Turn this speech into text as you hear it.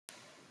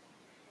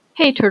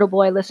Hey Turtle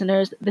Boy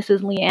listeners, this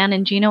is Leanne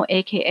and Gino,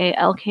 aka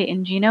LK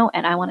and Gino,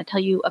 and I want to tell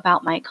you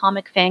about my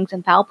comic Fangs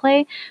and Foul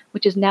Play,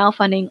 which is now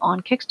funding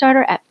on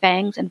Kickstarter at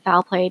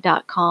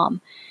fangsandfoulplay.com.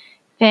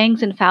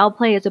 Fangs and Foul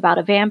Play is about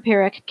a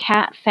vampiric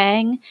cat,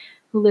 Fang,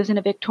 who lives in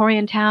a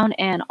Victorian town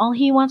and all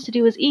he wants to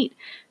do is eat.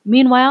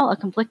 Meanwhile, a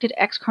conflicted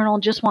ex-colonel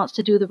just wants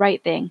to do the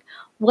right thing.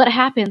 What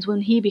happens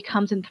when he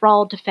becomes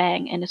enthralled to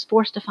Fang and is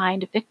forced to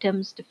find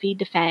victims to feed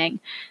to Fang?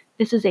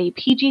 This is a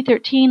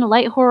PG-13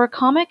 light horror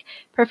comic,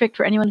 perfect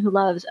for anyone who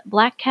loves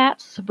Black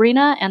Cats,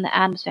 Sabrina, and the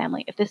Addams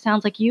Family. If this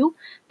sounds like you,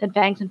 then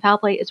Fangs and Foul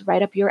Play is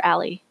right up your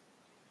alley.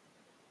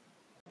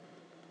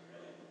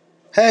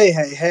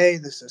 Hey,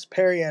 this is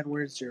Perry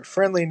Edwards, your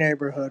friendly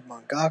neighborhood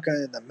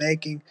mangaka in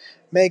the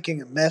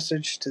making a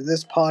message to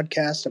this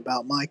podcast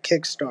about my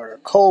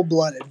Kickstarter,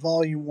 Cold-Blooded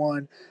Volume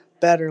 1,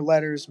 Better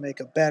Letters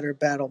Make a Better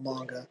Battle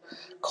Manga.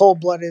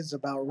 Cold-Blooded is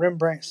about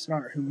Rembrandt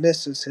Snart who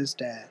misses his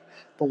dad,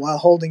 but while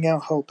holding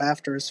out hope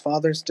after his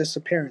father's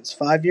disappearance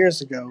 5 years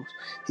ago,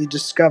 he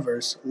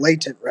discovers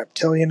latent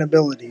reptilian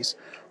abilities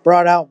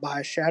brought out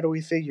by a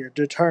shadowy figure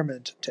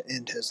determined to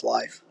end his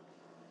life.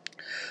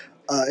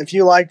 If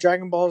you like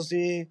Dragon Ball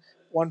Z,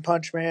 One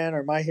Punch Man,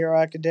 or My Hero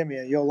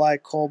Academia, you'll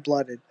like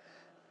Cold-Blooded.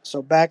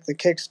 So back the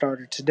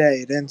Kickstarter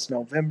today. It ends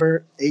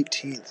November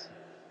 18th.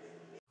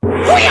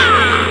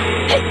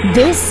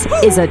 This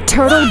is a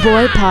Turtle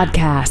Boy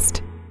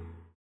podcast.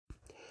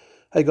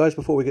 Hey guys,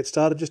 before we get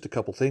started, just a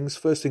couple things.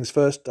 First things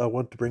first, I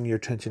want to bring your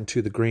attention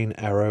to the Green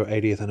Arrow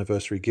 80th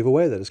anniversary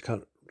giveaway that is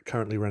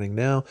currently running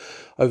now.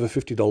 Over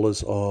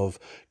 $50 of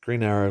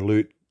Green Arrow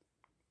loot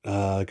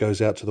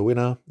goes out to the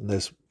winner, and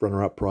there's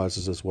runner-up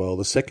prizes as well.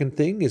 The second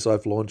thing is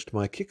I've launched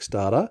my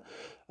Kickstarter,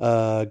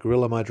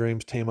 Gorilla My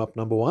Dreams Team Up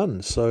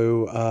 #1.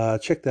 So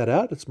check that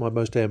out. It's my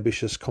most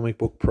ambitious comic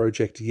book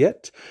project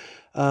yet.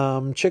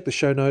 Check the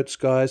show notes,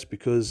 guys,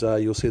 because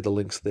you'll see the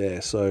links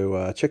there.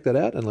 So check that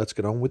out, and let's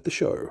get on with the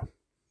show.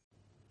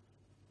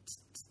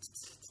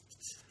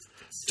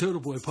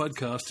 Turtle Boy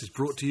Podcast is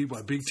brought to you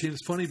by Big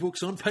Tim's Funny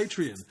Books on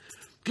Patreon.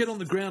 Get on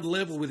the ground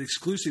level with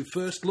exclusive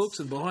first looks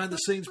and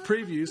behind-the-scenes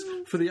previews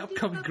for the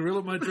upcoming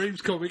Gorilla My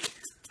Dreams comic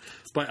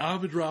by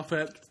Ahmed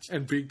Rafat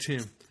and Big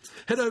Tim.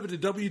 Head over to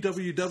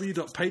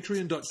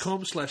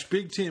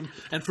www.patreon.com/BigTim,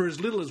 and for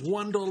as little as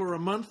 $1 a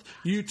month,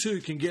 you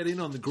too can get in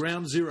on the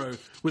ground zero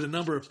with a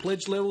number of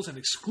pledge levels and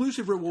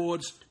exclusive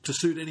rewards to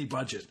suit any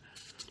budget.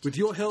 With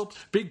your help,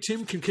 Big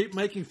Tim can keep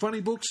making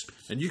funny books,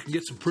 and you can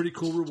get some pretty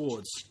cool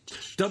rewards.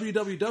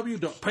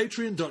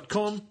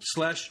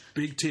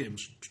 www.patreon.com/BigTim.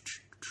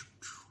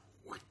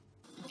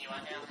 You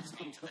are now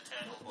listening to the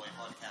Turtle Boy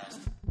Podcast.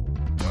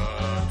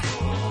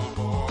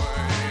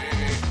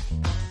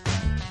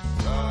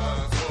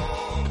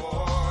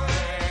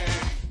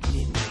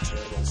 Ninja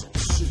Turtles and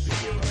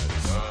superheroes.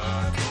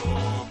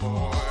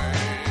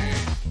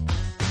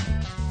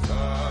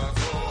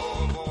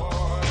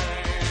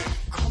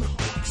 Comic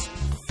books,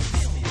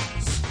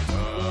 films.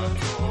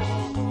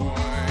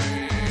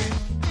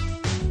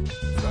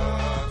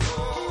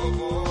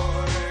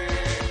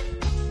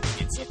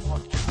 It's a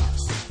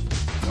podcast.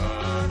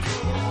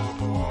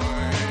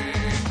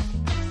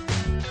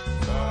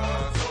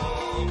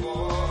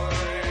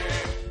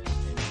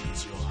 And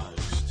he's your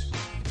host,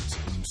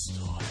 Tim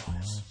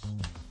Styles.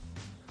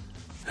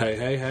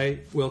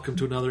 Hey. Welcome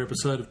to another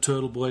episode of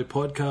Turtle Boy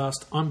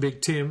Podcast. I'm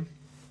Big Tim.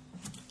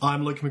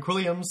 I'm Luke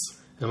McWilliams.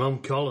 And I'm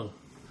Colin.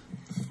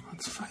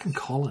 What's fucking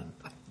Colin?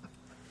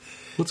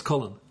 What's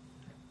Colin?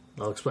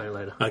 I'll explain it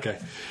later. Okay.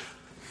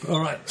 All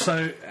right.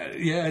 So,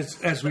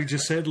 as we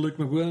just said, Luke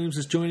McWilliams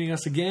is joining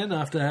us again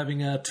after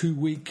having a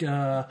 2-week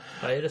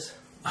Hiatus?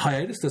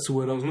 hiatus. That's the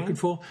word I was looking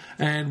for.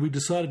 And we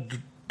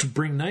decided to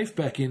bring Nath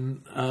back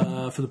in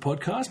for the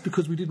podcast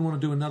because we didn't want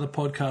to do another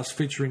podcast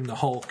featuring the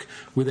Hulk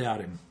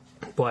without him.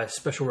 By a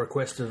special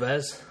request of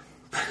Az.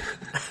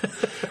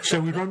 So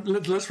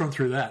let's run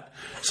through that.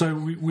 So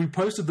we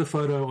posted the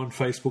photo on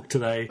Facebook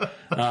today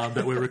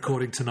that we're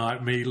recording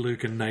tonight, me,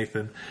 Luke and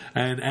Nathan.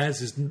 And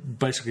Az is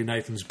basically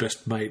Nathan's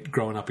best mate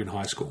growing up in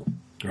high school.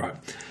 Right.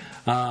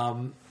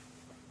 And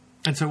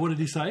so what did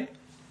he say?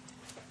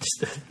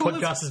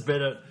 Podcast is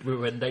better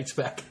when Nate's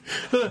back.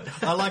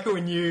 I like it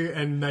when you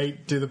and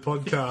Nate do the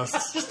podcast.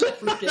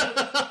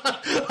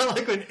 I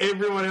like when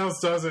everyone else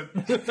does it.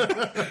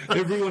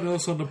 Everyone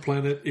else on the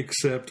planet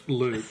except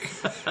Luke.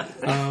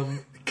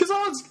 Because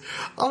I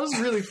was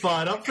really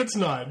fired up for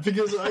tonight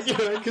because I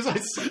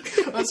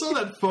saw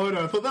that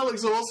photo. I thought that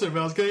looks awesome.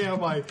 I was getting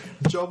out my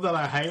job that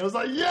I hate. I was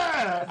like,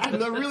 yeah,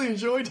 and I really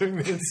enjoy doing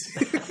this.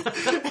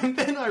 And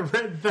then I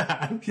read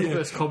that. The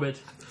first comment.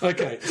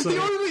 Okay, so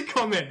The only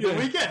comment that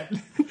we get.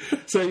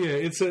 So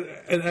yeah,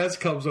 and as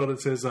comes on,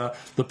 it says the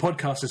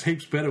podcast is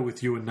heaps better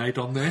with you and Nate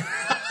on there.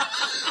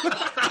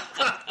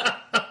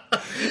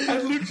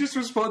 And Luke just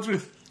responds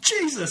with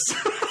Jesus.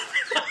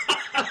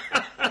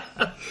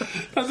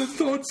 And the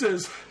thought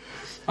says,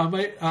 I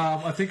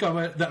think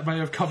that may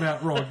have come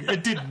out wrong.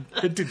 It didn't.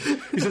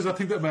 He says, I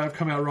think that may have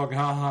come out wrong.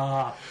 Ha ha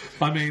ha.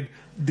 I mean,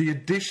 the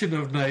addition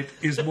of Nate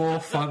is more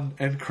fun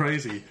and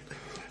crazy.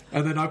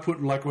 And then I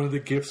put like one of the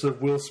gifs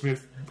of Will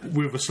Smith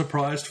with a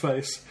surprised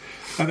face,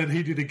 and then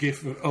he did a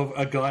gif of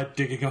a guy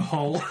digging a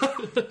hole,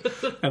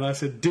 and I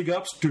said, "Dig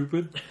up,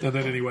 stupid." And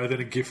then anyway, then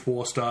a gif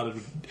war started.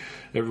 And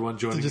everyone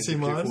joining. Did you see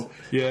mine?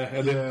 Yeah,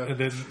 and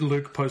then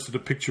Luke posted a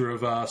picture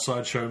of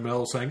Sideshow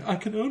Mel saying, "I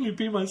can only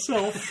be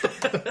myself."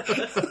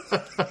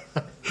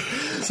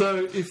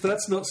 So if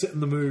that's not setting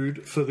the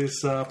mood for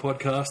this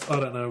podcast, I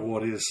don't know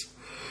what is.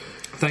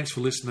 Thanks for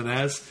listening,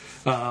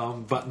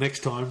 but next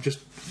time, just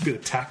a bit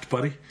of tact,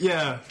 buddy.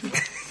 Yeah.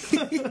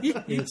 You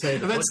can say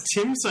the That's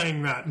Tim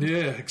saying that.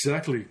 Yeah,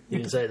 exactly. You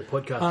can say the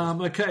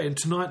podcast. Okay, and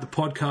tonight the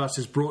podcast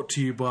is brought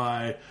to you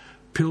by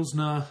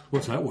Pilsner.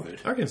 What's that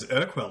word? I reckon it's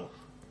Urquell.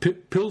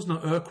 Pilsner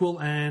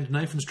Urquell, and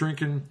Nathan's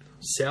drinking.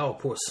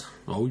 Sourpuss.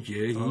 Oh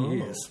yeah, he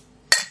is.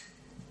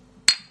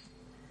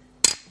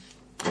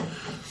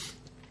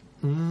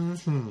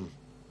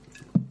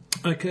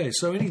 Okay,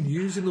 so any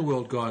news in the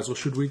world, guys, or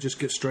should we just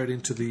get straight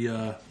into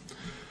the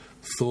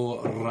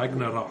Thor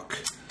Ragnarok?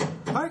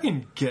 I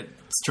can get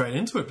straight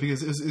into it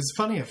because it's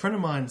funny. A friend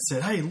of mine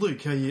said, "Hey,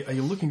 Luke, are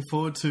you looking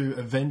forward to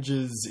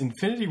Avengers: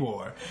 Infinity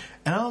War?"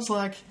 And I was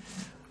like,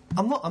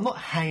 "I'm not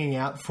hanging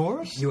out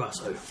for it." You are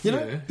so. You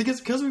know, Yeah.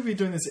 because we've been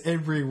doing this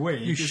every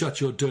week. You shut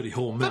your dirty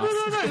whole mouth.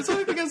 No. It's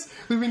only because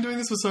we've been doing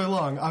this for so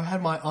long. I've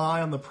had my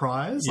eye on the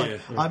prize.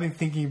 Like, Yeah. I've been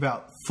thinking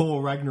about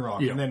Thor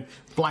Ragnarok Yeah. and then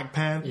Black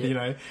Panther, you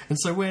know. And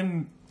so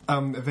when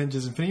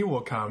Avengers Infinity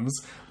War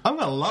comes, I'm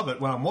going to love it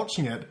when I'm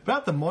watching it. But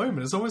at the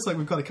moment, it's almost like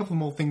we've got a couple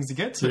more things to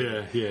get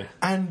to. Yeah.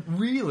 And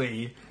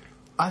really,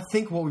 I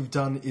think what we've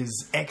done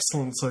is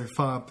excellent so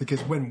far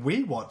because when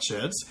we watch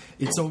it,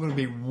 it's all going to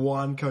be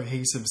one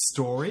cohesive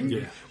story.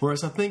 Yeah.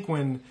 Whereas I think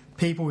when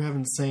people who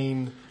haven't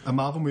seen a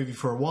Marvel movie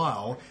for a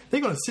while,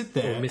 they're going to sit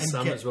there Or miss and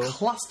some get as well.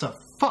 cluster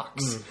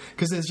fucks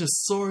because there's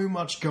just so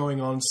much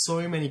going on,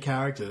 so many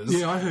characters.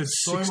 Yeah, I heard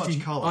so 60,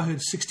 much colour. I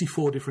heard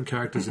 64 different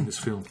characters in this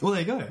film. Well, there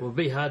you go. It would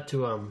be hard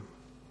to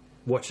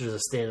watch it as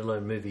a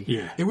standalone movie.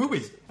 Yeah. It will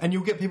be, and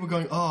you'll get people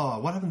going, "Oh,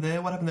 what happened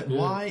there? What happened there?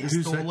 Why is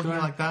Who's Thor that looking guy?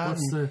 like that?"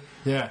 What's And-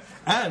 yeah,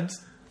 and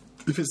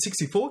if it's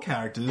 64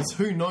 characters,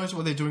 who knows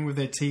what they're doing with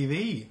their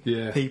TV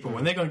people,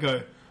 and they're going to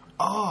go,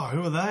 "Oh,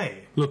 who are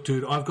they?" Look,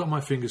 dude, I've got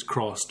my fingers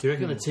crossed. Do you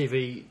reckon the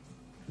TV,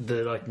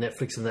 the like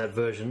Netflix in that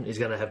version, is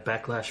going to have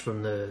backlash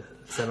from the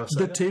Thanos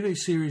The saga? TV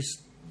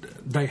series,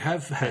 they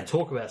have They had.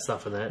 talk about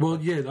stuff in that. Well,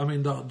 yeah, I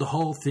mean, the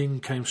whole thing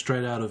came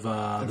straight out of the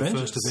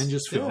Avengers. first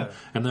Avengers film, Yeah.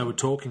 and they were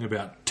talking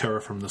about terror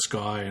from the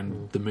sky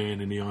and the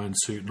man in the iron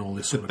suit and all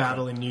this The sort of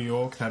battle in New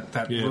York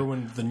that Yeah.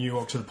 ruined the New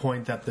York to the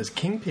point that this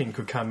Kingpin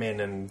could come in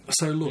and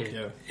So look,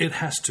 Yeah. it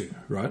has to,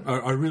 right?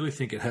 I really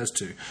think it has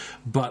to.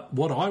 But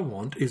what I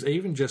want is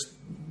even just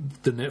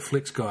the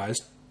Netflix guys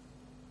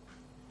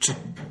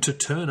to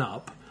turn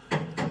up,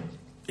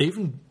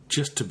 even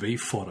just to be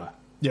fodder.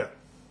 yeah.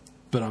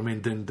 But I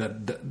mean, then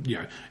that you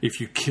know,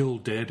 if you kill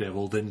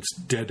Daredevil, then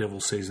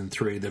Daredevil season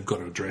 3, they've got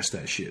to address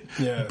that shit.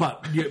 Yeah.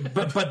 But you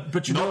know,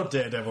 Not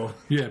Daredevil.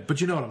 yeah, but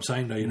you know what I'm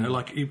saying, though. You know,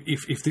 like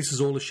if this is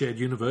all a shared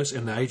universe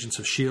and the Agents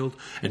of Shield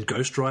and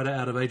Ghost Rider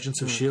out of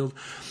Agents of Shield,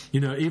 you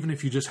know, even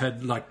if you just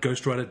had like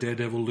Ghost Rider,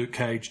 Daredevil, Luke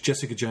Cage,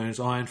 Jessica Jones,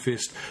 Iron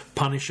Fist,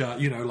 Punisher,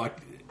 you know, like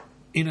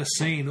in a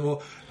scene,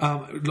 or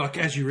like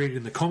as you read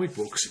in the comic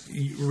books,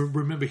 you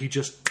remember he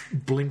just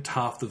blinked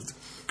half the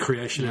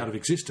creation out of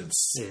existence.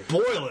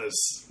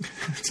 Spoilers.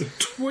 It's a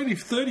 20,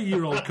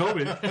 30-year-old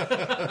comic.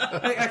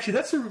 Actually,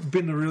 that's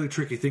been the really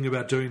tricky thing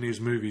about doing these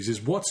movies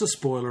is what's a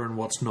spoiler and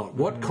what's not.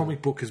 What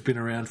comic book has been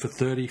around for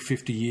 30,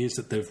 50 years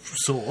that they've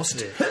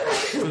sourced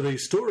for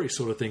these stories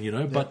sort of thing, you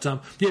know? But,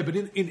 but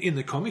in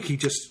the comic, he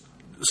just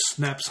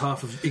snaps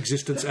half of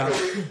existence out.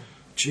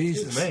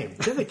 Jesus. Name.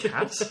 They're the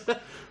cats.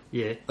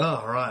 yeah.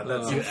 Oh, right.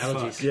 That's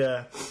allergies.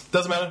 Yeah.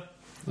 Doesn't matter.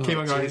 Keep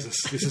on going.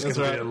 Jesus, this is going That's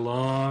to right. be a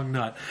long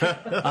night.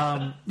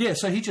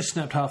 So he just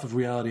snapped half of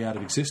reality out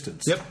of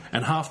existence. Yep.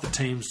 And half the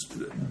teams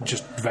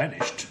just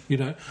vanished, you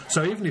know?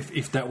 So even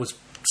if that was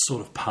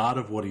sort of part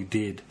of what he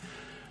did,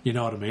 you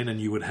know what I mean? And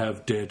you would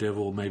have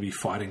Daredevil maybe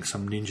fighting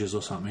some ninjas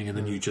or something, and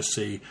then you just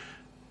see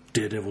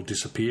Daredevil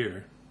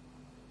disappear.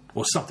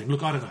 Or something.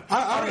 Look, I don't know.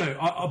 I don't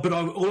know. But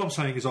all I'm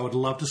saying is I would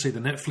love to see the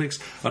Netflix.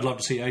 I'd love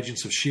to see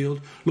Agents of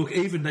S.H.I.E.L.D. Look,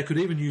 they could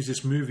even use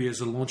this movie as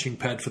a launching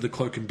pad for the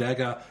Cloak and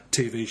Dagger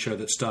TV show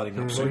that's starting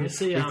up soon. You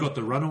see, We've got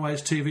the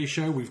Runaways TV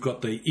show. We've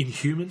got the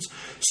Inhumans.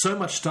 So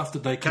much stuff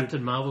that they could...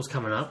 Captain Marvel's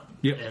coming up.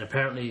 Yep. And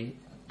apparently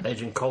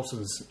Agent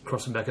Coulson's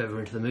crossing back over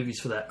into the movies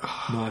for that.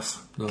 Nice.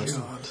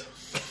 God.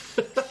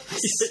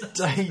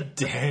 Stay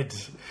dead.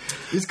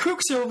 Is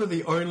Quicksilver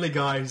the only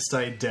guy who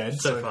stayed dead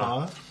so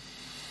far?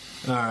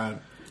 All right.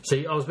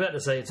 See, I was about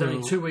to say it's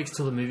only 2 weeks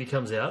till the movie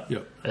comes out,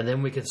 Yep. and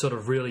then we can sort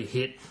of really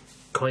hit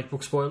comic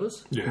book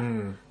spoilers.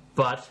 Yeah.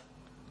 But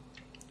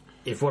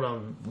if what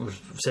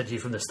I've said to you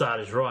from the start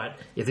is right,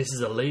 if this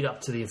is a lead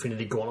up to the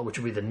Infinity Gauntlet, which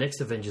will be the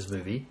next Avengers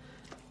movie,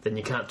 then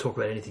you can't talk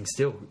about anything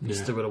still. You've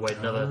still got to wait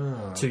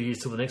another 2 years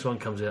till the next one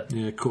comes out.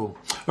 Yeah, cool.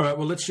 All right,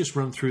 well, let's just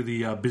run through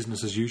the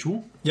business as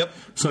usual. Yep.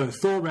 So,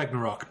 Thor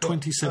Ragnarok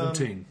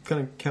 2017.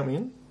 Going to count me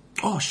in?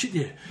 Oh, shit,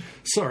 yeah.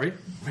 Sorry.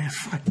 Man,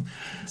 fuck.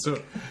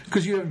 So,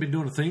 Because you haven't been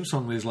doing a theme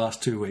song these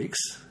last 2 weeks.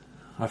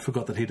 I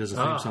forgot that he does a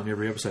theme song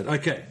every episode.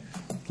 Okay.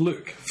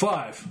 Luke,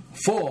 5,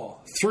 4,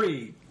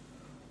 3...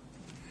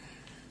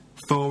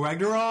 Thor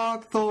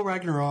Ragnarok, Thor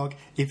Ragnarok.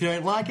 If you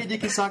don't like it, you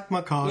can suck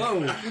my cock.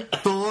 Whoa.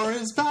 Thor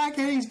is back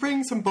and he's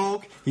bringing some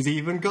bulk. He's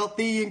even got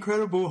the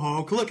Incredible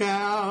Hulk. Look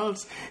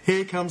out!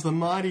 Here comes the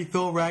mighty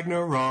Thor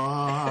Ragnarok.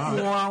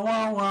 Wow,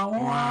 wow, wow,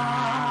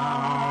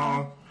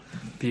 wow.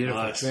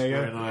 Beautiful. Nice. There you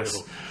go. Very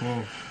nice.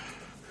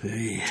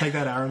 Yeah. Take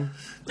that, Aaron.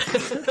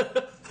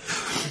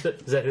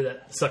 Is that who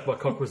that Suck My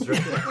Cock was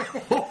directed?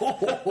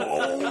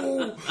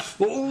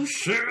 Oh,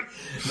 shit.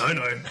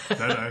 No.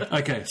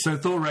 Okay, so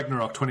Thor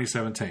Ragnarok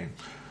 2017.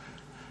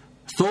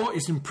 Thor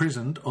is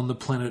imprisoned on the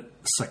planet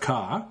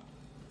Sakaar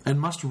and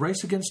must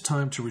race against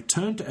time to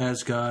return to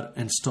Asgard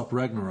and stop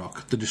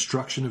Ragnarok, the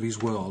destruction of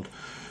his world,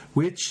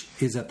 which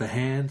is at the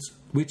hands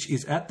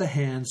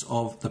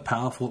of the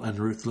powerful and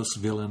ruthless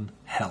villain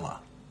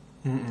Hela.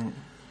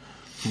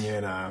 Yeah,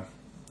 no.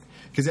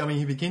 Because, I mean,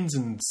 he begins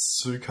in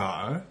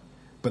Sakaar,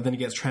 but then he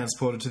gets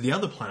transported to the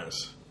other planet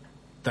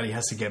that he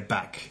has to get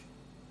back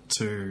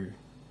to.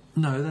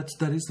 No,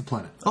 that is the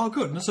planet. Oh,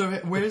 good. So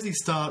where does he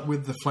start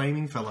with the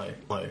flaming fellow?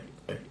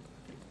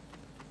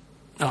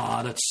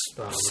 Oh, that's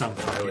some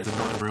fucking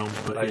Nine Realms,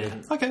 but yeah.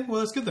 Okay, well,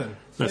 that's good then.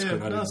 That's yeah,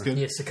 good, I no, that's didn't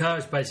good. Yeah, Sakaar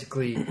is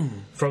basically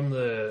from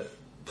the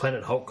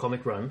Planet Hulk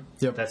comic run.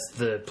 Yep. That's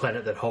the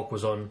planet that Hulk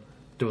was on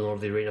doing all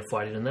of the arena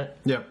fighting and that.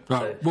 Yep.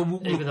 Right.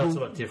 So, even though it's a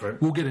lot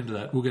different. We'll get into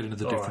that. We'll get into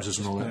the All differences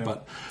right. and all that. Yeah.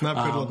 But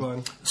No, good luck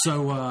line.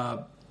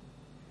 so,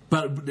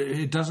 but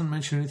it doesn't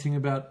mention anything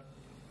about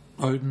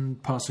Odin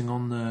passing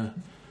on the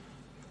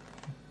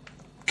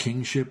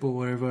kingship or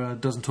whatever.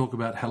 It doesn't talk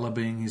about Hela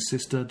being his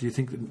sister. Do you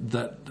think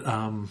that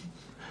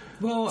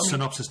Well, I mean,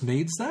 synopsis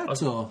needs that?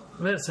 Or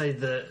I'm going to say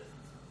the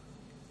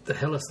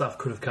Hela stuff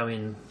could have come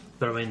in,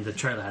 but I mean the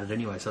trailer had it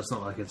anyway, so it's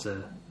not like it's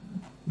a.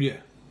 yeah,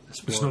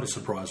 it's not a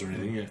surprise or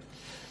anything. Yeah.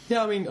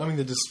 Yeah, I mean,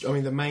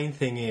 the main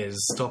thing is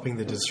stopping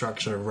the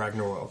destruction of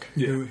Ragnarok.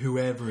 Yeah.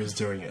 Whoever is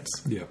doing it.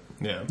 Yeah.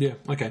 Yeah. Yeah.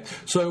 Okay.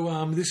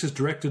 So this is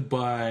directed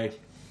by.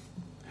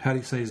 How do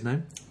you say his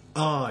name?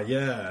 Oh,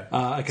 yeah.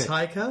 Okay.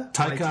 Taika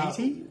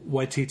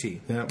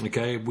Waititi. Yeah.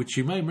 Okay, which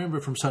you may remember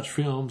from such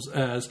films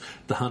as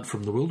The Hunt for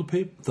the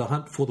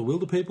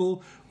Wilder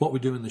People, What We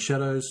Do in the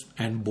Shadows,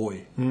 and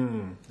Boy.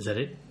 Is that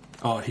it?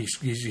 Oh,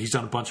 he's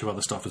done a bunch of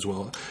other stuff as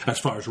well, as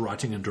far as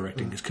writing and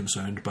directing is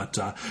concerned. But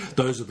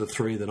those are the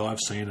three that I've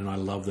seen, and I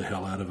love the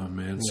hell out of them,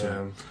 man. So. Yeah.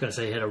 I was going to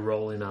say he had a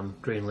role in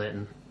Green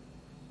Lantern.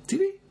 Did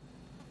he?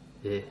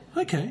 Yeah,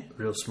 Okay.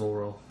 real small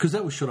role. Because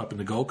that was shot up in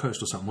the Gold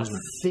Coast or something, wasn't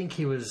it? I think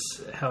he was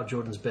Hal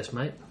Jordan's best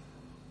mate.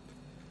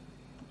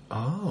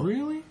 Oh,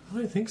 Really? I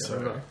don't think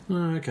so. Oh,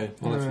 okay,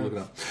 I'll have to look it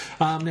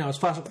up. Now, as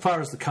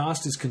far as the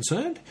cast is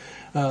concerned,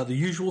 the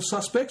usual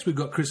suspects, we've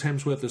got Chris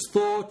Hemsworth as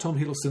Thor, Tom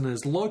Hiddleston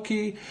as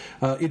Loki,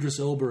 Idris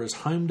Elba as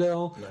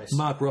Heimdall, Nice.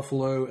 Mark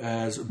Ruffalo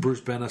as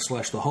Bruce Banner /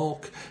 the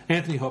Hulk,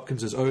 Anthony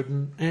Hopkins as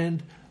Odin,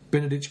 and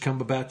Benedict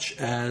Cumberbatch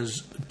as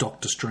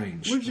Doctor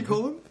Strange. What did you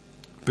call him?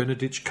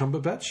 Benedict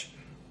Cumberbatch?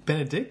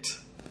 Benedict?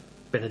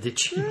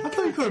 Benedict. I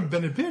thought you called him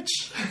Benedict.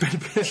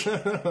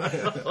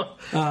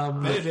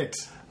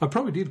 Benedict. I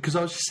probably did, because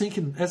I was just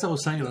thinking, as I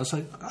was saying it, I was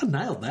like, I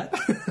nailed that.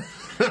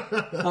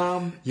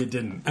 You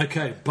didn't.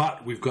 Okay,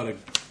 but we've got a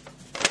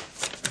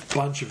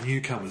bunch of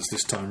newcomers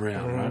this time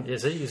round, right?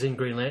 Yes, he was in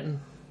Green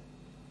Lantern.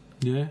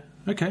 Yeah.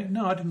 Okay.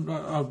 No, I didn't.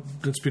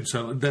 It's been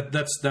so.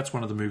 That's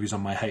one of the movies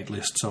on my hate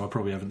list, so I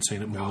probably haven't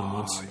seen it more than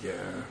once. Oh, yeah.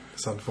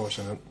 It's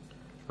unfortunate.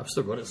 I've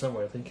still got it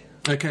somewhere, I think.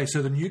 Okay,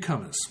 so the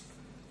newcomers,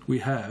 we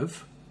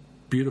have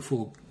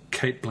beautiful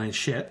Kate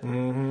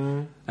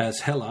Blanchett as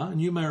Hela, and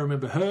you may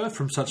remember her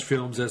from such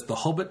films as The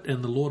Hobbit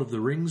and the Lord of the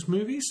Rings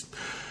movies,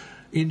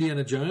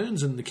 Indiana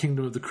Jones and the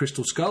Kingdom of the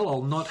Crystal Skull.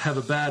 I'll not have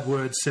a bad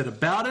word said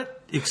about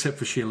it, except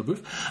for Sheila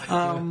Booth,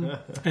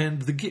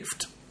 and The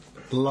Gift.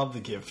 Love The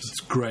Gift.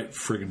 It's a great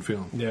friggin'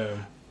 film. Yeah.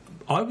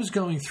 I was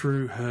going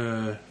through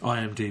her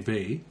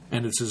IMDb,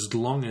 and it's as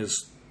long as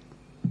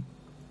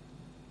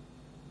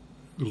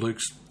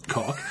Luke's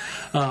cock.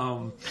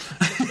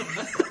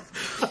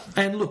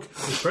 And look,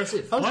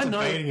 Impressive. I was I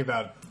know- debating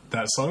about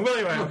that song, but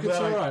anyway, Look, it's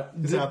all right.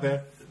 It's out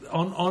there.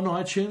 On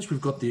iTunes, we've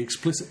got the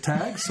explicit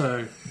tag,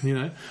 so, you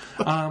know.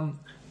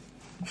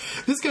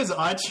 This goes to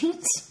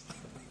iTunes.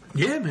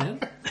 Yeah, man.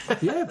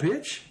 Yeah,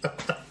 bitch.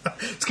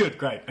 It's good,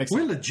 great, We're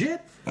excellent.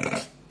 legit.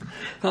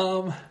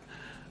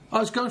 I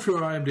was going through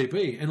her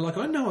IMDb, and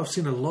I know I've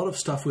seen a lot of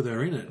stuff with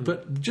her in it,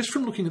 but just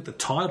from looking at the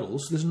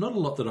titles, there's not a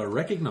lot that I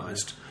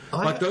recognised.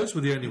 Those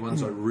were the only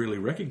ones I really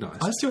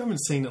recognised. I still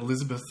haven't seen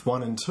Elizabeth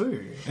 1 and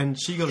 2, and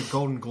she got a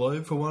Golden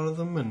Globe for one of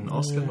them, and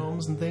Oscar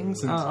noms and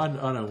things. And I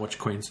don't watch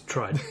Queens.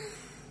 Tried.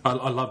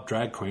 I love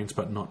drag queens,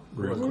 but not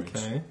real queens.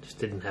 okay, Just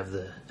didn't have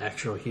the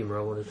action or humour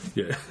I wanted.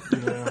 Yeah.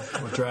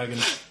 or Dragon.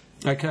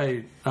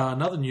 Okay,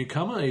 another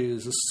newcomer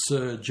is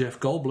Sir Jeff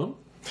Goldblum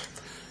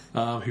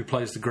who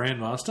plays the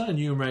Grandmaster, and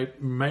you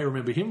may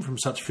remember him from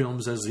such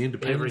films as the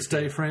Independence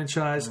Day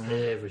franchise.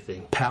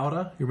 Everything.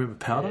 Powder. You remember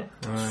Powder?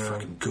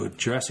 Fucking good.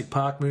 Jurassic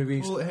Park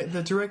movies. Well,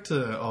 the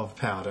director of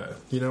Powder,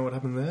 you know what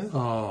happened there?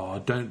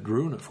 Oh, don't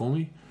ruin it for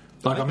me.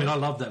 Like, I mean, I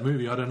love that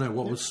movie. I don't know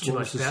what was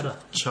Powder.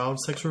 Child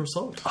sexual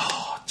assault.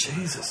 Oh,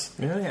 Jesus.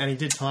 Yeah, and he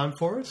did time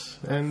for it,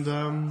 and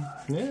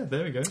yeah,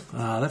 there we go.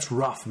 That's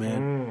rough,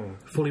 man.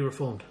 Fully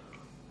reformed.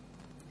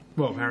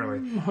 Well,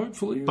 apparently.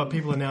 Hopefully. But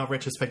people are now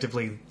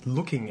retrospectively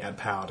looking at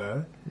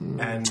Powder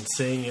and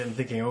seeing it and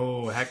thinking,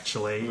 oh,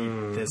 actually,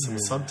 there's some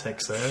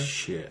subtext there.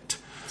 Shit.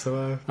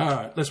 So, All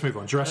right, let's move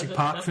on. Jurassic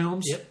Park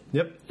films.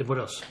 Yep. What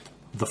else?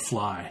 The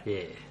Fly.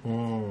 Yeah.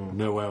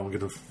 No way I'm going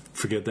to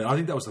forget that. I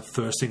think that was the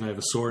first thing I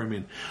ever saw him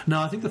in. No,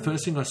 I think the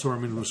first thing I saw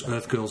him in was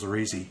Earth Girls Are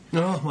Easy.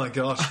 Oh, my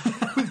gosh.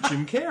 With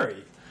Jim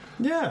Carrey.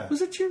 Yeah.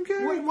 Was it Jim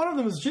Carrey? Wait, one of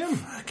them was Jim.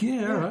 Fuck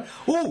yeah, all right.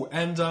 Oh,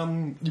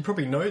 and you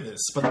probably know this,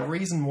 but the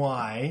reason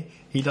why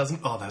he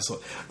doesn't... Oh, that's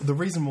what... The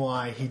reason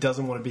why he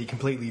doesn't want to be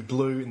completely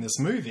blue in this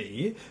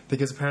movie,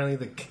 because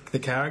apparently the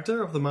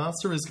character of the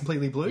Master is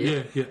completely blue.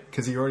 Yeah.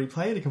 Because he already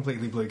played a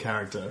completely blue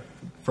character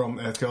from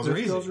Earth Girls Are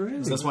Easy.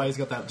 So that's why he's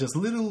got that just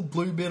little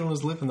blue bit on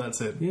his lip, and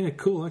that's it. Yeah,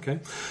 cool, okay.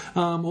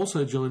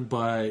 Also joined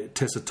by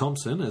Tessa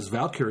Thompson as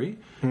Valkyrie.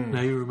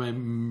 Now,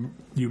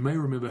 you may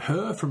remember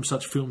her from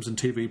such films and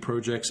TV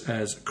projects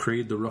as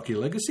Creed: The Rocky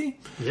Legacy.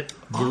 Yep.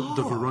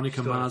 The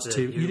Veronica Mars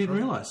TV... You didn't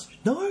realise?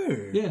 No.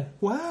 Yeah.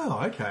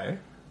 Wow, okay.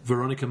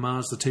 Veronica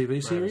Mars, the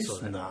TV series.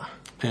 Nah.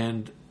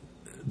 And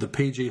the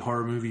PG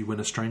horror movie When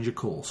a Stranger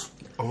Calls.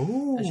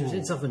 Oh. And she was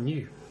in something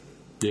new.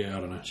 Yeah,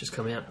 I don't know. It's just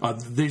come out.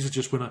 These are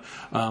just when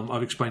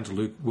I've explained to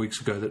Luke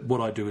weeks ago that what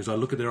I do is I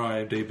look at their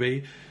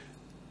IMDb.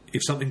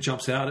 If something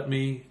jumps out at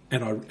me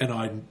and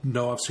I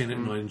know I've seen it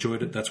and I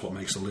enjoyed it, that's what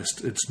makes the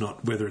list. It's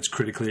not whether it's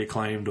critically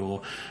acclaimed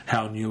or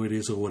how new it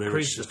is or whatever.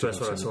 Creed's the first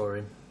one I saw her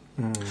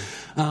in.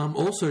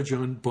 Also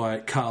joined by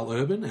Carl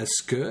Urban as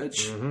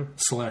Scourge /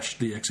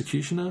 The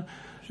Executioner.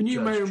 And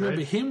you may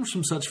remember him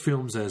from such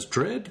films as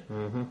Dread,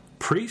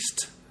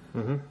 Priest,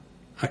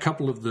 a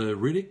couple of the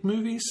Riddick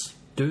movies.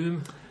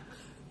 Doom,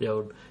 the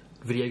old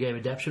video game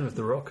adaptation with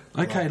The Rock.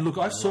 Okay, look,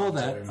 I saw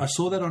that. I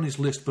saw that on his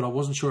list, but I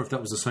wasn't sure if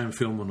that was the same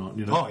film or not.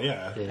 You know? Oh,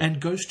 yeah. And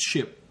Ghost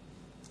Ship.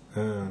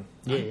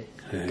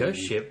 Ghost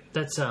Ship.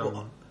 That's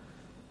That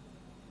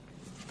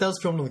was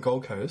filmed on the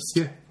Gold Coast.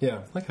 Yeah.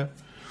 Yeah, okay.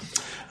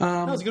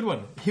 That was a good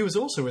one. He was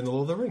also in The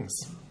Lord of the Rings.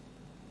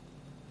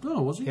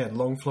 Oh, was he? He had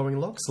long flowing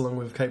locks along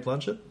with Kate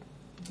Blanchett.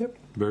 Yep.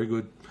 Very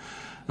good.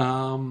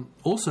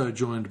 Also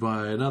joined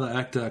by another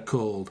actor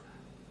called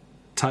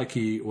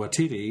Taiki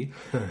Waititi,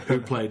 who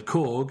played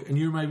Korg, and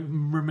you may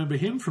remember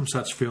him from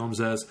such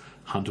films as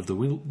Hunt of the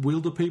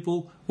Wilder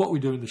People, What We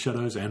Do in the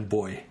Shadows, and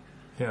Boy.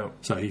 Yeah.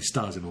 So he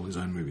stars in all his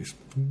own movies.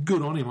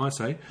 Good on him, I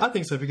say. I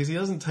think so, because he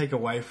doesn't take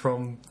away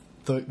from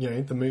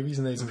the movies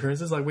and these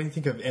appearances. Like when you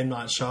think of M.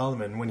 Night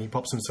Shyamalan, when he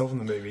pops himself in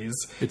the movies,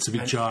 It's a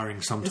bit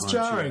jarring sometimes. it's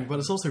jarring, but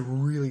it's also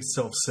really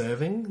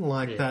self-serving.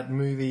 Like that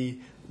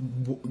movie,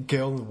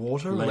 Girl in the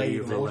Water, Lady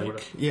in of the the Water.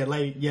 Lake. Yeah,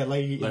 Lady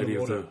in the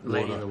of Water. the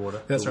Lady in the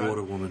Water. That's the right.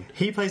 Water Woman.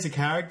 He plays a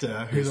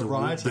character who's a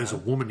writer. There's a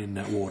woman in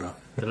that water.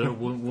 The little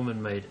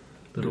woman maid.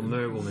 Little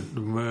mer woman.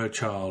 The mer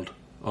child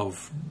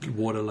of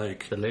Water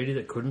Lake. The lady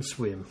that couldn't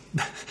swim.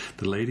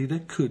 The lady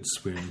that could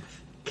swim.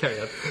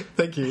 Carry on.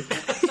 Thank you.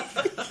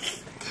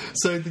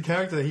 So the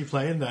character that he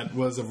played in that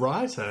was a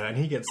writer, and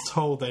he gets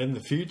told that in the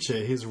future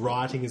his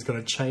writing is going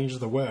to change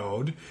the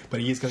world, but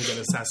he is going to get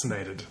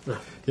assassinated.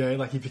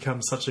 Like he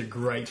becomes such a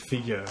great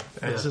figure,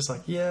 and it's just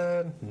like,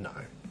 no.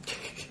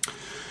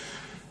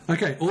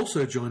 Okay,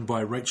 also joined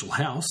by Rachel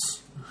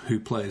House, who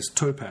plays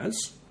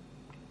Topaz.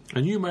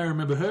 And you may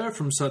remember her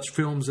from such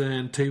films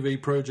and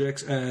TV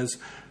projects as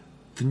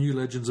the New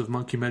Legends of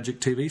Monkey Magic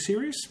TV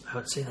series. I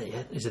haven't seen that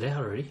yet. Is it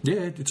out already?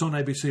 Yeah, it's on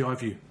ABC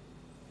iView.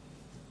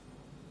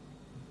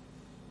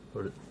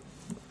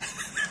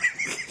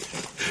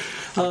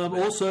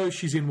 Also,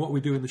 she's in What We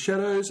Do in the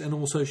Shadows, and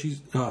also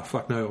she's... Oh,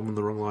 fuck no, I'm on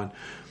the wrong line.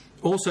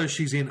 Also,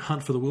 she's in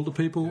Hunt for the Wilder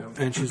People,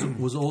 and she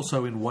was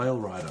also in Whale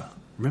Rider.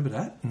 Remember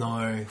that?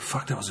 No.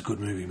 Fuck, that was a good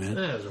movie, man.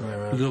 Yeah, it was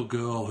The little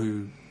girl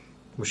who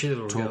Was she the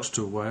little talks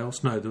to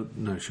whales. No,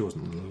 she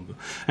wasn't the little girl.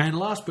 And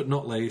last but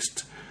not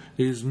least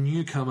is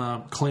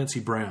newcomer Clancy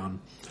Brown.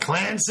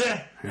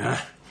 Clancy!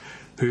 Yeah.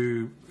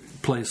 Who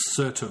plays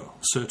Surtur.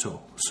 Sitter.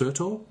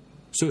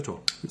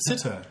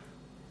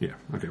 Yeah,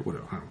 okay,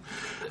 whatever.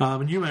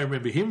 And you may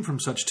remember him from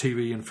such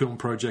TV and film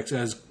projects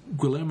as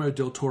Guillermo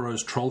del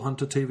Toro's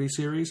Trollhunter TV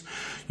series.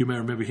 You may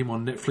remember him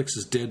on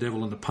Netflix's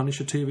Daredevil and the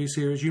Punisher TV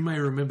series. You may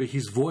remember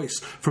his voice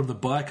from the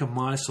Biker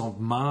Mice of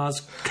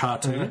Mars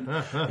cartoon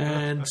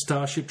and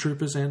Starship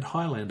Troopers and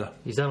Highlander.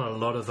 He's done a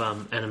lot of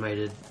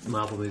animated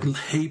Marvel movies.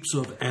 Heaps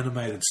of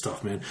animated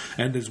stuff, man.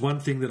 And there's one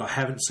thing that I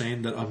haven't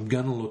seen that I'm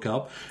going to look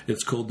up.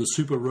 It's called the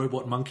Super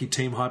Robot Monkey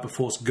Team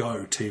Hyperforce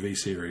Go TV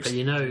series. But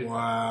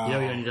Wow. he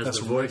only does That's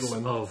the voice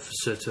Riddling. of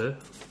Surtur.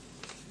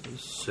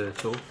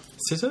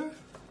 Sitter?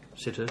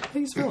 Surtur. How do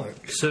you spell it?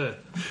 Sir.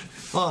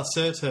 Oh,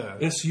 Surtur.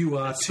 It's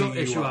not Surtur.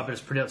 S-U-R, but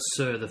it's pronounced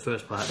Sir, the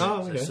first part.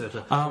 Oh, So okay.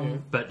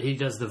 Surtur. But he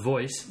does the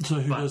voice. So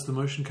who but does the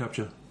motion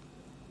capture?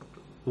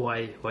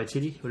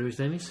 Waititi, whatever his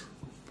name is.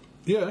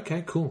 Yeah,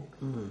 okay, cool.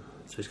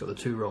 So he's got the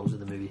 2 roles in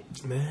the movie.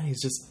 Man,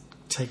 he's just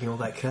taking all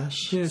that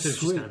cash. Yeah, So it's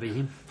just going to be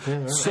him. Yeah,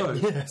 right. So,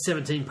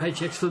 17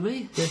 paychecks for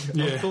me.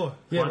 Yeah. Thor.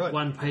 Yeah, one, right.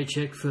 one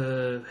paycheck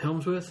for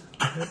Hemsworth.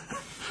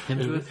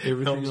 Hemsworth.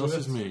 everything else Hemsworth.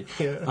 is me.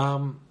 Yeah.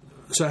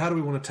 So how do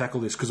we want to tackle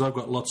this? Because I've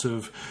got lots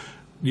of,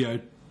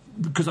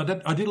 because I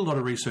did a lot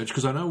of research,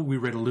 because I know we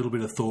read a little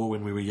bit of Thor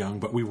when we were young,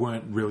 but we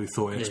weren't really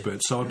Thor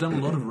experts. So I've done a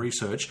lot of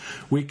research.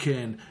 We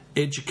can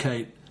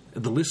educate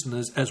the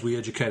listeners as we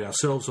educate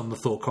ourselves on the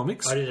Thor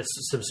comics. I did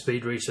some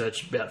speed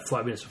research about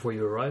 5 minutes before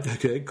you arrived.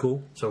 Okay,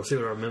 cool. So we'll see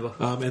what I remember.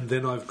 And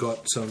then I've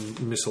got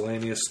some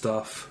miscellaneous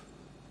stuff.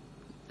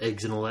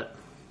 Eggs and all that.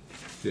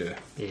 Yeah.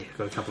 Yeah,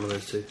 got a couple of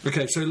those too.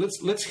 Okay, so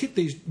let's hit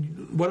these.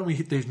 Why don't we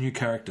hit these new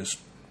characters?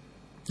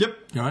 Yep.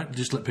 All right,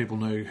 just let people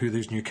know who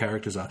these new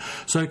characters are.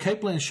 So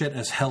Kate Blanchett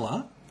as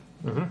Hela.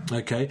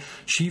 Okay,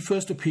 she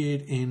first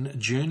appeared in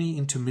Journey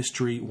into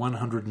Mystery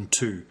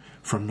 102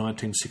 from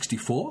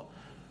 1964,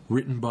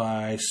 written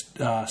by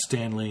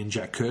Stan Lee and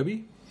Jack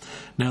Kirby.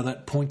 Now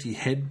that pointy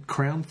head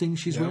crown thing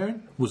she's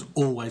wearing was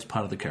always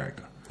part of the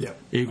character. Yeah.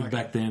 Even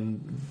back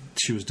then,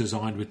 she was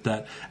designed with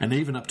that, and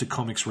even up to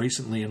comics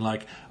recently. And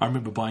like, I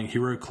remember buying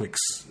HeroClix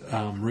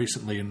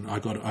recently, and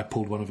I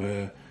pulled one of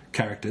her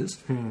characters,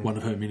 one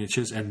of her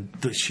miniatures, and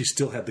she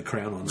still had the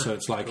crown on. So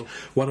it's like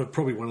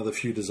probably one of the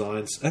few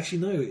designs. Actually,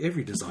 no,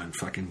 every design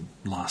fucking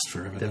lasts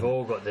forever. They've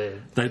all got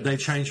their... They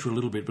change for a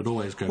little bit, but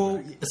always go Well,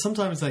 back.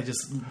 sometimes they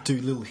just do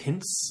little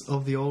hints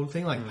of the old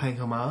thing, like paying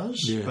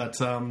homage. Yeah. But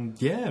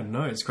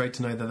it's great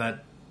to know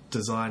that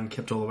design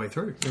kept all the way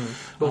through.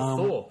 Well,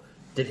 Thor,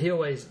 did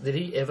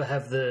he ever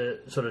have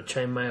the sort of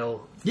chainmail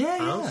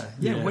arms?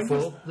 Yeah. When For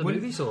was- the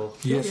when- moovies, or...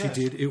 Yes, yeah. he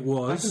did. It Back in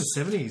was. the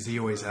 70s, he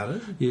always had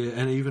it. Yeah,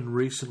 and even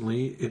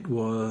recently, it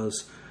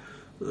was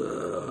J.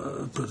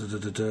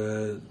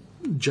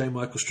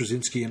 Michael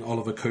Straczynski and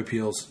Oliver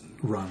Copiel's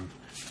run.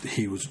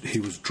 He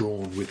was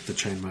drawn with the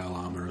chainmail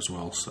armor as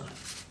well. So,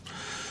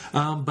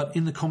 but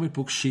in the comic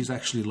books, she's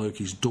actually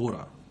Loki's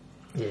daughter.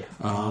 Yeah.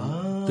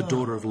 The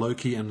daughter of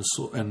Loki and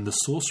the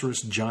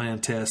sorceress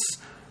giantess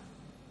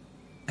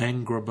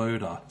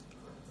Angraboda.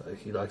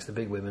 He likes the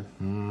big women.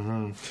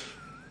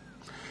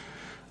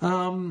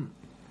 So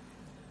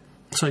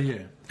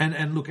yeah,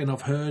 and look, and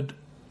I've heard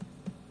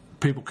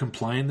people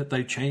complain that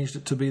they changed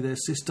it to be their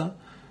sister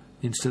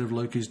instead of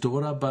Loki's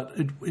daughter, but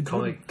it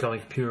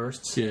Comic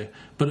purists. yeah,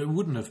 but it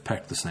wouldn't have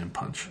packed the same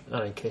punch. I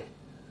don't care.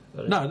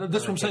 No,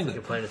 that's what I'm saying.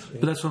 Complain.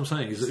 But that's what I'm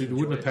saying. Is it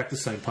wouldn't have packed the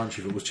same punch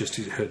if it was just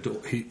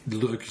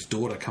Loki's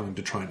daughter coming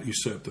to try and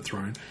usurp the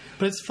throne.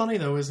 But it's funny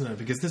though, isn't it?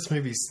 Because this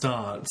movie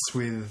starts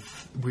with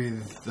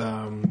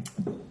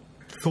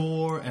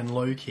Thor and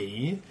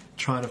Loki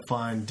trying to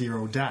find dear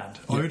old dad,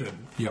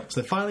 Odin. Yep.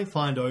 So they finally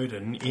find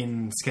Odin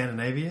in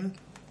Scandinavia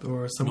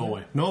or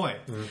somewhere. Norway.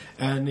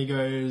 And he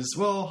goes,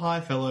 well,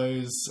 hi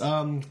fellows.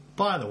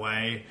 By the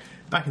way,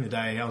 back in the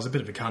day, I was a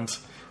bit of a cunt.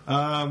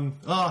 I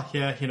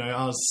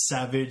was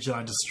savage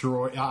and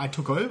I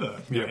took over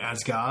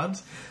Asgard.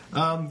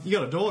 You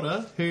got a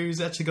daughter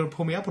who's actually going to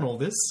pull me up on all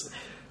this.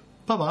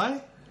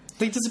 Bye-bye.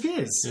 He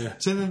disappears. Yeah.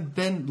 So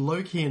then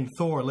Loki and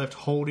Thor are left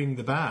holding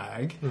the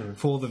bag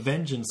for the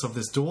vengeance of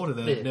this daughter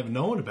that they've never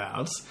known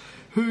about,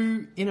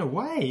 who, in a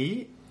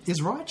way,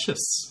 is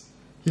righteous.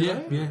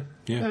 You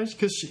know?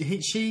 Because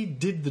she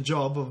did the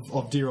job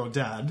of dear old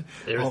dad.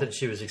 Everything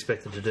she was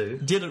expected to do.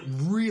 Did it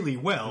really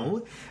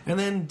well, and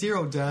then dear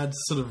old dad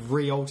sort of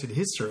re-altered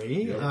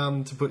history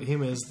to put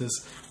him as this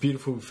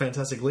beautiful,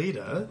 fantastic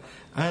leader,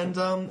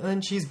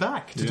 and she's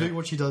back to do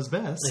what she does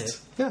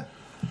best. Yeah.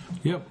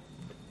 Yep.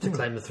 To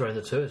claim the throne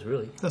that's hers,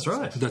 really. That's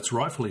right. That's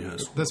rightfully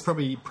hers. That's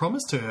probably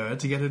promised to her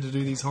to get her to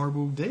do these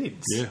horrible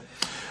deeds. Yeah.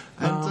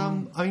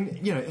 And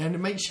and it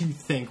makes you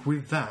think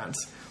with that.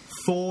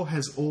 Thor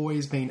has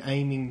always been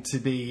aiming to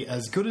be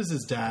as good as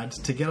his dad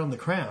to get on the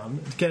crown,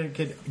 get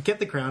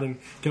the crown and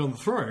get on the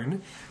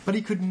throne, but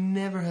he could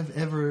never have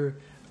ever,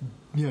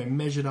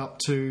 measured up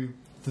to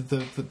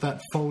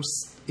that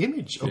false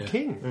image of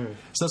king.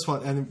 So that's why,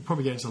 and we'll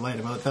probably get into it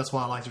later, but that's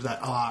why I liked that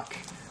arc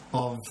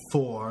of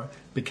Thor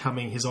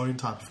becoming his own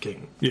type of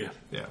king. Yeah.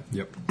 Yeah.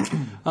 Yep.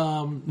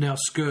 Now,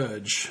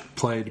 Scourge,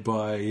 played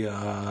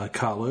by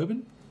Carl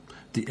Urban,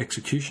 the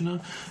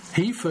Executioner,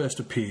 he first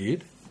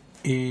appeared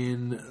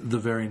in the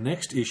very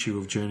next issue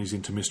of Journeys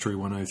into Mystery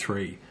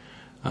 103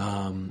 in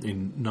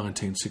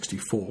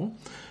 1964,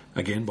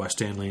 again by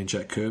Stan Lee and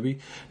Jack Kirby.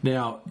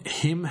 Now,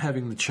 him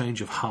having the change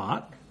of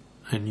heart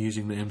and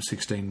using the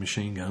M16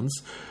 machine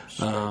guns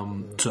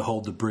to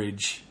hold the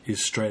bridge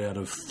is straight out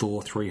of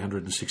Thor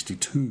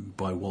 362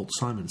 by Walt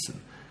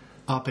Simonson.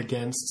 Up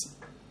against...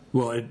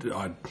 Well,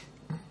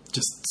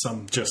 Just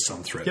some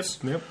threats.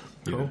 Yep.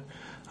 Cool.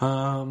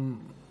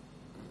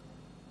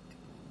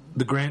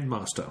 The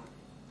Grandmaster.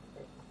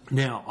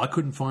 Now, I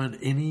couldn't find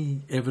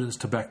any evidence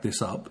to back this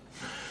up,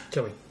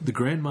 Tell me. The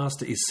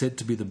Grandmaster is said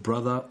to be the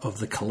brother of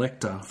the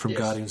Collector from Yes.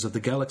 Guardians of the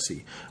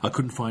Galaxy. I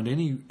couldn't find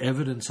any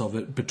evidence of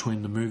it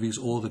between the movies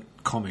or the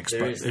comics,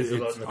 There's a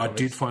lot in the I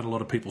comics. did find a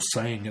lot of people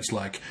saying it's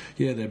like,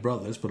 yeah, they're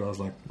brothers, but I was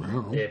like, I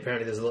don't know. Yeah,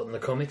 apparently there's a lot in the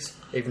comics,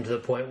 even to the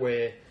point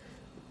where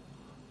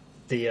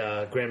the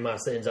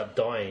Grandmaster ends up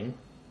dying,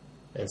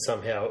 and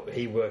somehow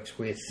he works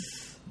with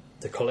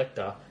the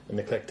Collector, and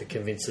the Collector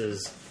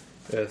convinces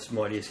Earth's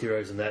mightiest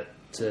heroes and that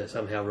to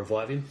somehow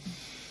revive him.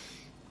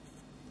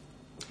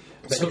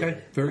 But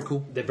Okay, very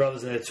cool. They're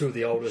brothers, and they're two of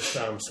the oldest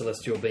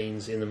celestial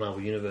beings in the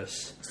Marvel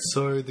Universe.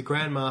 So the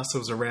Grandmaster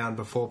was around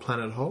before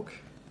Planet Hulk?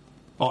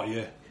 Oh,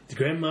 yeah. The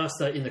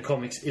Grandmaster in the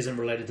comics isn't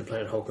related to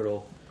Planet Hulk at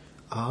all.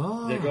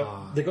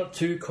 Ah. They got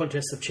two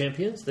contests of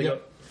champions. They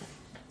got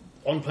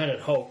on Planet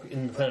Hulk,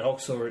 in the Planet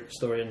Hulk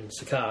story in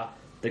Sakaar,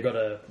 they got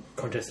a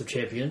contest of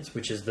champions,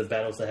 which is the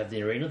battles they have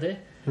in the arena there.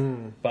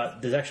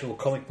 But there's actual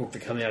comic book that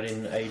came out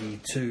in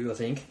 '82, I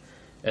think,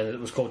 and it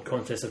was called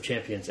Contest of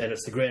Champions, and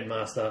it's the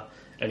Grandmaster,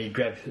 and he'd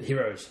grab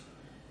heroes,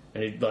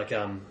 and he'd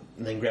and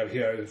then grab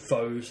hero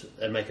foes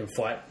and make them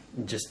fight,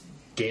 and just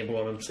gamble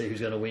on them, see who's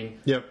going to win.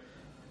 Yep.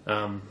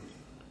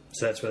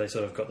 So that's where they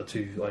sort of got the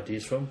two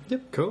ideas from.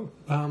 Yep, cool.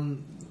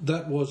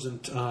 That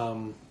wasn't...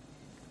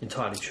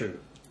 Entirely true.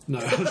 No,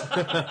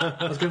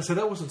 I was going to say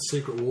that wasn't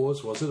Secret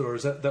Wars, was it? Or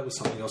is that was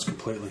something else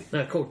completely?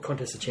 No, called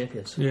Contest of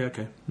Champions. Yeah,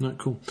 okay. No,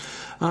 cool.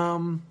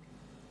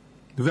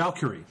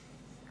 Valkyrie.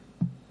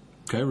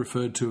 Okay,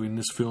 referred to in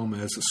this film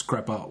as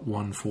Scrapper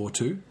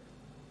 142.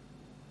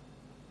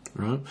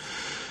 Right.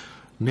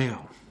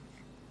 Now,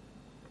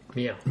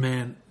 Yeah.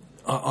 man,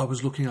 I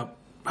was looking up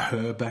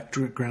her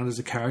background as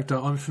a character.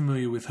 I'm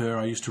familiar with her.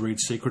 I used to read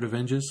Secret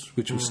Avengers,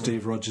 which was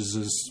Steve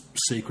Rogers'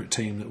 secret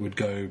team that would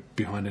go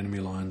behind enemy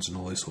lines and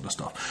all this sort of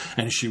stuff.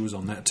 And she was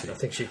on that team. I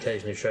think she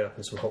occasionally showed up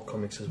in some Hulk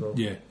comics as well.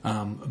 Yeah.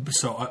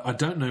 So I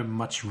don't know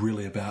much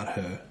really about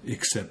her,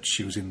 except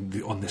she was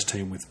on this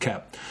team with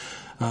Cap.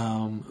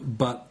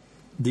 But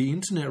the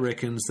internet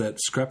reckons that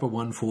Scrapper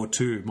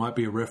 142 might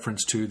be a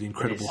reference to the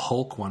Incredible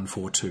Hulk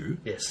 142.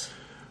 Yes.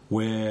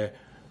 Where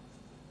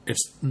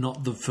it's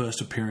not the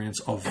first appearance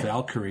of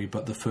Valkyrie,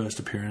 but the first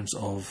appearance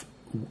of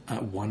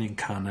one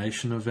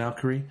incarnation of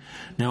Valkyrie.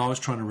 Now, I was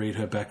trying to read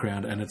her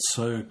background, and it's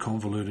so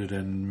convoluted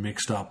and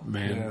mixed up,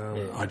 man.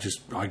 Yeah.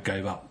 I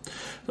gave up.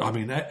 I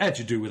mean, as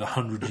you do with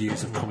 100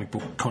 years of comic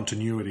book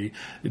continuity,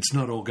 it's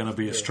not all going to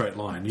be a straight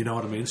line. You know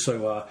what I mean?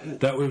 So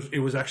it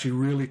was actually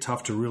really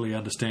tough to really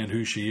understand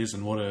who she is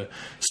and what her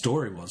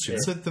story was. You know?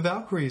 So the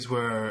Valkyries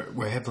were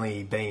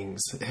heavenly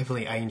beings,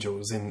 heavenly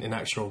angels in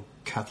actual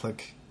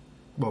Catholic,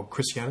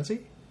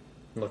 Christianity?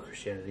 Not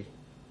Christianity.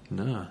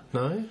 No.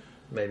 No?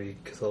 Maybe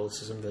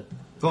Catholicism, but...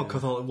 Well,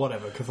 Catholicism.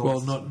 Well,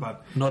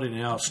 not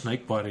in our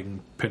snake-biting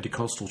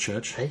Pentecostal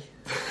church. Hey?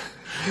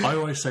 I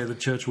always say the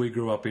church we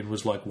grew up in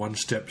was like one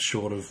step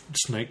short of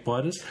snake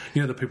biters.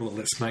 You know, the people that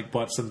let snake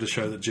bites them to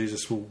show that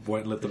Jesus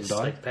won't let them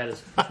die? Snake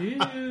padders. But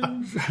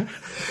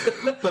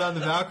are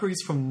the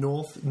Valkyries from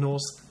Norse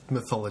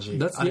mythology?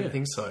 I don't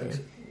think so.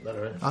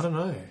 I don't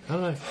know.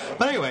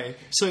 But anyway,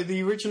 so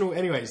the original.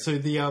 Anyway, so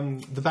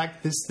the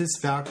back this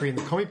Valkyrie in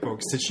the comic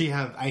books, did she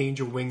have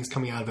angel wings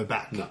coming out of her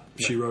back? No,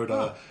 she wrote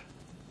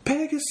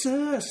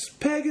Pegasus,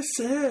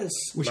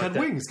 which had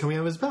wings coming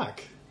out of his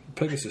back.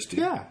 Pegasus did.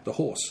 Yeah, the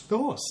horse.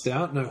 There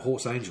aren't no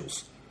horse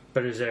angels.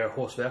 But is there a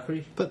horse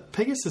Valkyrie? But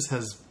Pegasus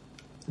has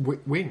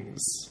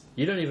wings.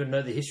 You don't even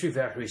know the history of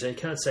Valkyrie, so you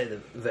can't say the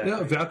Valkyrie.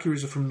 No,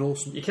 Valkyries are from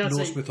Norse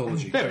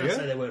mythology. You can't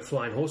say they weren't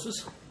flying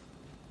horses.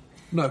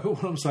 No, but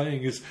what I'm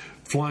saying is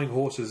flying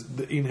horses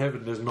in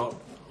heaven there's not...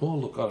 Oh,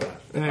 look, I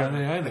don't know.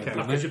 I never been there.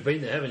 Because you've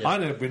been there, haven't you?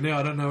 I've never been there.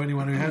 I don't know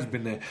anyone who has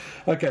been there.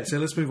 Okay, so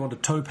let's move on to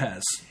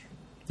Topaz.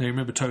 Now, you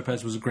remember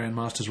Topaz was the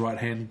Grandmaster's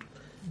right-hand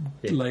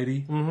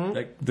lady? Mm-hmm.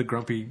 Like the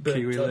grumpy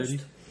Kiwi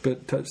lady?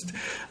 But toast.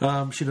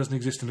 She doesn't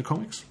exist in the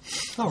comics.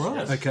 Oh,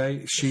 right.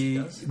 Okay,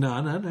 No,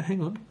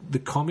 hang on. The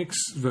comics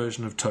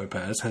version of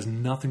Topaz has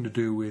nothing to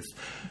do with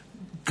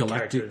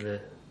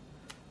galactic...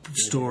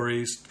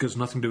 stories, got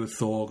nothing to do with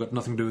Thor, got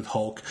nothing to do with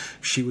Hulk.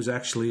 She was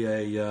actually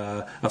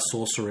a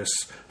sorceress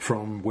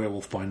from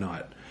Werewolf by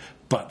Night.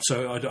 But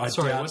so I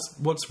sorry, doubt...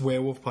 what's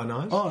Werewolf by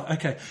Night? Oh,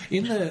 okay.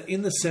 In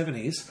the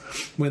 70s,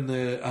 when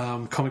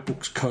the comic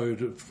books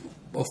code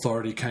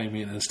authority came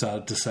in and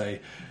started to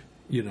say,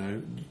 you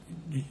know,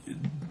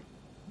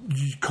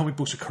 comic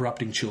books are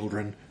corrupting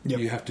children. Yep.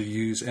 You have to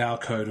use our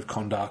code of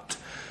conduct.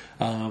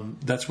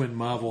 That's when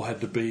Marvel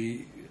had to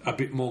be a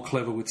bit more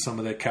clever with some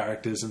of their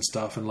characters and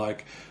stuff, and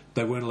like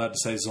they weren't allowed to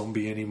say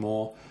zombie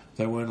anymore.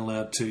 They weren't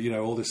allowed to, you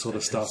know, all this sort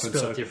of stuff. Spell and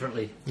so it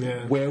differently.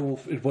 Yeah.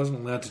 Werewolf, it wasn't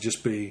allowed to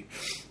just be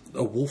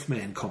a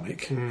Wolfman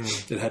comic.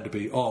 It had to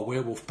be,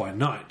 Werewolf by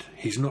Night.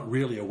 He's not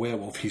really a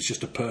werewolf. He's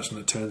just a person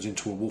that turns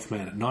into a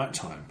Wolfman at night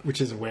time.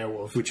 Which is a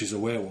werewolf.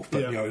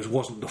 But, you know, it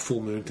wasn't the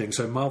full moon thing.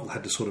 So Marvel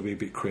had to sort of be a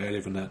bit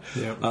creative in that.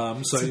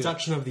 Yeah.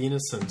 Seduction of the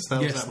Innocents.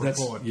 That was that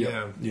report.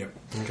 Yeah.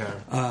 Okay.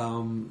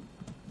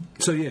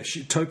 So, yeah,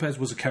 Topaz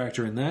was a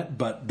character in that,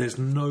 but there's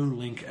no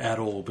link at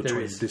all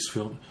between this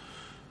film.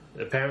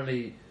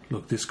 Apparently,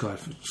 look, this guy's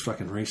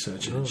fucking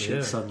researching and shit.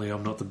 yeah. Suddenly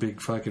I'm not the big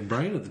fucking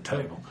brain at the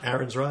table.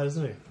 Aaron's right,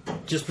 isn't he?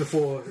 Just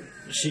before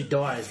she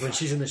dies, when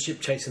she's in the ship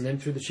chasing them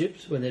through the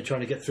ships, when they're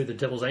trying to get through the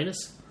devil's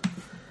anus,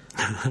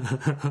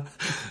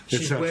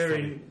 she's sounds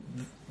wearing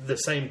the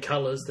same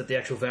colours that the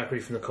actual Valkyrie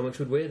from the comics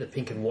would wear, the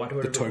pink and white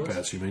or The whatever it was.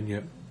 topaz, you mean?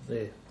 Yep.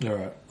 Yeah. All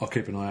right, I'll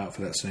keep an eye out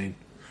for that scene.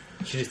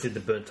 She just did the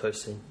burnt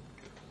toast scene.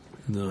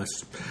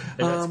 Nice.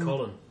 And that's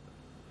Colin.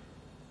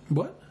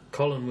 What?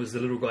 Colin was the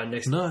little guy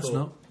next to No, it's Thor.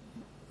 not.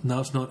 No,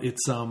 it's not.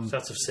 It's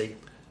Starts with C.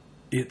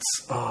 It's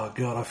oh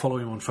god, I follow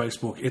him on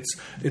Facebook.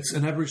 It's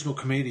an Aboriginal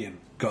comedian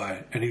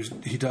guy, and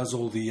he does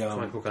all the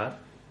Comic book art.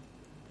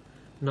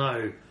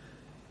 No.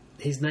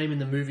 His name in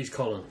the movie's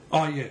Colin.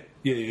 Oh yeah.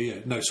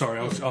 No, sorry,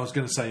 I was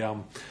going to say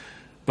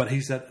but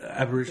he's that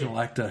Aboriginal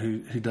actor who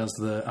does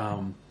the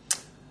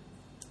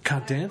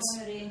can't dance.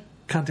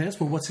 Can't dance.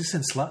 Well, what's this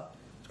in Slut?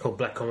 It's called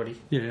Black Comedy.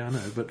 Yeah, I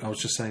know, but I was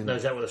just saying. No,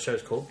 is that what the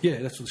show's called? Yeah,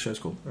 that's what the show's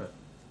called. Right.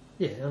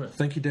 Yeah, I know.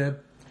 Thank you, Deb.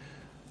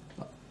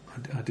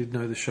 I did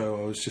know the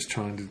show. I was just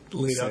trying to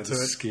Lead say up to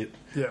the it. skit.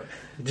 Yeah.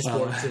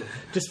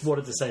 Just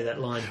wanted to say that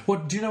line.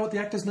 What? Do you know what the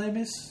actor's name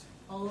is?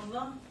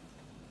 Oliver.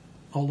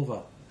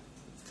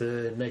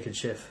 The naked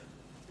chef.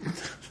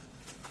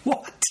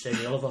 What?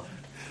 Jamie Oliver.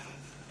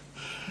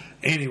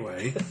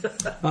 Anyway,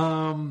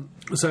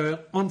 so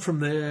on from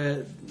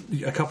there,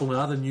 a couple of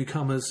other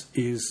newcomers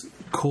is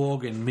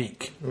Korg and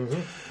Mick.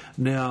 Mm-hmm.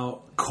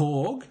 Now,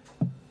 Korg,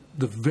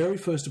 the very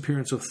first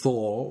appearance of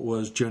Thor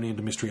was Journey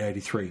into Mystery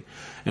 83.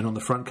 And on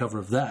the front cover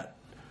of that,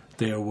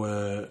 there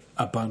were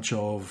a bunch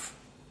of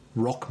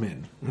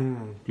rockmen,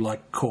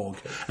 like Korg.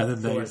 And then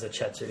Thor has a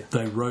chat to.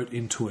 they wrote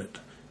into it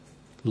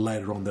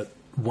later on that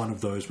one of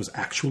those was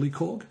actually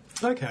Korg.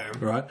 Okay.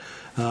 Right?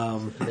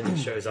 And then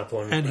he shows up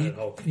on And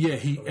Hulk.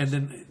 and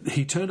then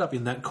he turned up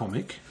in that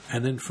comic,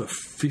 and then for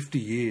 50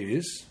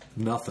 years,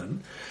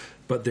 nothing.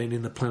 But then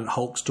in the Planet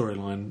Hulk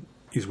storyline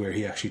is where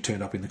he actually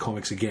turned up in the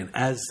comics again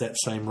as that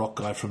same rock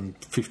guy from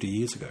 50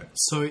 years ago.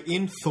 So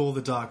in Thor: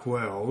 The Dark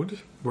World,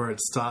 where it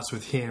starts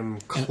with him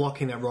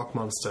clocking that rock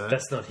monster,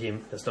 That's not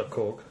him. That's not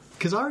Korg.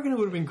 because I reckon it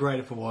would have been great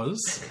if it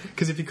was,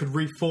 because if he could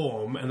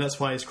reform, and that's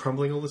why he's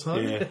crumbling all the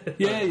time. Yeah.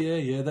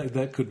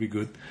 That could be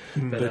good.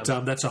 But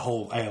But, that's a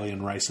whole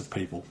alien race of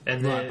people.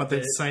 And Right, but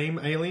the same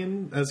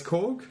alien as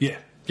Korg? Yeah.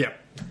 Yep.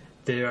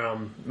 they're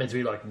meant to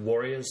be like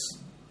warriors.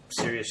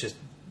 Serious, just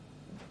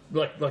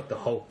like the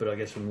Hulk, but I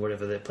guess from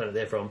whatever their planet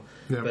they're from.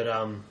 Yeah. But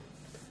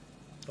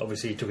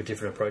obviously he took a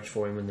different approach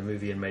for him in the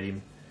movie and made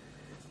him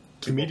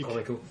more Comedic.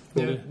 comical.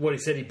 Yeah. Well, what he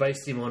said, he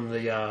based him on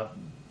the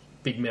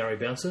big Maori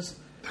bouncers,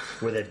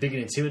 where they're big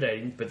and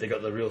intimidating, but they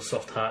got the real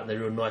soft heart and they're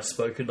real nice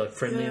spoken, like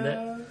friendly and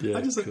that. Yeah,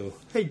 I just cool. like,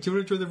 hey, do you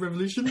want to join the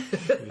revolution?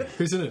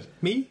 Who's in it?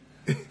 Me?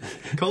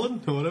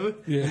 Colin? Or whatever?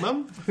 Yeah. Your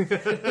mum?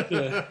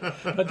 Yeah.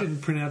 I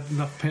didn't print out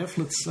enough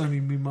pamphlets. Only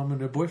my mum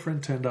and her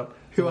boyfriend turned up.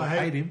 Who I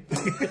hate. him.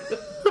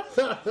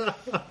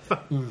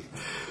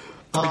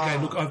 Okay,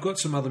 look, I've got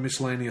some other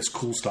miscellaneous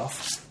cool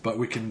stuff, but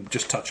we can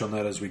just touch on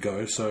that as we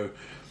go. So,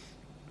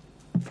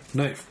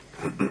 Nave,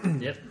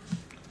 Yep.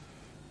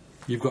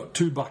 you've got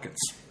two buckets.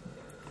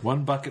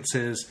 One bucket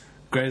says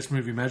greatest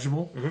movie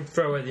imaginable. Mhm.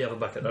 Throw away the other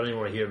bucket. I don't even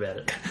want to hear about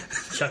it.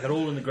 Chuck it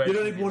all in the You greatest.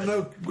 don't even want to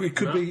know. It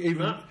could No, be even.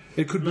 no,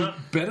 it could no, be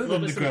better not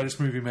than the listening. greatest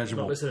movie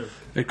imaginable. Not listening.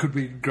 It could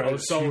be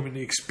greatest sold. human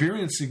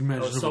experience I was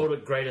imaginable. sold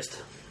at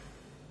greatest.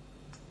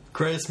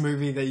 Greatest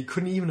movie that you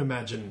couldn't even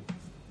imagine.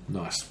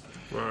 Nice,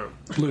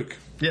 Luke.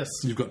 Yes.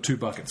 You've got two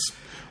buckets.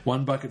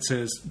 One bucket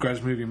says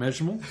greatest movie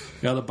imaginable.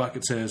 The other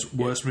bucket says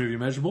worst movie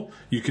imaginable.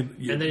 You can.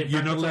 And then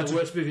You're not allowed the to.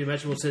 worst movie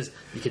imaginable says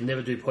you can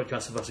never do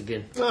podcasts of us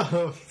again.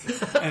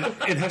 And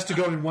it has to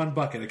go in one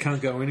bucket. It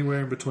can't go anywhere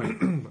in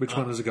between. Which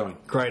one is it going?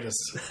 Greatest.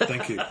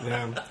 Thank you.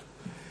 Yeah.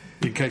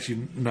 In case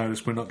you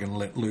notice, we're not going to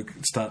let Luke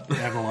start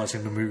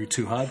analysing the movie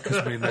too hard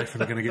because me and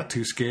Nathan are going to get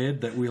too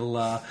scared that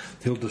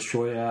he'll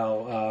destroy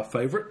our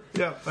favourite.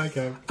 Yeah,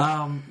 okay.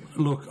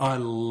 Look, I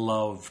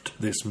loved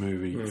this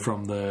movie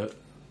from the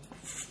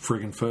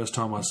friggin' first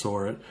time I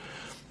saw it.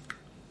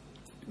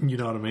 You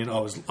know what I mean? I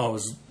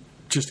was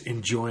just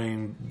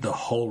enjoying the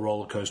whole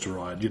roller coaster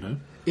ride. You know.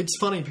 It's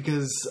funny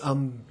because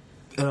and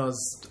I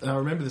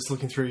remember this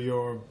looking through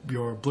your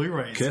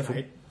Blu-rays. Careful.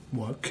 Mate.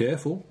 What?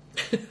 Careful.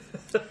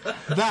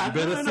 That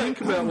You better think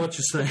about what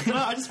you're saying. No,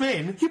 I just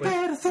mean You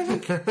better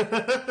think.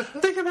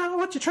 Think about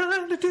what you're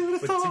trying to do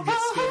to When Tim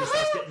gets scared, he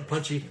starts getting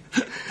punchy.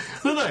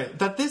 no.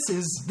 That this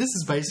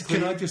is basically.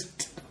 Can I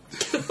just?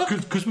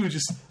 Because we were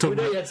just talking.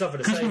 We know you had something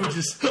to say.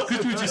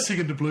 Because we were just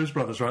singing the Blues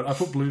Brothers, right? I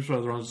put Blues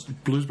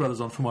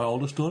Brothers on for my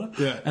oldest daughter.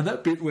 Yeah. And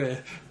that bit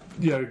where,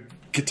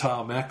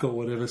 Guitar Mac or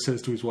whatever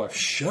says to his wife,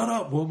 "Shut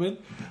up, woman."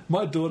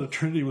 My daughter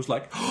Trinity was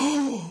like,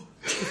 "Oh."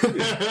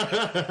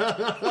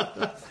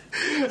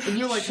 And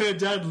you're like her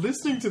dad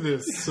listening to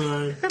this,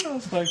 so And I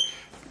was like,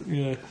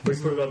 "Yeah." We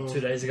put it on 2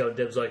 days ago, and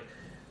Deb's like,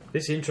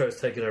 "This intro's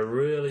taken a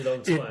really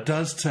long time." It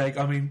does take.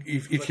 I mean,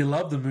 if you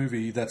love the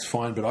movie, that's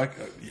fine. But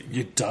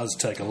it does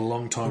take a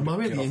long time. remind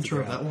me to of get the off intro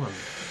of ground. that one.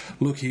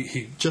 Look,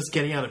 he Just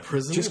getting out of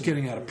prison. just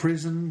getting out of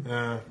prison,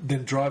 Yeah.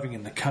 then driving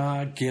in the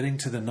car, getting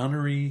to the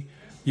nunnery,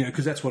 You know,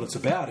 because that's what it's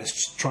about. It's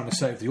just trying to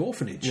save the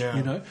orphanage. Yeah.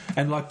 You know,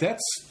 and like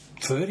that's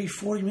 30,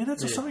 40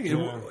 minutes or something.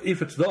 Yeah.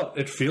 If it's not,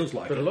 it feels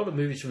like But a it. lot of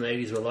movies from the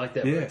 80s were like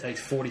that, where Yeah. it takes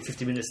 40,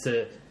 50 minutes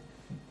to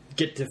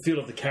get the feel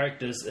of the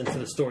characters and for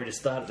the story to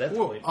start at that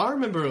Well, point. I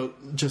remember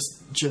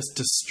just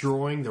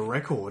destroying the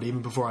record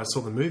even before I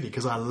saw the movie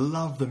because I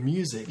love the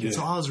music. And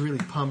so I was really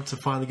pumped to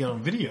finally get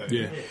on video.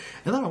 Yeah.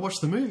 And then I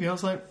watched the movie. I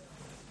was like,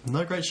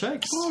 no great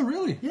shakes. Oh,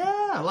 really?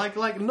 Yeah,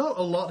 like not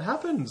a lot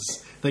happens.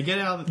 They get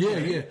out. Yeah,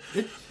 yeah.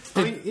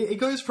 I mean, it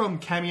goes from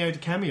cameo to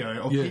cameo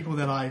of Yeah. people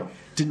that I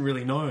didn't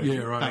really know Yeah,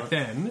 right, back right.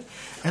 then,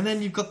 and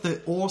then you've got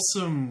the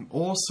awesome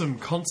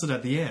concert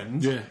at the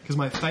end. Yeah. Because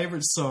my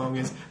favourite song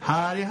is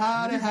 "Hardy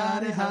Hardy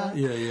Hardy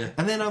Hardy." Yeah, yeah.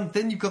 And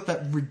then you've got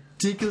that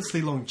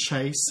ridiculously long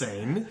chase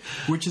scene,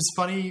 which is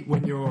funny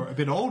when you're a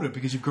bit older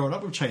because you've grown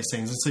up with chase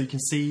scenes, and so you can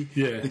see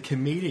Yeah. the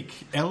comedic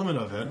element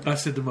of it. I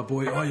said to my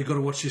boy, "Oh, you got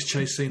to watch this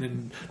chase scene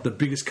in the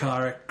biggest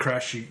car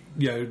crash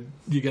you're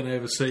going to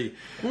ever see."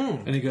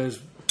 And he goes,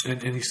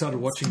 and he started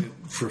watching it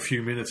for a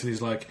few minutes, and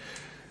he's like,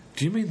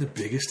 "Do you mean the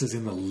biggest is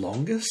in the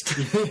longest?"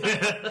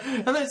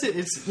 And that's it.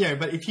 It's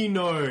but if you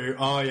know,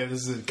 oh yeah,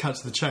 this is a cut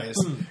to the chase.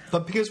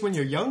 But because when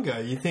you're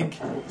younger, you think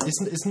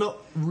it's not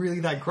really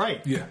that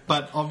great. Yeah.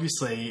 But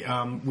obviously,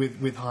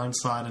 with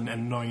hindsight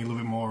and knowing a little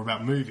bit more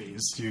about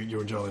movies,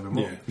 you enjoy it a little bit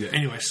more. Yeah.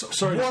 Anyway,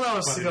 sorry. What I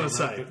was Butted going on to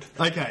that, say.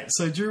 but- Okay,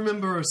 so do you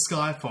remember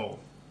Skyfall?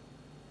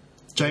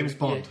 James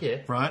Bond, yeah.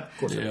 right?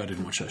 Yeah, I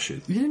didn't watch that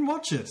shit. You didn't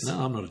watch it?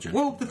 No, I'm not a James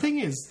Well, Bond the thing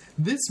is,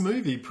 this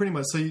movie pretty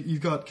much. So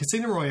you've got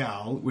Casino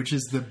Royale, which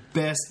is the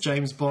best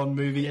James Bond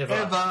movie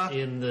ever.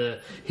 in the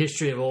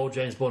history of all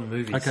James Bond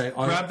movies. Okay,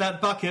 Grab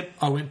that bucket.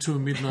 I went to a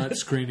midnight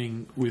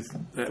screening with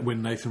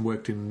when Nathan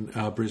worked in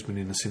Brisbane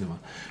in the cinema,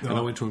 and I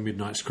went to a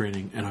midnight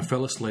screening, and I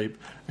fell asleep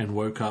and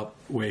woke up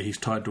where he's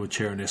tied to a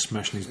chair and they're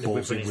smashing his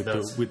balls in whipping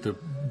his with the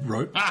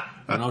rope,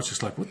 and I was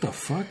just like, "What the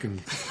fuck?" And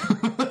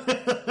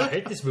I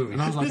hate this movie.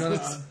 I was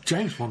like,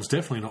 James Bond's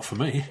definitely not for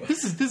me.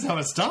 This is how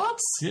it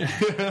starts.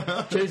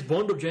 Yeah, James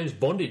Bond or James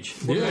Bondage?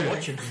 What am I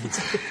watching?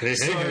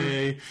 So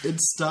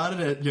it started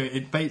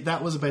at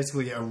that was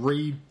basically a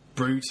reboot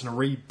and a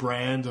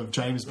rebrand of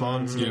James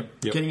Bond,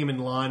 Yep. getting him in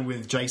line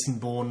with Jason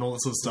Bourne and all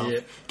that sort of stuff,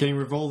 Yep. getting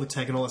Revolver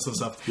Tech and all that sort of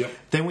stuff. Yep.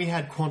 Then we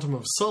had Quantum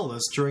of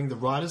Solace during the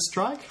writer's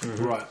strike.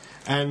 right.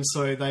 And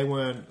so they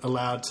weren't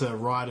allowed to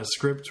write a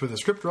script with a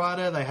script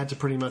writer. They had to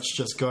pretty much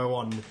just go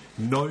on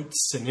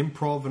notes and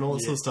improv and all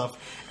that sort of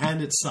stuff.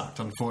 And it sucked,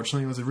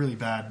 unfortunately. It was a really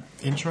bad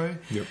intro.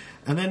 Yep.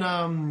 And then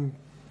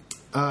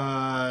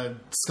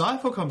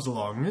Skyfall comes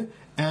along,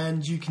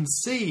 and you can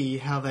see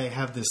how they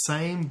have the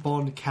same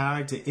Bond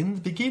character in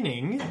the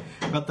beginning,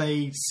 but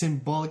they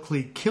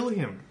symbolically kill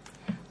him.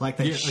 Like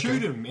they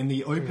shoot him in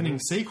the opening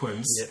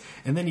sequence,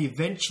 and then he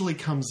eventually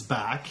comes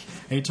back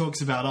and he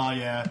talks about,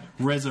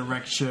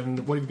 resurrection.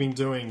 What have you been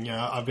doing?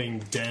 I've been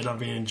dead. I've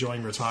been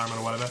enjoying retirement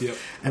or whatever. Yep.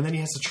 And then he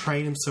has to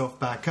train himself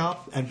back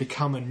up and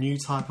become a new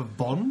type of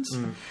Bond,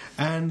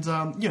 and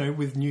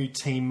with new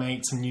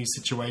teammates and new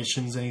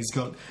situations. And he's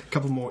got a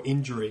couple more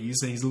injuries,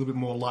 and he's a little bit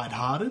more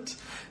lighthearted.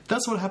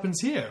 That's what happens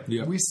here.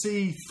 Yep. We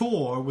see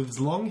Thor with his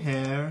long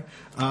hair,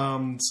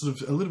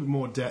 sort of a little bit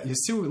more. He's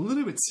still a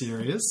little bit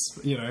serious,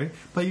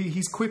 but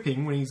he's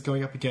quipping when he's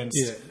going up against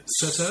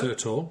Surtur.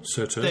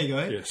 Surtur. There you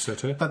go. Yeah,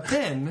 Surtur. But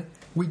then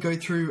we go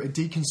through a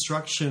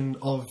deconstruction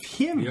of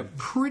him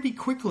pretty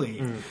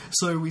quickly.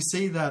 So we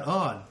see that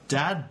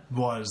Dad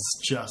was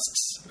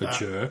just A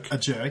jerk. A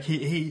jerk.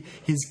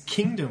 His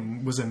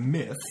kingdom was a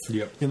myth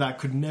that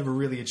could never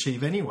really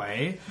achieve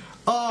anyway.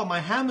 Oh, my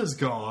hammer's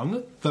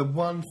gone. The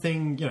one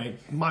thing,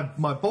 my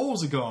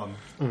balls are gone.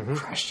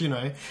 Crashed, Some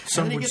and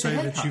then he would gets say a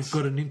that haircut. you've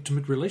got an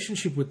intimate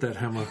relationship with that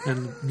hammer,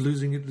 and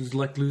losing it is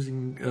like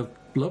losing a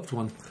loved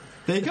one.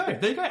 There you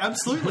go,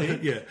 absolutely.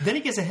 Yeah. Then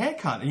he gets a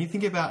haircut, and you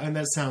think about, and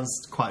that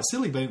sounds quite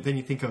silly, but then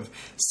you think of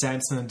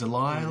Samson and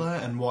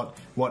Delilah and what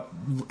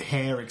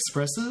hair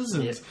expresses,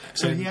 and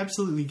so And- he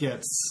absolutely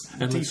gets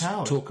And let's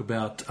depowered. talk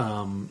about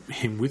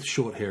him with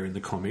short hair in the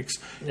comics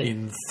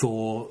in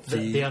Thor,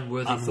 The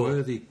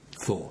unworthy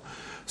Thor.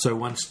 So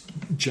once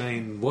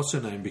Jane, what's her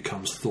name,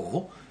 becomes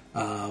Thor,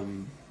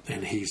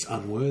 and he's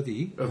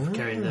unworthy of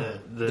carrying the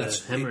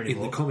That's hammer in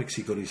anymore. the comics.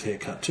 He got his hair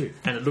cut too,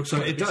 And it looks So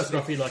like it does.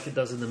 scruffy like it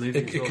does in the movie.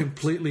 as It well.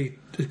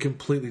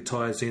 completely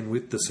ties in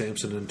with the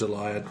Samson and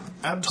Delilah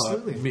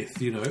Absolutely. type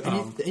myth,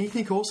 And you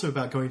think also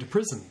about going to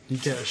prison. You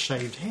get a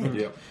shaved head.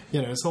 Yep.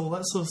 It's all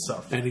that sort of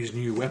stuff. and his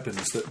new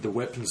weapons, the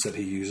weapons that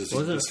he uses.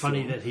 Wasn't in it this funny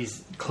film. that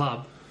his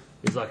club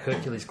is like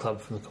Hercules'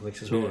 club from the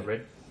comics as well? Yeah. I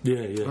read.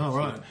 Yeah, yeah. Oh,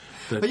 right.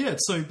 But- But yeah,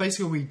 so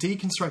basically we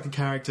deconstruct the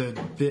character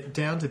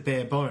down to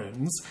bare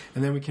bones,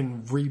 and then we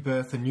can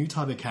rebirth a new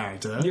type of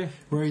character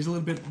where he's a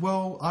little bit,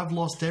 I've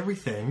lost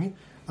everything.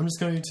 I'm just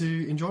going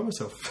to enjoy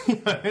myself.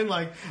 And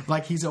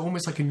like he's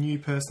almost like a new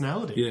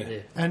personality. Yeah.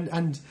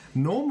 And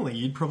normally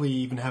you'd probably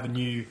even have a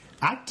new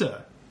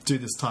actor do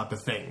this type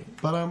of thing.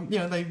 But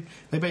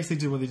they basically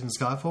do what they did in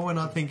Skyfall, and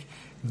I think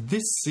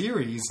this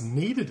series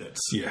needed it.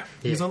 Yeah.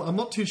 Because I'm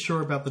not too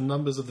sure about the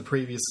numbers of the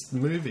previous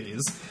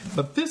movies,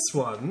 but this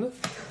one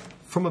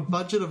From a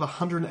budget of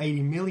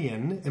 180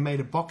 million, it made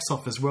a box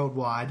office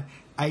worldwide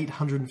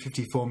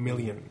 854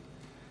 million.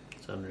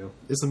 It's unreal.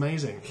 It's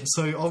amazing.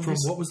 So From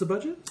obviously, what was the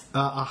budget?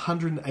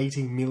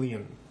 180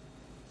 million.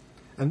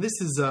 And this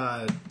is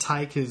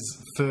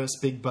Taika's first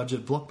big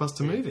budget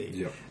blockbuster movie.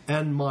 Yep.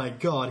 And my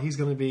God, he's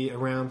going to be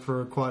around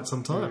for quite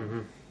some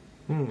time.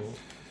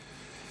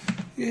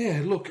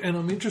 Yeah, look, and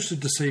I'm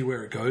interested to see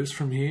where it goes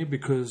from here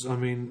because, I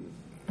mean,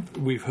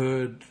 we've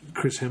heard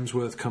Chris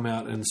Hemsworth come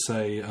out and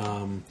say,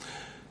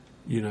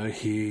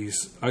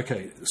 he's...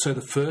 Okay, so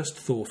the first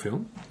Thor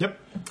film... Yep.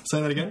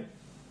 Say that again.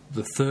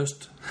 The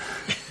first...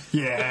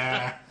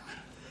 Yeah.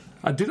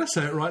 Did I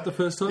say it right the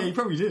first time? Yeah, you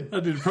probably did.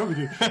 I probably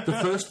did. The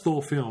first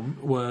Thor film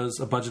was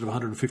a budget of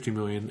 150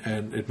 million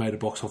and it made a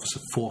box office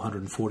of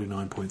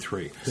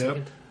 449.3.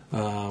 Yep.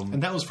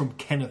 And that was from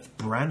Kenneth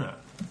Branagh.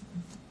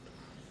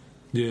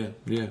 Yeah.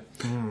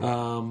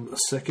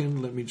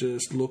 Second, let me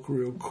just look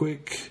real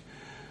quick.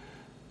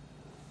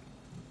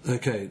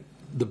 Okay,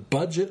 the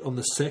budget on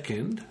the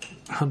second,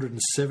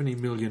 170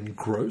 million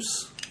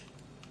gross,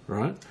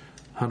 right?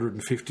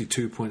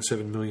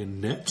 152.7 million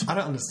net. I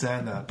don't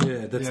understand that.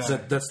 Yeah,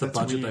 that's the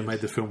budget weird. they made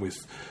the film with.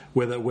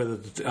 Whether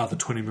the other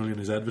 20 million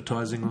is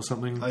advertising or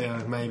something. Oh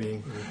yeah,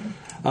 maybe.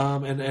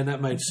 And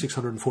that made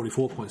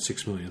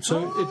 644.6 million.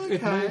 So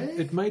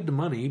it made the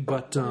money,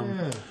 but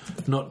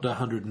not the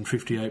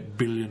 158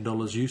 billion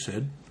dollars you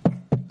said.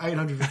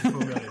 854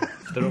 million.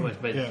 It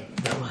almost made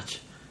that much.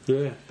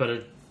 Yeah, But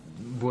it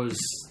was...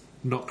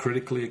 not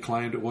critically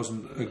acclaimed. It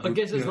wasn't. I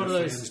guess it's one of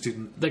those... fans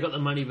didn't They got the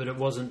money, but it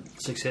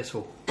wasn't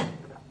successful.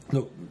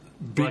 look.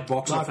 Big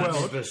box office.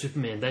 Batman vs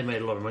Superman, they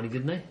made a lot of money,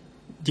 didn't they?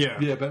 Yeah.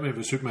 Yeah, Batman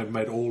vs Superman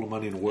made all the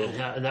money in the world.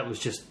 And that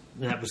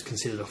was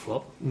considered a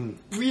flop.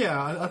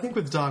 Yeah, I think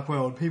with Dark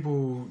World,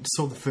 people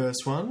saw the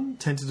first one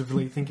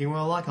tentatively thinking,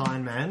 well, like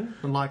Iron Man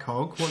and like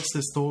Hulk, what's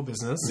this Thor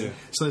business? Yeah.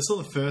 So they saw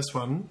the first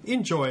one,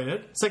 enjoyed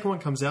it. Second one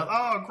comes out,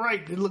 oh,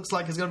 great, it looks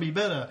like it's going to be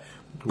better.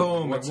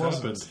 Boom, What's it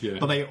wasn't. happened? Yeah.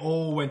 But they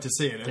all went to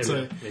see it. And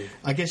so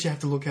I guess you have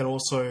to look at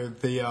also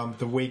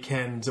the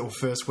weekend or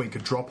first week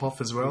of drop-off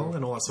as well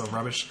and all that sort of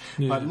rubbish.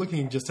 Yeah. But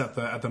looking just at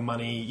the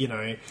money,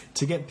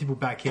 to get people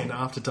back in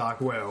after Dark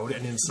World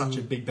and in such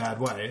a big bad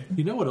way.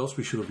 You know what else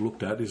we should have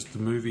looked at is the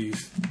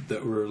movies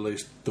that were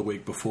released the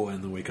week before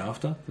and the week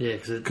after. Yeah,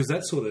 because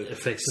that sort of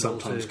affects it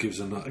sometimes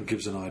also.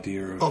 gives an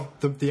idea of.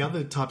 The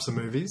other types of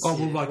movies. Oh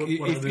well, like what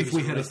if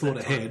we had a movies thought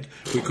released that ahead,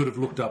 we could have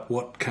looked up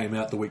what came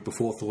out the week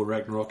before Thor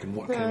Ragnarok and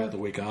what came out the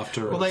week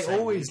after. Well, they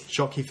always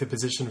jockey for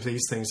position for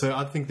these things, so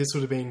I think this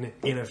would have been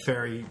in a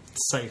very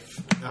safe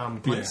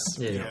place.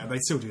 Yeah. They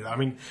still do that. I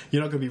mean,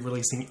 you're not going to be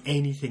releasing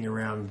anything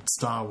around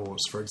Star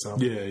Wars, for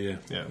example.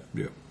 Yeah.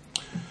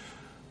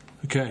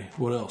 Okay,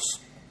 what else?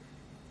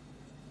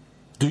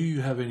 Do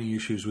you have any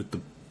issues with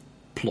the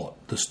plot,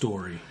 the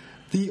story?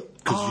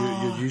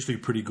 Because you're usually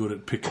pretty good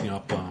at picking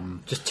up.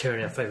 Just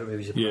tearing our favourite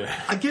movies apart.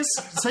 Yeah. I guess,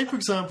 say for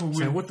example, with,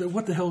 So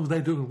what the hell were they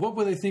doing? What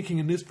were they thinking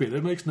in this bit?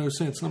 It makes no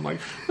sense. And I'm like,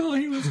 oh,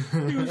 he was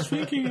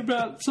thinking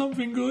about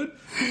something good.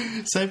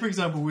 say for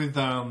example with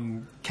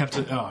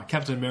Captain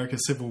America: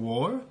 Civil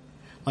War.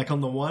 Like,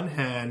 on the one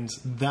hand,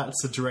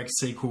 that's a direct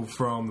sequel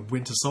from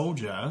Winter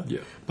Soldier.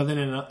 Yeah. But then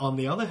on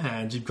the other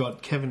hand, you've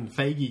got Kevin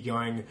Feige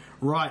going,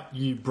 right,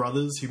 you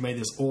brothers who made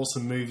this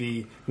awesome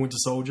movie, Winter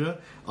Soldier,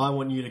 I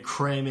want you to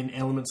cram in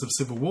elements of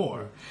Civil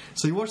War.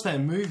 So you watch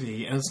that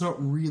movie, and it's not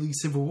really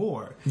Civil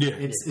War. Yeah.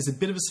 It's a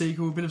bit of a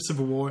sequel, a bit of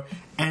Civil War.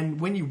 And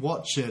when you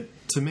watch it,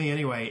 to me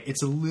anyway,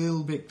 it's a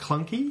little bit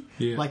clunky.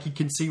 Yeah. Like, you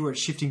can see where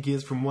it's shifting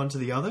gears from one to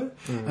the other.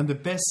 And the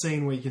best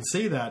scene where you can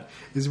see that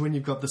is when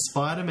you've got the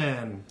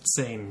Spider-Man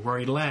scene where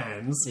he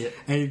lands,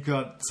 and you've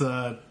got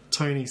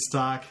Tony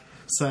Stark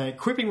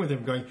quipping with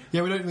him, going,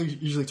 "Yeah, we don't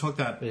usually talk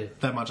that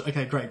much."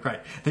 Okay, great.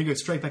 Then you go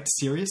straight back to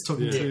serious,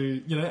 talking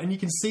to and you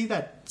can see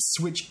that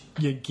switch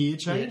gear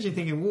change. You're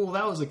thinking, "Whoa,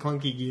 that was a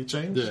clunky gear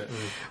change." Yeah.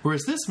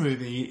 Whereas this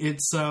movie,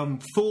 it's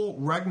Thor,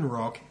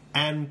 Ragnarok,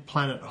 and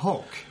Planet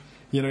Hulk.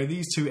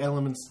 These two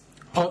elements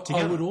put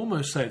together. I would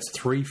almost say it's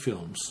 3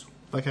 films.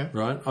 Okay.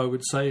 Right? I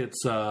would say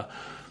it's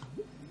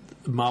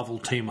Marvel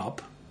Team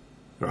Up,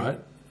 right?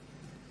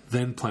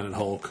 Then Planet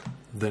Hulk,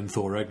 then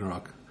Thor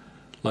Ragnarok.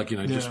 Like,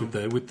 just with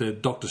the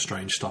Doctor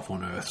Strange stuff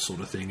on Earth sort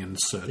of thing and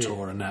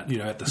Surtur and that,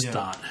 at the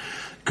start.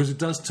 Because it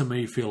does to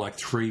me feel like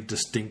 3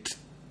 distinct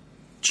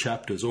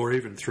chapters or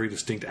even 3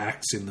 distinct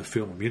acts in the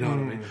film, you know what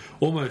I mean?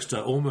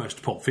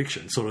 Almost Pulp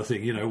Fiction sort of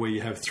thing, where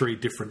you have 3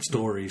 different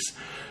stories,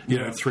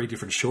 3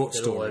 different short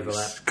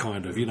stories,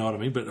 kind of, you know what I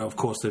mean? But of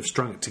course they've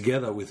strung it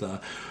together with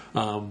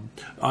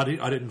I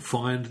didn't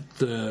find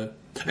the...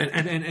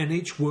 And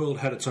each world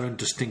had its own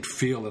distinct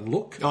feel and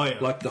look. Oh, yeah.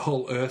 Like the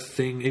whole Earth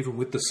thing, even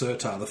with the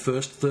Surtur, the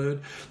first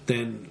third,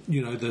 then,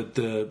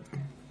 the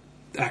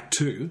Act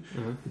 2,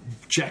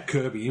 Jack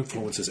Kirby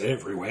influences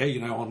everywhere,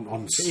 on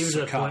Even to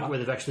the Sakaar. point where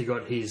they've actually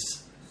got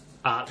his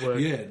artwork.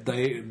 Yeah,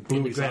 they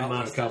blew the his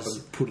artwork up Grandmasters.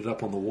 and put it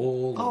up on the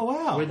wall. Oh,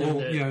 wow. When All,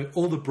 the-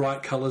 all the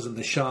bright colours and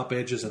the sharp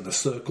edges and the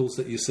circles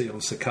that you see on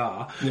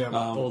Sakaar. Yeah.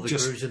 all the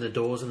just grooves in the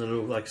doors and the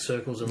little like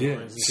circles and yeah,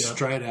 lines. And stuff.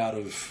 straight out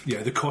of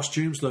the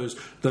costumes. Those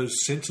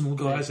Sentinel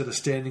guys that are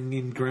standing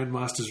in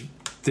Grandmaster's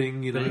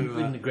thing. You know,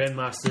 But in the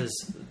Grandmaster's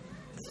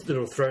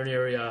little throne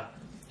area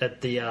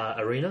at the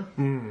arena,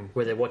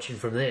 where they're watching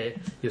from there,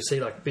 you'll see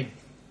like big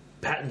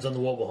patterns on the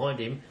wall behind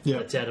him. Yeah.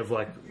 That's out of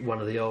like one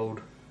of the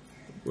old.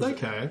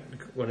 Okay.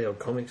 One of the old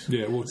comics.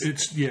 yeah, well,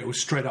 it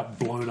was straight up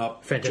blown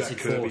up. Fantastic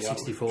Jack Kirby Four, up.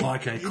 64.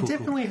 Okay, It cool.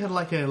 definitely had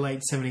like a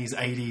late 70s,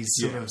 80s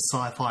sort Yeah. of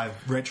sci-fi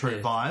retro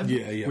vibe,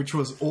 Yeah. which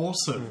was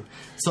awesome.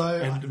 So,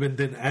 And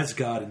then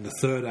Asgard in the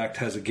third act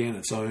has again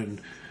its own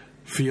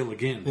feel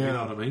again. You Yeah.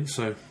 know what I mean?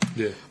 So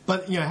yeah.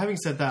 but having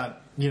said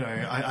that,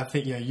 I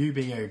think you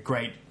being a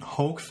great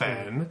Hulk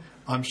fan,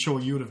 I'm sure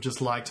you would have just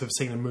liked to have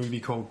seen a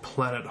movie called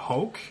Planet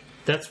Hulk.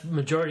 That's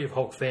majority of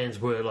Hulk fans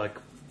were like,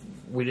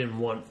 we didn't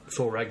want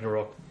Thor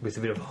Ragnarok with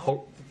a bit of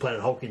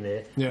Planet Hulk in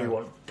there. Yeah. We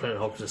want Planet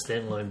Hulk as a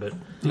standalone, but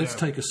Let's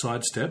take a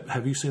sidestep.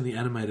 Have you seen the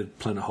animated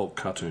Planet Hulk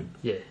cartoon?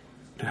 yeah,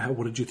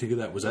 What did you think of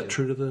that? Was that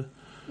true to the?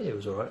 it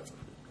was alright.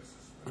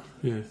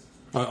 Yeah,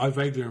 I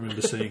vaguely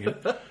remember seeing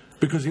it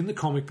because in the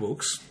comic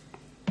books,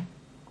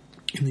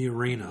 in the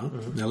arena.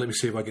 Now let me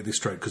see if I get this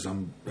straight because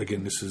in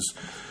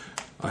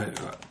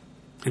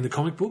the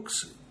comic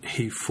books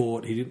he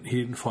fought. He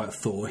didn't fight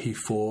Thor. He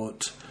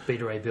fought.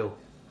 Beta Ray Bill.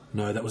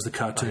 No, that was the He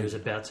cartoon. was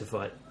about to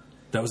fight.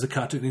 That was the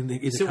cartoon in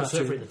the Silver cartoon.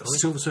 Surfer in the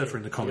comics. Silver Surfer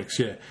in the comics,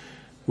 yeah.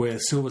 Where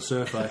Silver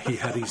Surfer, he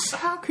had his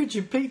How could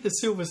you beat the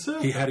Silver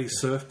Surfer?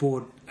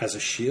 surfboard as a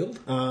shield,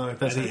 Oh,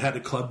 that's and he had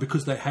a club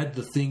because they had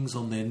the things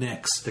on their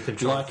necks, The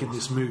control. like in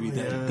this movie,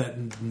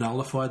 that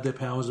nullified their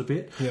powers a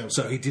bit. Yeah.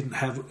 So he didn't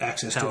have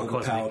access to Power all the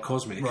Cosmic. power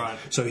cosmic. Right.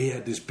 So he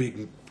had this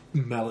big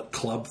mallet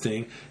club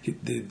thing.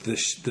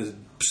 The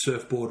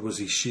surfboard was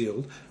his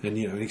shield, and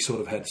he sort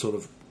of had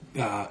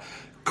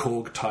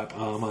Korg type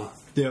armor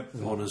Yep.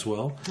 on as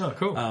well. Oh,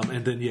 cool.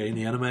 And then in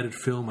the animated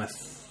film,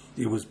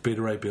 it was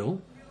Beta Ray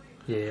Bill.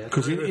 Yeah,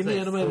 'Cause in in the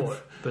animated-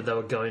 but they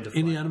were going to fight.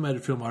 In the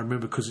animated film, I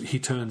remember because he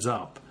turns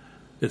up.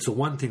 It's the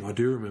one thing I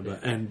do remember,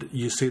 and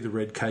you see the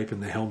red cape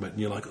and the helmet, and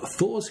you're like, oh,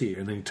 "Thor's here!"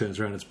 And then he turns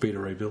around, it's Beta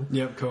Ray Bill.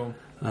 Yep, cool.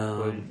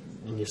 and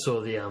you saw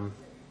the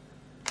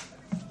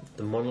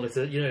monolith,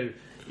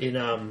 in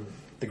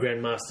the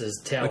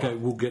Grandmaster's tower. Okay,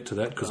 we'll get to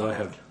that because I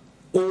have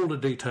all the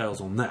details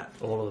on that,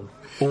 All of them.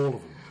 all of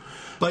them.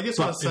 But I guess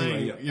what I was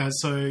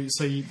anyway,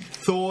 saying,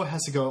 Thor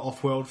has to go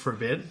off-world for a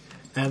bit,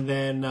 and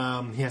then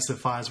he has to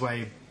fight his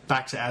way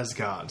back to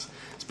Asgard.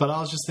 But I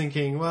was just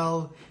thinking,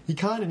 well, you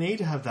kind of need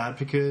to have that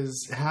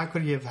because how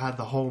could he have had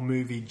the whole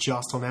movie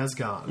just on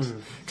Asgard?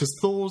 Because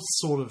Thor's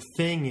sort of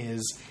thing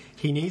is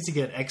he needs to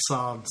get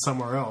exiled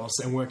somewhere else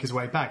and work his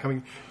way back. I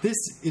mean, this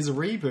is a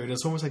reboot.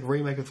 It's almost like a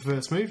remake of the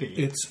first movie.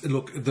 It's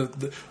look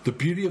the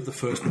beauty of the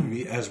first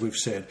movie, as we've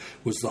said,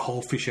 was the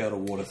whole fish out of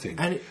water thing.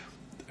 And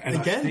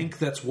I again, think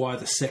that's why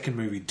the second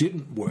movie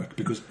didn't work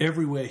because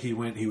everywhere he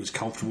went, he was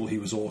comfortable, he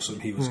was awesome,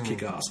 he was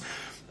kick-ass.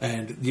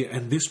 And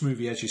this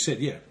movie, as you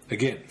said,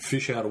 again,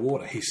 fish out of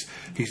water. He's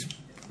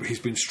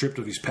been stripped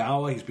of his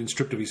power, he's been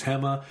stripped of his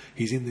hammer.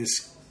 He's in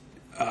this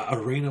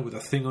arena with a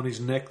thing on his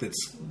neck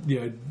that's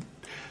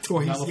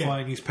Or he's,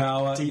 nullifying his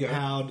power.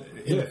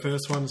 depowered in the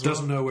first one as well.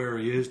 Doesn't know where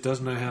he is,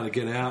 doesn't know how to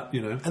get out.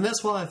 And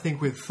that's why I think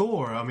with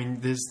Thor, I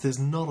mean, there's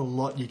not a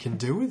lot you can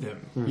do with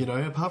him.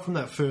 Apart from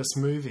that first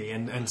movie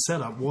and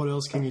setup, what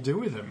else can you do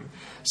with him?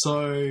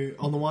 So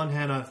on the one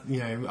hand,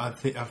 I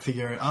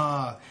figure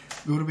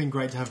it would have been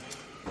great to have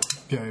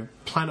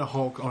Planet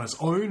Hulk on its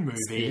own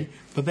movie,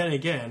 but then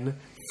again,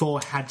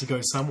 Thor had to go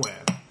somewhere.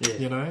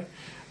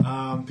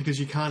 Because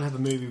you can't have a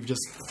movie with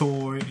just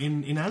Thor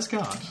in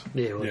Asgard.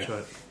 Yeah, well, that's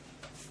right.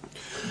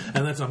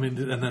 And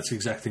that's the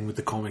exact thing with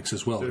the comics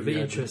as well. It would be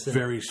interesting.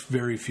 Very,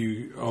 very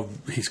few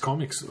of his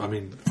comics, I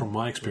mean, from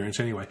my experience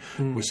anyway,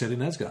 were set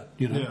in Asgard.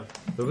 Yeah.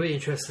 We'll be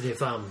interested if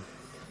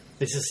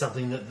this is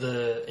something that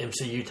the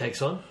MCU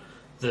takes on,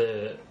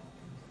 the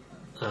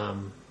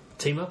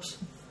team-ups.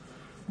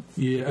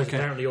 Yeah, Because okay.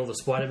 apparently all the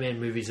Spider-Man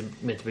movies are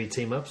meant to be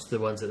team-ups, the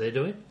ones that they're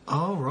doing.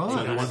 Oh, right. So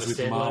the Can't ones have a with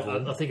standalone-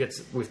 Marvel. I think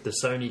it's with the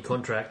Sony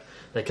contract.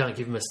 They can't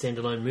give him a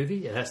standalone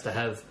movie. It has to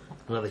have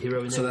another hero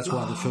in there. So that's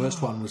why the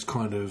first one was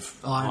kind of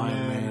Iron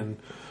Iron Man. Man.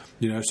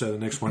 So the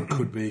next one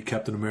could be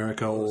Captain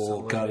America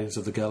or Guardians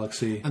of the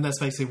Galaxy. And that's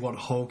basically what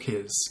Hulk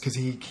is, because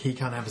he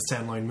can't have a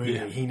standalone movie.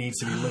 Yeah. He needs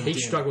to be linked he in.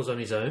 struggles on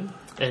his own,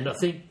 and I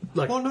think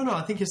Well, no,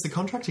 I think it's the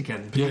contract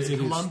again, because Yeah,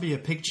 it is. Columbia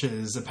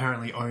Pictures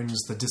apparently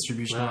owns the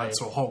distribution Right. rights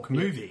for Hulk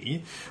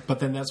movie, but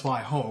then that's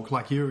why Hulk,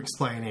 like you were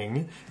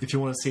explaining, if you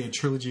want to see a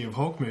trilogy of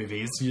Hulk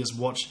movies, you just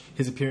watch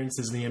his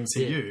appearances in the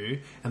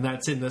MCU, and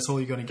that's it, and that's all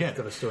you're going to get.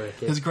 got a story.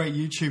 Yeah. There's a great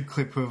YouTube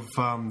clip of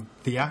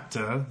the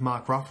actor,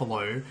 Mark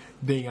Ruffalo,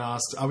 being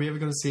asked, are we ever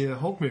going to see a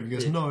Hulk movie? He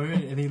goes, no.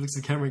 And he looks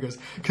at the camera and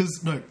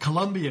goes,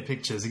 Columbia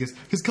Pictures. He goes,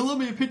 because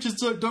Columbia Pictures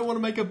don't want to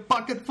make a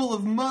bucket full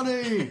of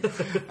money.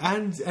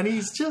 and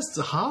he's just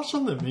harsh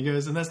on them. He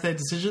goes, and that's their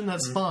decision.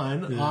 That's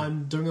fine. Yeah.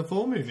 I'm doing a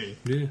Thor movie.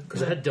 Yeah.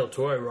 Because I had Del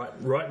Toro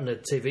writing a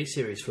TV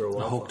series for a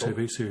while. The Hulk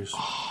TV series.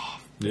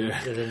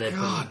 Yeah. And then they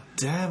God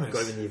damn it.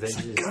 got him in the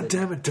Avengers. God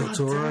damn it, Del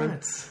Toro.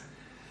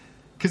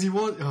 Because he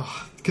was...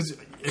 Because...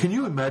 Can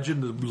you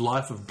imagine the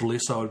life of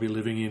bliss I would be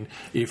living in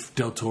if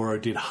Del Toro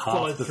did half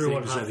Followed the through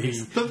on things half that he...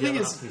 his- The thing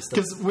Yeah, is, stuff.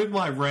 because with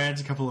my rant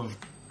a couple of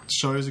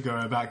shows ago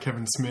about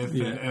Kevin Smith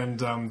Yeah. and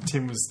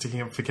Tim was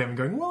sticking up for Kevin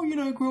going, well,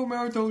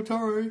 Guillermo del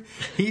Toro,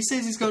 he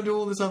says he's going to do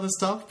all this other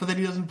stuff, but then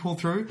he doesn't pull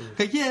through.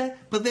 Okay, yeah,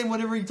 but then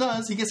whatever he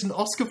does, he gets an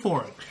Oscar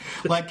for it.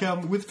 Like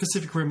with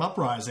Pacific Rim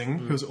Uprising,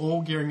 who was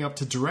all gearing up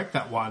to direct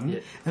that one, Yeah.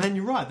 and then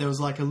you're right, there was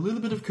like a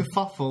little bit of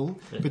kerfuffle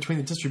between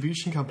the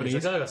distribution companies.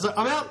 He's like, "Oh, So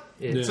I'm out!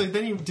 Yeah. So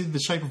then he did The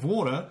Shape of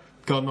Water,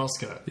 got an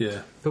Oscar.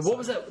 Yeah. But what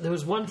was that? There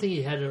was one thing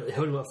he had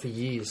held him up for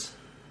years.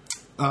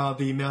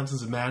 The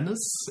Mountains of Madness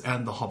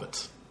and The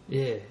Hobbit.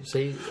 Yeah.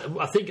 See,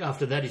 I think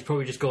after that he's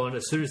probably just gone.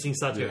 As soon as things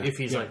start to go, Yeah. if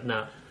he's like,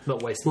 nah,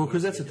 not wasting. Well,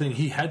 because that's the thing.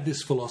 He had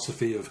this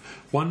philosophy of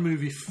one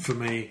movie for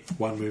me,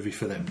 one movie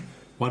for them.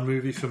 One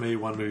movie for me,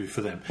 one movie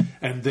for them.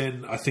 And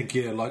then I think,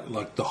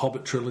 like the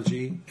Hobbit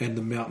trilogy and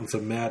the Mountains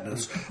of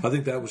Madness, I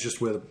think that was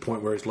just where the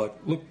point where he's like,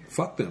 look,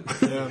 fuck them.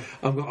 Yeah.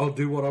 I'll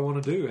do what I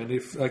want to do. And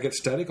if I get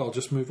static, I'll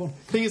just move on.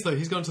 Thing is, though,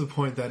 he's gone to the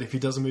point that if he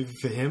does a movie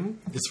for him,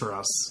 it's for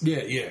us. Yeah,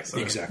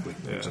 exactly.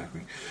 Yeah.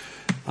 Exactly.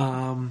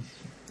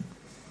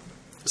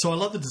 So I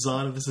love the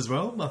design of this as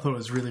well. I thought it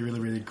was really, really,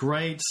 really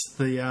great.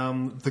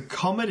 The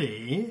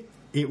comedy,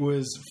 it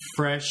was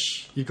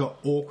fresh. You got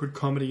awkward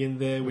comedy in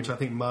there, which I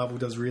think Marvel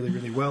does really,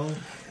 really well,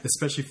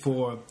 especially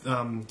for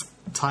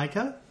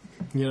Taika.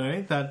 You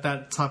know,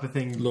 that type of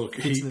thing. Look,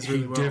 fits he in this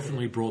really well.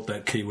 definitely brought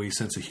that Kiwi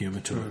sense of humour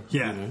to it.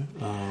 Yeah. You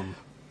know?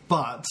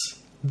 But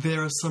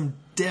there are some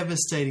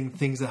devastating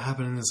things that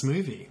happen in this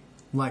movie,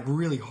 like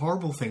really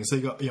horrible things. So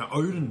you got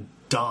Odin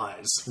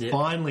dies,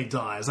 finally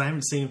dies. I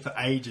haven't seen him for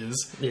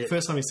ages. Yeah.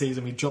 First time he sees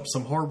him, he drops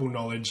some horrible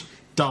knowledge,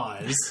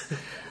 dies.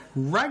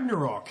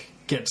 Ragnarok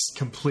gets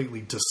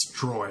completely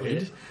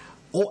destroyed. Yeah.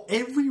 Or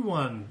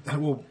everyone,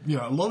 well,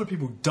 a lot of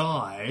people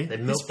die. They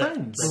His melt that.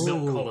 friends. They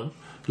melt Colin.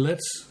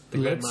 Let's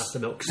Grandmaster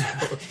milks.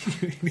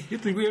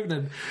 we haven't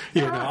had.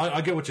 Yeah, no,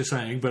 I get what you're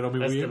saying, but I mean,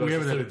 That's we the most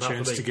haven't had a flippant part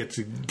chance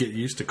for to get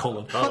used to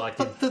Colin. I like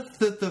him. But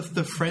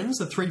the friends,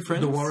 the three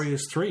friends, The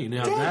Warriors 3.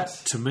 Now Dead. that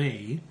to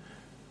me,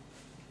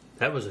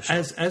 That was a shock.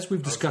 as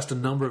we've discussed a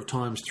number of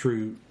times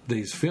through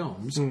these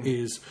films,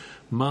 is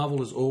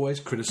Marvel is always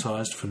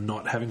criticised for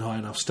not having high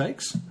enough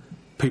stakes.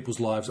 People's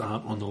lives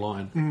aren't on the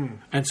line,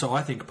 and so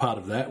I think part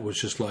of that was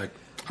just like,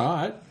 all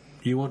right,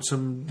 you want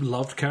some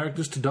loved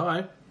characters to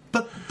die.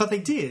 But they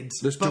did.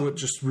 Let's do it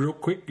just real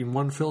quick in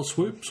one fell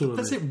swoop, sort of.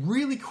 That's it,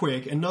 really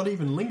quick, and not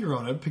even linger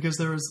on it because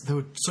there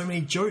were so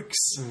many jokes.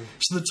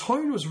 So the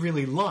tone was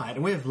really light,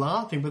 and we're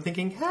laughing, but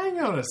thinking, "Hang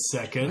on a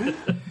second,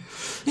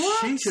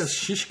 what?" She just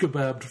shish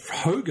kebabbed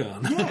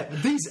Hogan. Yeah,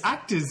 these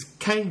actors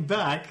came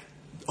back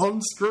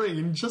on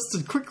screen just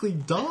to quickly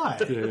die.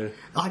 Yeah.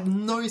 Like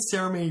no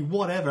ceremony,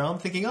 whatever. I'm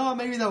thinking, oh,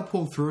 maybe they'll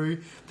pull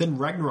through. Then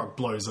Ragnarok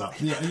blows up.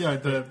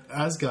 The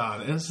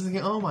Asgard, and it's just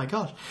thinking, oh my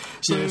gosh.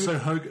 So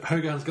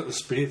Hogan's got the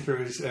spear through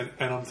his, and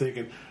I'm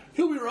thinking,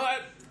 he'll be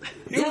right.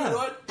 He'll be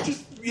right.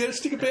 Just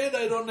stick a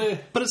Band-Aid on there.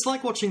 But it's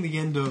like watching the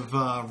end of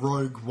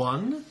Rogue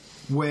One,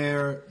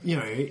 where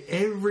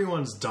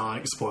everyone's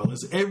dying.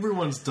 Spoilers.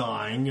 Everyone's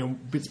dying,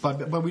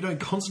 but we don't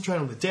concentrate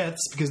on the deaths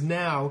because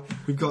now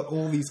we've got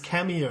all these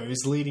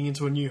cameos leading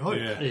into A New Hope.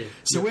 Yeah.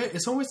 So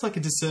it's almost like a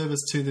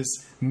disservice to this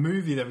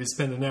movie that we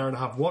spent an hour and a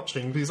half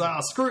watching because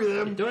screw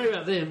them. Don't worry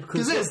about them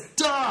Because there's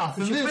Darth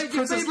and there's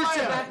Princess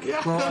Leia.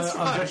 Yeah, Well, that's I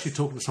was right. actually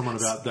talking to someone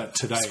about that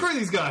today. Screw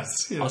these guys.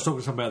 I was talking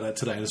to someone about that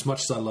today, and as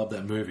much as I love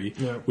that movie,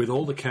 with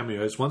all the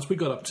cameos, once we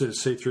got up to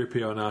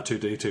C-3PO and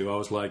R2-D2, I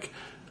was like,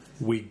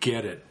 we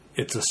get it.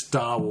 It's a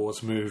Star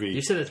Wars movie.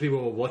 You said that to people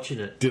who were watching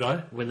it. Did I?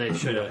 When they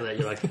showed up with that,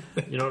 you're like,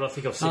 you know what, I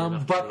think I've seen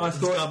enough. But I This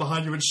guy thought,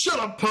 behind you went, shut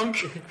up,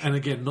 punk! and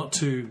again, not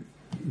to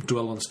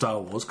dwell on Star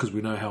Wars, because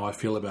we know how I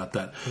feel about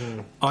that.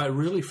 I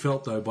really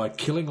felt, though, by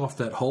killing off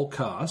that whole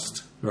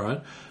cast,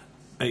 right,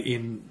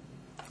 in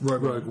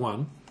Rogue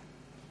One,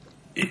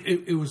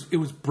 it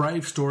was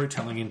brave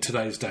storytelling in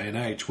today's day and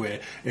age where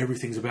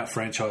everything's about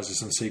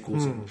franchises and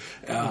sequels and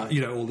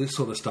all this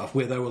sort of stuff,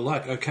 where they were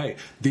like, okay,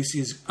 this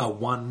is a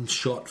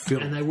one-shot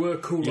film. And they were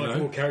cool, You like know?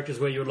 cool characters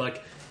where you were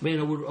like, man,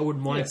 I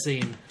wouldn't mind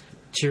seeing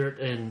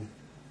Chirrut and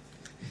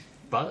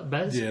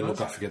Baz. Yeah, look,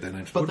 I forget their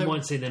names. But wouldn't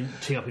mind seeing them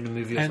team up in a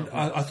movie or And something.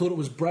 I thought it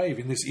was brave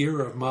in this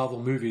era of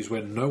Marvel movies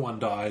when no one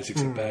dies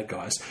except bad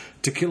guys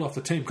to kill off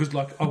the team. Because,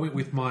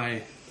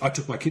 I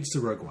took my kids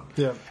to Rogue One.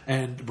 Yeah.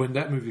 And when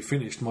that movie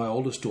finished, my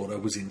oldest daughter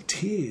was in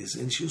tears,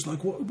 and she was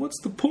like, "What's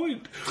the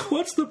point?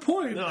 What's the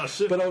point?" Oh,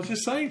 shit. But I was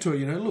just saying to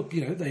her, look,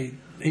 they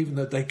even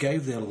though they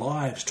gave their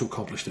lives to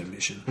accomplish their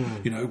mission,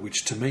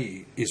 which to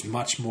me is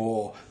much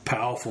more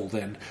powerful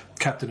than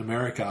Captain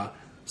America.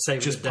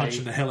 Saving Just the day.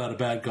 punching the hell out of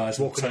bad guys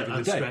and Walking saving out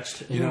the day.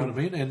 unscratched. You know what I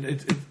mean?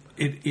 And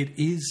it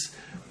is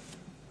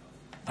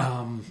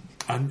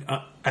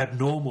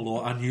abnormal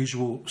or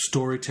unusual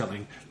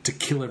storytelling to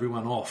kill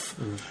everyone off.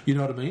 You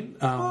know what I mean?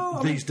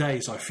 These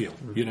days, I feel,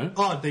 you know?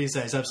 Oh, these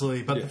days,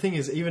 absolutely. But the thing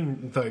is,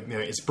 even though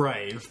it's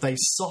brave, they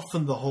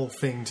softened the whole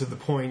thing to the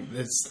point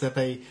that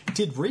they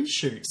did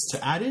reshoots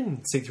to add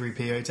in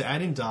C-3PO, to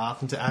add in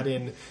Darth, and to add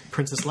in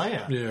Princess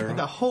Leia. Yeah, right. And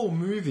the whole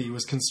movie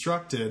was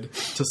constructed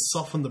to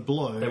soften the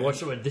blow. They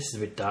watched it when this is a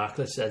bit dark.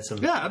 Let's add some.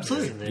 Yeah,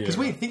 absolutely. Because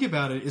when you right. think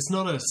about it, it's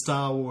not a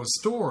Star Wars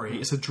story.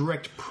 It's a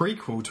direct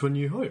prequel to A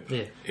New Hope.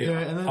 Yeah.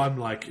 And then, I'm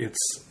like,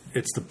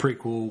 it's the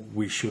prequel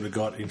we should have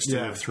got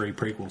instead Yeah. of 3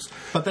 prequels.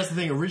 but that's the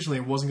thing. Originally,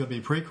 it wasn't going to be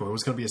a prequel. It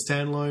was going to be a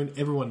standalone.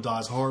 Everyone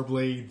dies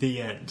horribly.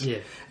 The end. Yeah.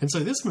 And so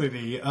this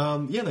movie,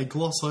 they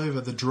gloss over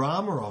the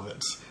drama of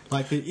it.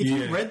 Like, if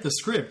you read the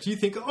script, you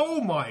think,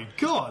 "Oh my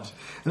god,"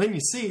 and then you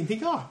see it and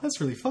think, "Oh, that's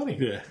really funny."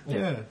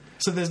 Yeah.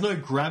 So there's no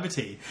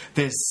gravity.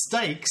 There's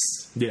stakes,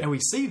 Yeah. and we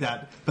see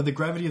that, but the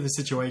gravity of the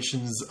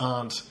situations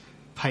aren't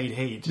paid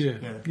heed.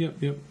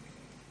 Yep.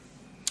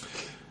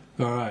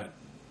 All right.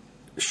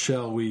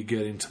 Shall we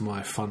get into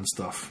my fun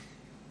stuff?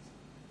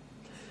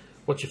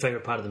 What's your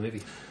favourite part of the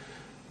movie?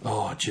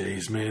 Oh,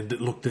 jeez, man.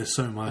 Look, there's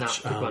so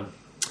much. Pick one.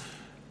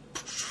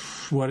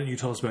 Why don't you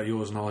tell us about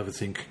yours and I'll have a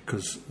think?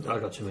 Because I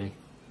got too many.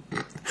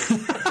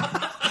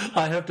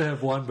 I have to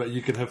have one, but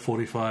you can have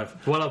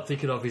 45. What I'm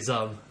thinking of is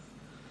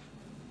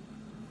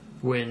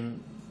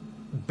when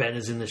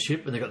Banner's in the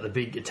ship and they got the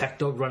big attack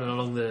dog running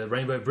along the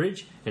Rainbow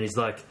Bridge, and he's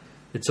like,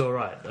 "It's all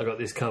right, I got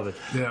this covered."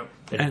 Yeah.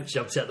 And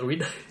jumps out the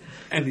window.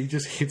 And he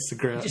just hits the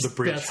ground, the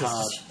bridge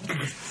hard.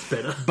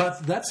 Better.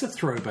 But that's a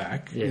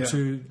throwback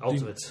to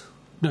Ultimates.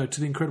 to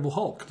the Incredible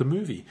Hulk, the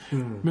movie.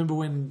 Remember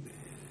when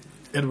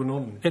Edward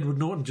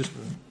Norton just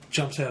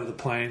jumps out of the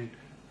plane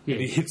and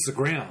he hits the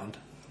ground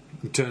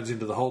and turns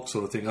into the Hulk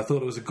sort of thing? I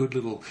thought it was a good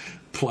little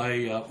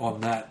play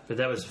on that. But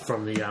that was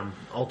from the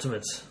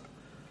Ultimates.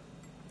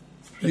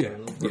 Yeah.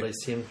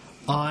 Released him.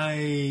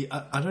 I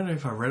don't know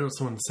if I read it or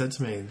someone said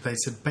to me. They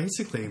said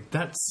basically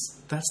that's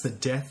the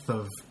death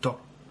of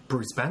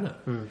Bruce Banner,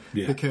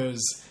 Yeah.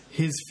 because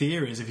his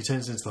fear is if he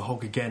turns into the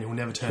Hulk again, he'll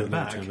never turn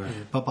back.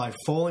 But by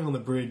falling on the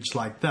bridge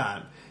like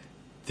that,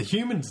 the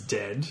human's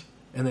dead,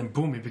 and then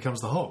boom, he becomes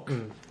the Hulk.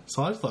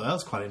 So I thought that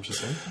was quite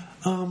interesting.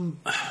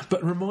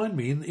 But remind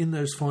me, in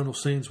those final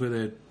scenes where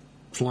they're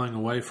flying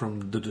away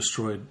from the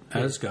destroyed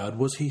Asgard,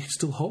 was he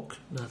still Hulk?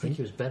 No, I think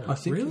he was Banner. I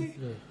think Really?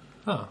 Yeah.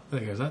 Oh, there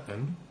goes that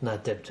then. No,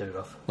 Deb turned it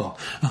off. Well,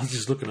 I was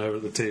just looking over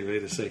at the TV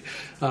to see.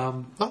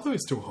 I thought he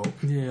was still Hulk.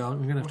 Yeah,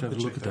 I'm going to have a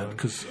look at that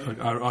because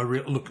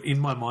look, in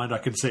my mind I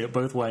can see it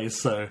both ways.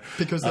 So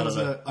Because there was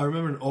I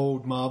remember an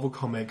old Marvel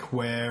comic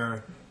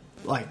where,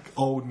 like,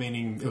 old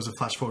meaning it was a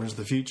flash forward into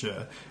the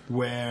future,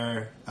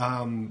 where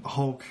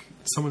Hulk,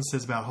 someone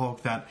says about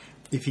Hulk that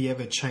if he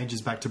ever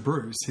changes back to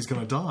Bruce, he's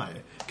going to die.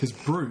 Because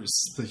Bruce,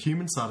 the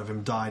human side of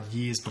him, died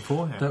years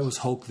beforehand. that was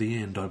Hulk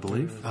the End, I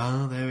believe.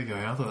 Oh, there we go.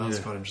 I thought that was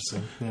quite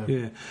interesting. Yeah.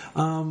 Yeah.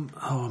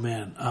 Oh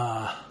man.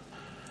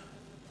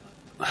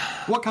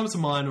 What comes to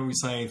mind when we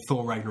say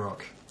Thor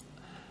Ragnarok?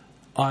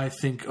 I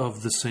think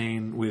of the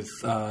scene with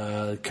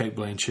Kate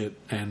Blanchett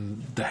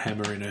and the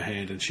hammer in her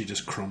hand, and she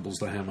just crumbles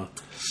the hammer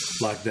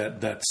like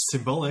that. That's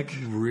Symbolic.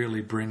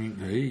 really bringing.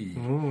 Hey.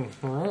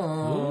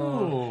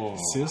 Oh.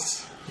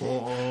 Sis.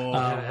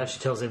 How she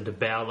tells him to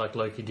bow like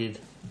Loki did.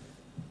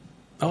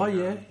 Oh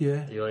yeah.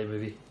 The early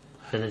movie.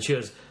 And then she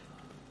goes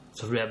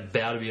something about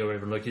bow to me or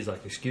whatever, and Loki's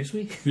like, "Excuse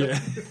me?" Yeah.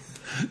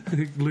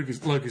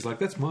 Loki's like,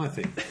 that's my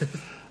thing.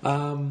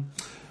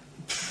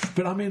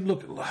 But I mean,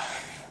 look.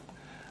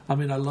 I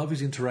mean, I love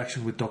his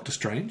interaction with Doctor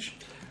Strange.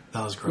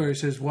 That was great. Where he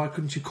says, "Why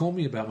couldn't you call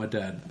me about my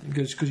dad?" He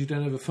goes, "Because you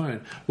don't have a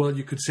phone." "Well,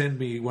 you could send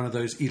me one of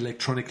those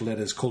electronic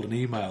letters called an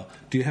email."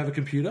 "Do you have a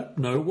computer?"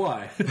 "No."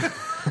 "Why?"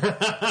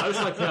 I was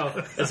like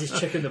how as he's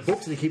checking the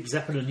books and he keeps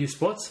zapping to new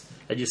spots,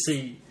 and you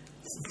see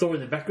Thor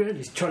in the background.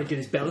 He's trying to get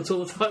his balance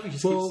all the time. He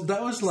just Well, keeps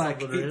that was like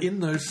stumbling around. in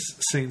those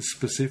scenes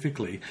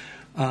specifically,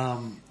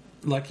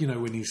 like, you know,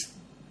 when he's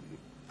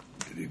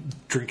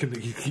drinking,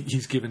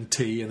 he's given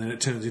tea and then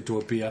it turns into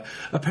a beer.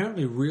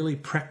 Apparently, really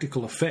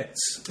practical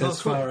effects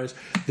as far as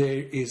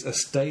there is a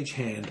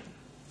stagehand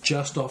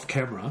just off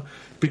camera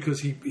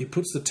because he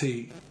puts the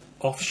tea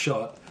off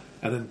shot.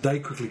 And then they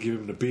quickly give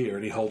him the beer,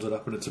 and he holds it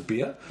up, and it's a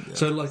beer. Yeah.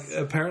 So, like,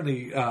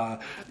 apparently, Taika.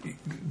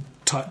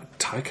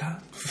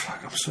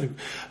 Fuck, I'm so.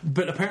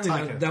 But apparently,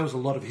 that was a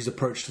lot of his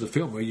approach to the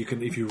film, where you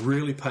can, if you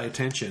really pay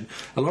attention,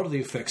 a lot of the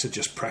effects are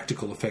just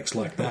practical effects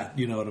like that.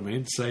 You know what I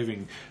mean?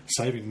 Saving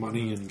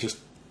money and just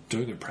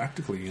doing it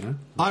practically. You know.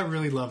 I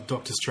really love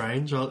Doctor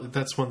Strange.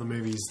 That's one of the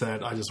movies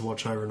that I just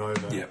watch over and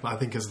over. Yeah. I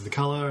think because of the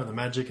colour and the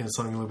magic and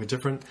something a little bit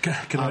different.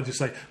 Can I just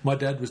say, my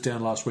dad was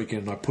down last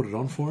weekend and I put it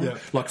on for him. Yeah.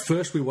 Like,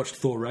 first we watched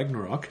Thor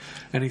Ragnarok,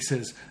 and he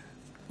says,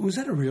 "Was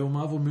that a real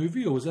Marvel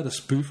movie or was that a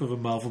spoof of a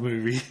Marvel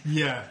movie?"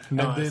 Yeah,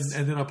 nice.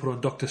 And then I put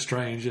on Doctor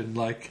Strange, and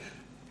like,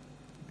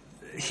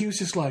 he was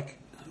just like,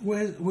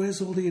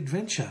 "Where's all the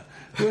adventure?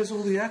 Where's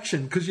all the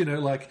action?" Because, you know,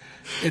 like,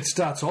 it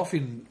starts off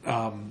in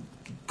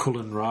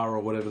Kulin Ra or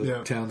whatever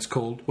the town's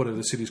called, whatever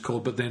the city's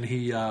called, but then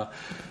he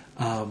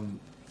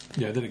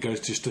Yeah, then it goes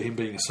just to him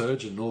being a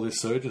surgeon and all this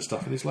surgeon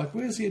stuff, and he's like,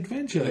 "Where's the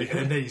adventure?"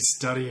 And he's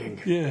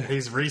studying. Yeah.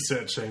 He's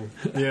researching.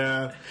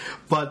 Yeah.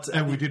 But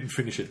And we didn't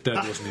finish it.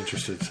 Dad wasn't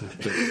interested.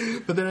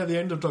 but then at the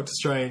end of Doctor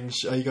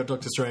Strange, you got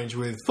Doctor Strange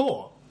with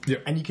Thor.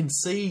 Yep. And you can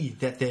see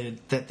that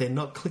they're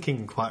not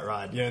clicking quite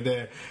right. You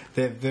know,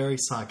 they're very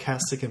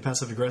sarcastic and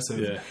passive aggressive.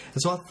 Yeah.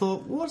 And so I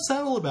thought, what's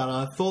that all about? And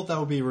I thought that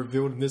would be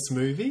revealed in this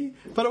movie,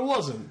 but it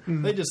wasn't.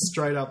 They just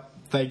straight up.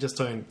 They just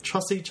don't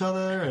trust each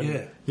other,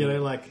 and you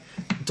know, like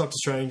Doctor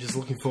Strange is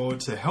looking forward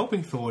to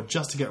helping Thor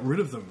just to get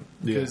rid of them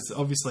because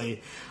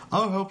obviously,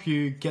 I'll help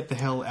you get the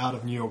hell out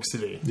of New York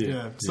City.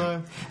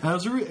 So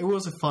and it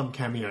was a fun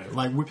cameo,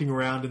 like whipping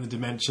around in the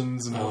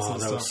dimensions and all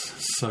sorts of stuff.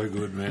 Was so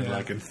good, man.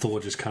 Like, and Thor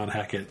just can't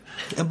hack it.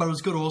 But it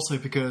was good also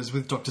because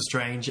with Doctor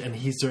Strange, and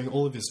he's doing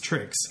all of his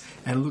tricks,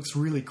 and it looks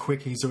really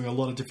quick. He's doing a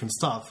lot of different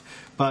stuff,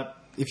 but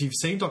if you've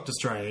seen Doctor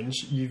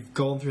Strange, you've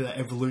gone through that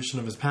evolution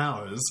of his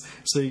powers,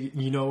 so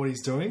you know what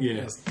he's doing.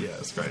 Yeah.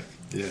 It's great.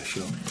 Yeah,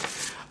 sure.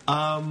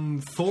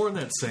 Thor in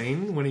that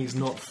scene, when he's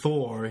not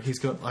Thor, he's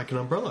got like an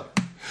umbrella.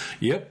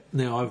 Yep.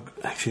 Now,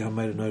 I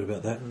made a note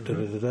about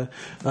that.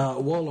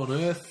 While on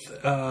Earth,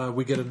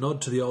 we get a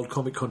nod to the old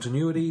comic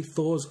continuity.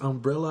 Thor's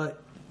umbrella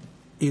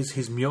is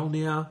his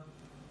Mjolnir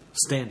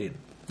stand-in.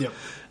 Yep.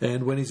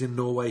 And when he's in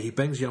Norway, he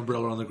bangs the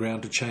umbrella on the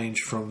ground to change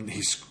from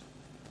his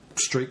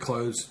street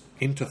clothes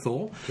into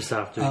Thor. Just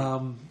after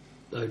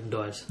Odin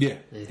dies. Yeah.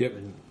 Yep.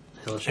 when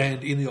Hela shows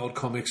And in the old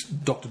comics,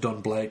 Dr.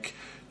 Don Blake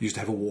used to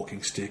have a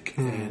walking stick,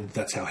 and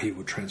that's how he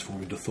would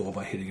transform into Thor,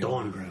 by hitting it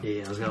on the ground.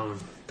 Yeah, I was going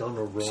Don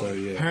or Ron. So,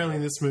 yeah. Apparently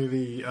in this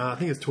movie, I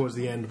think it's towards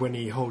the end when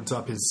he holds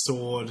up his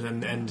sword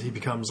and he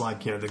becomes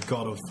like, you know, the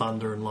god of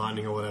thunder and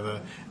lightning or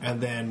whatever,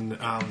 and then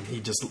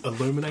he just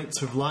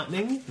illuminates with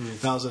lightning.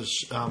 That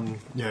was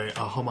a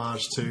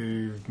homage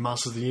to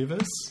Masters of the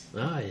Universe.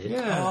 Oh, yeah.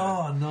 Yeah.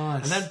 Oh,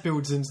 nice. And that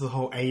builds into the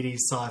whole 80s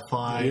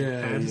sci-fi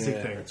fantasy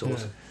thing. That's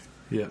awesome.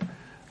 Yeah.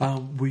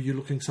 Were you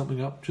looking something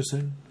up just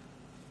then?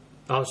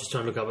 I was just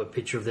trying to look up a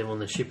picture of them on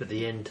the ship at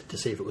the end to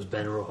see if it was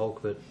Banner or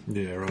Hulk, but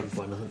Yeah, right. couldn't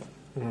find nothing.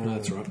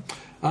 That's right.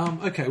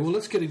 Okay, well,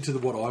 let's get into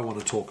what I want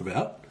to talk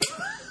about.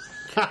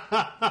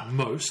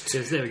 Most.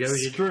 Yes, there we go.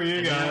 Screw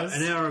you guys.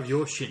 An hour of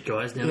your shit,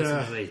 guys. Now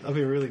listen to me. I've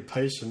been really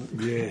patient.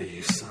 Yeah,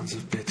 you sons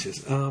of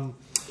bitches.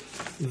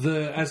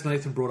 As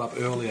Nathan brought up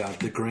earlier,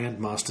 the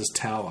Grandmaster's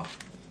Tower,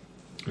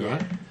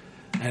 right?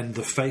 And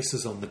the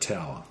faces on the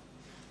tower,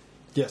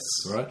 Yes.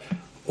 right?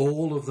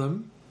 All of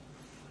them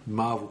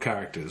Marvel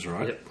characters,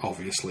 right? Yep.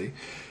 Obviously.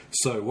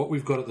 So what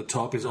we've got at the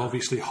top is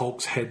obviously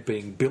Hulk's head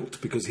being built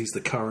because he's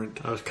the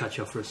current... I'll just cut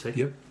you off for a sec.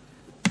 Yep.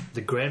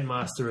 The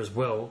Grandmaster as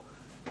well,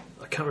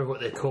 I can't remember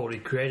what they're called. He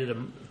created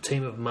a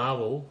team of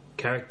Marvel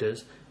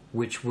characters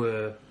which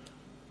were,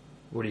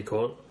 what do you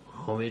call it?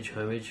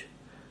 Homage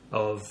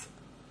of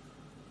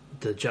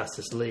the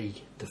Justice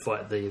League to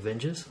fight the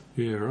Avengers.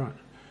 Yeah, right.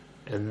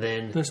 And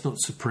then... That's not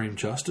Supreme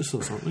Justice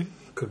or something.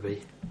 Could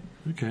be.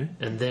 Okay.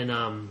 And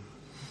then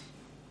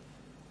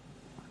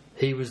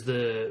he was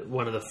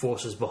one of the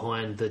forces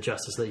behind the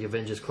Justice League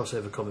Avengers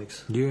crossover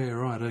comics. Yeah,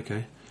 right,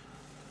 okay.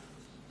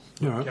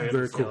 All right, Carry on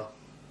very with cool. Tower.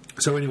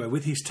 So anyway,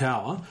 with his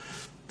tower,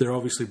 they're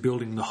obviously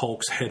building the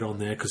Hulk's head on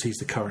there because he's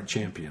the current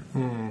champion,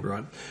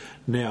 right?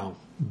 Now,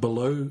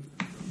 below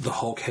the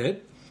Hulk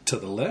head, to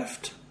the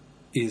left,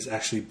 is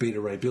actually Beta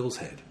Ray Bill's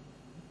head,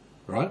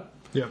 right?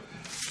 Yep.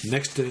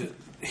 Next to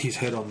his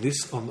head on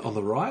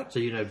the right. So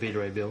you know Beta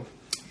Ray Bill.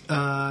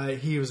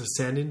 He was a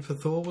stand-in for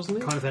Thor, wasn't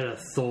he? Kind of had a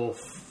Thor,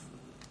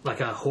 like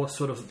a horse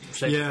sort of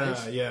shaped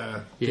face.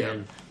 Yeah. Yeah,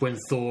 and when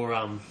Thor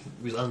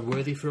was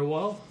unworthy for a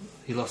while,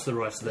 he lost the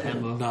rights to the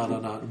hammer. No.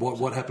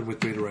 What happened with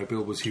Beta Ray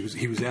Bill was he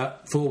was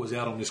out. Thor was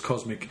out on this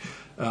cosmic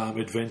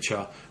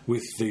adventure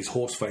with these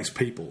horse-faced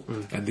people,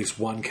 and this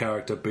one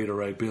character, Beta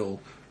Ray Bill,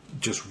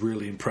 just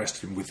really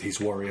impressed him with his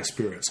warrior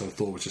spirit. So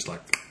Thor was just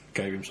like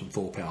gave him some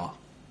Thor power.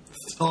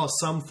 Oh,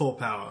 some Thor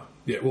power.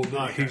 Yeah, well,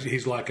 Okay.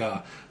 he's like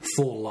a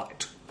Thor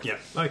light. Yeah.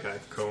 Okay.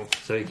 Cool.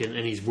 So he can,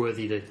 and he's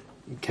worthy to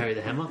carry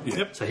the hammer.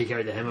 Yep. So he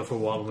carried the hammer for a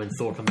while, and when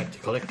Thor came back to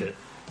collect it,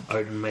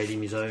 Odin made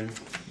him his own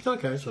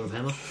Okay. sort of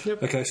hammer.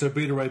 Yep. Okay, so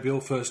Beta Ray Bill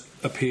first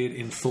appeared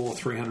in Thor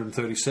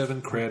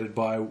 337, created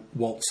by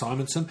Walt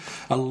Simonson.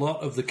 A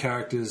lot of the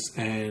characters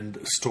and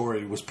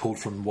story was pulled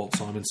from Walt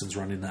Simonson's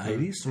run in the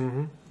 80s.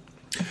 Mm-hmm.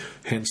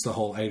 Hence the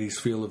whole 80s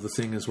feel of the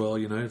thing as well,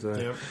 you know.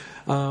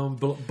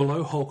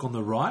 Below Hulk on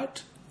the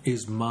right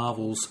is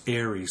Marvel's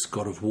Ares,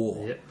 God of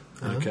War. Yep.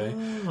 Okay.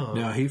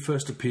 Now, he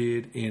first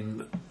appeared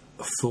in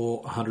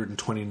Thor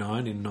 129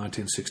 in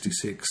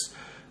 1966.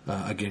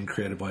 Again,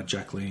 created by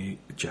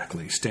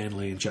Stan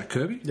Lee and Jack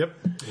Kirby. Yep.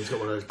 He's got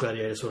one of those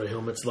gladiator sort of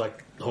helmets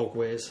like Hulk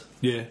wears.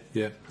 Yeah.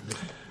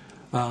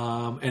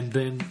 And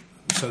then,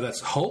 so that's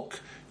Hulk.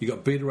 You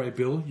got Beta Ray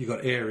Bill. You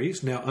got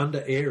Ares. Now,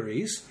 under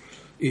Ares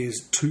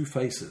is two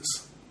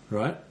faces,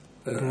 right?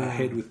 A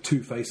head with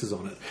two faces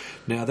on it.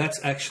 Now,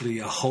 that's actually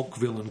a Hulk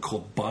villain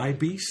called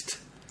Bi-Beast.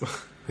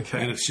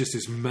 Okay. And it's just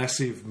this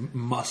massive,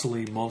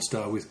 muscly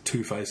monster with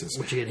two faces.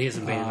 Which again, he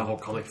hasn't been in the whole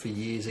comic for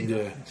years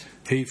either. Yeah.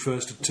 He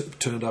first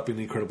turned up in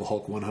Incredible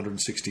Hulk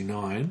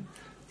 169.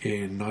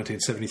 in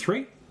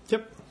 1973.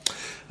 Yep.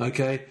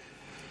 Okay.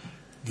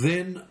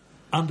 Then,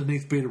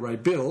 underneath Beta Ray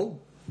Bill,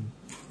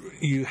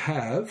 you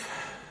have...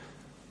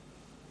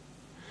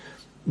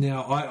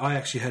 Now, I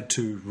actually had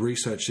to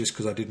research this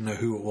because I didn't know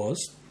who it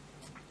was.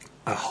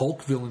 A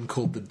Hulk villain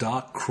called the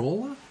Dark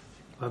Crawler.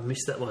 I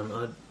missed that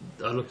one.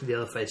 I looked at the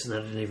other faces and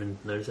I didn't even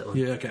notice that one.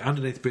 Yeah, okay.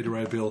 Underneath Beta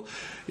Ray Bill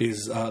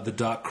is the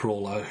Dark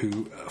Crawler,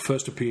 who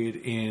first appeared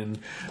in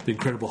The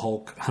Incredible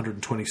Hulk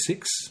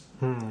 126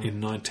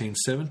 in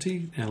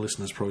 1970. Our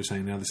listeners are probably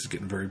saying, now this is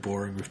getting very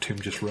boring with Tim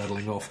just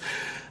rattling off.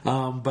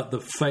 But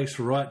the face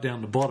right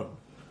down the bottom.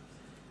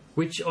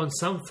 Which, on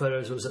some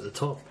photos, it was at the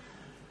top.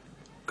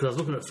 Because I was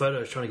looking at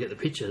photos trying to get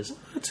the pictures.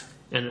 What?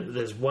 And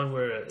there's one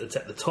where it's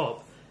at the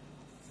top,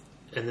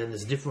 and then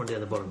there's a different one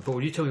down the bottom. But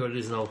will you tell me what it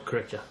is and I'll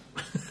correct you?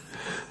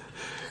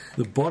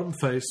 The bottom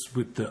face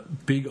with the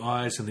big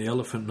eyes and the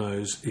elephant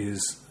nose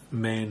is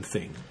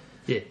Man-Thing.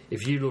 Yeah,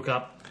 if you look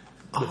up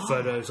the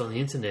photos on the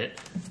internet,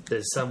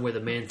 there's some where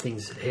the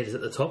Man-Thing's head is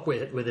at the top,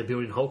 where they're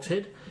building Hulk's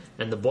head,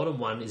 and the bottom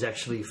one is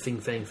actually Fing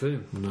Fang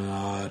Foom.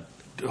 No,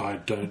 I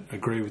don't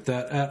agree with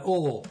that at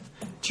all.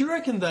 Do you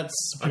reckon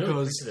that's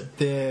because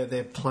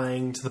they're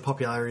playing to the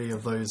popularity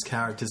of those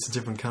characters to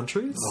different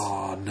countries?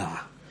 Oh, nah.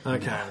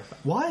 Okay.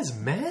 Why is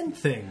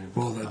Man-Thing?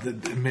 Well,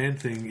 the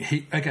Man-Thing...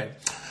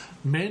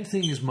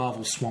 Man-Thing is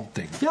Marvel's Swamp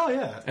Thing. Oh,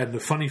 yeah. And the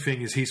funny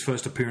thing is his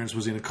first appearance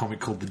was in a comic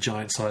called The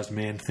Giant-Sized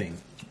Man-Thing.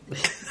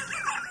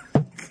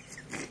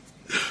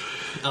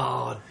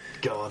 Oh,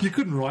 God. You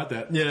couldn't write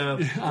that. Yeah.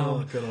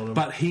 Good on him.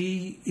 But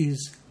he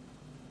is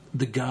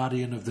the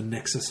guardian of the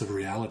nexus of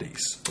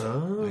realities.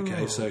 Oh.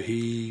 Okay, so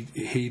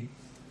he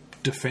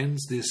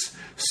defends this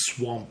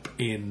swamp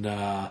in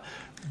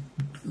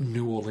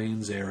New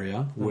Orleans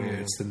area where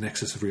it's the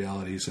nexus of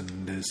realities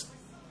and there's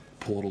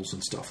portals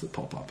and stuff that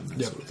pop up and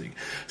that sort of thing.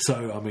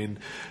 So, I mean,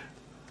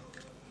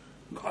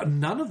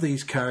 none of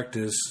these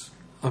characters,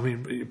 I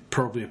mean,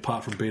 probably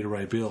apart from Beta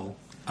Ray Bill,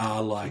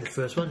 are like... The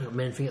first one, got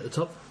Man-Thing at the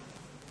top.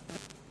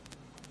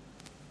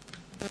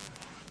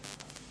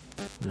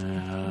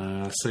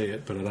 I see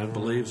it, but I don't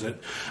believe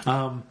it.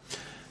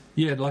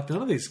 Yeah, like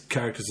none of these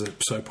characters are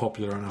so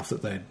popular enough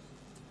that they'd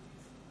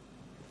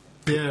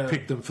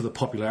pick them for the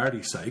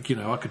popularity's sake. You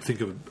know, I could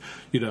think of,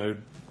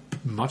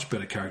 much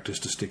better characters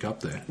to stick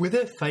up there. With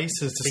their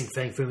faces... Fing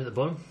Fang Foom at the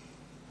bottom.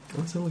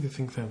 Let's have a look at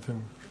Fing Fang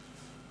Foom.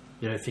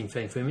 You know who Fing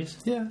Fang Foom is?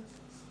 Yeah.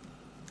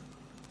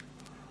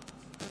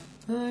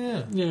 Oh,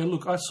 yeah. Yeah,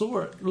 look, I saw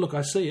it. Look,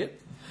 I see it,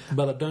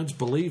 but I don't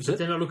believe it.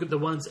 Then I look at the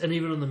ones, and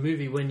even on the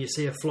movie, when you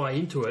see her fly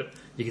into it,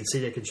 you can see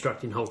they're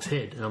constructing Hulk's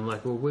head. And I'm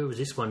like, well, where was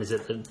this one? Is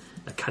it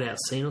a cut-out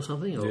scene or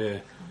something? Or? Yeah.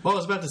 Well, I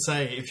was about to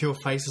say, if your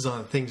face is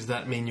on things, does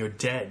that mean you're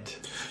dead?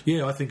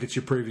 Yeah, I think it's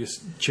your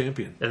previous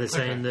champion. And they're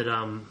saying that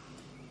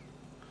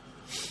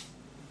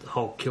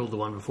Hulk killed the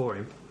one before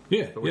him.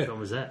 Yeah, But which one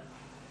was that?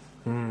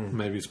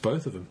 Maybe it's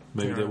both of them.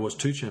 Maybe there was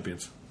two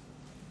champions.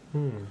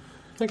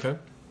 Okay.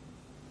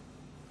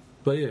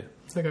 But yeah,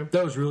 Okay.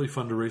 that was really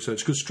fun to research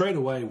because straight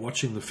away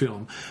watching the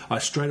film, I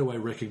straight away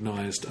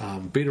recognised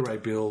Beta Ray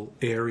Bill,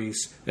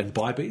 Ares, and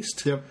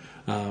Bi-Beast. Yep.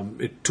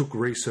 It took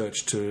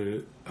research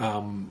to,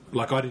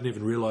 I didn't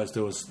even realise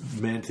there was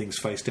Man-Thing's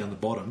face down the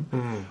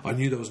bottom. I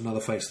knew there was another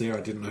face there.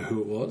 I didn't know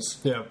who it was.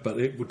 Yeah. But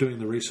doing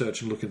the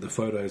research and looking at the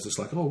photos, it's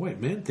like, oh wait,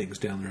 Man-Thing's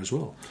down there as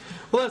well.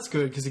 Well, that's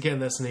good because again,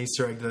 that's an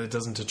Easter egg that it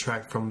doesn't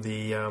detract from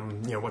the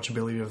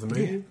watchability of the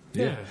movie.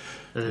 Yeah.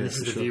 And then this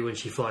is the view when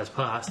she flies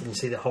past, and you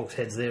see the Hulk's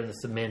head's there, and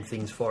it's the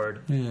Man-Thing's forehead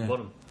at the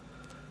bottom.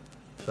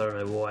 So I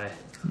don't know why.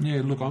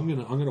 Yeah, look, I'm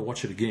gonna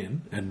watch it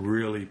again and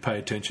really pay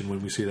attention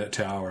when we see that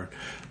tower.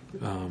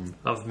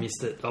 I've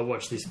missed it. I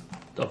watched this.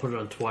 I put it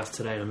on twice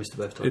today, and I missed it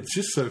both times. It's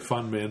just so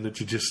fun, man, that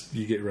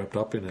you get wrapped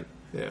up in it.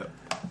 Yeah.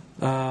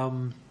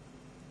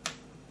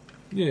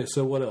 Yeah.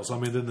 So what else? I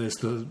mean, then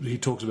he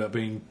talks about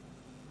being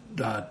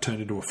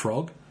turned into a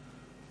frog.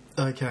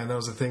 Okay, and that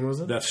was the thing,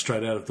 was it? That's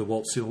straight out of the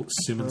Walt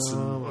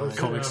Simonson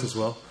comics as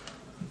well.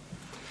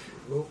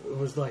 Well, it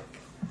was like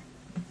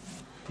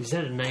he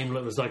said a name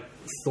that was like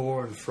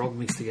Thor and Frog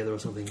mixed together or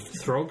something.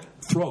 Throg.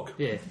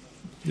 Yeah.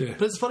 Yeah.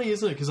 But it's funny,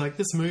 isn't it? Because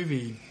this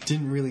movie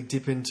didn't really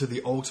dip into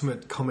the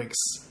Ultimate comics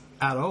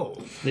at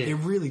all. Yeah. It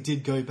really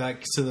did go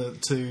back to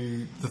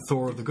the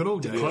Thor of the good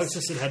old days. The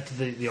closest it had to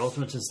the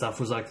Ultimates and stuff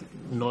was like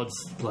nods,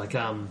 like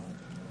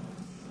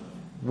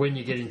when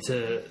you get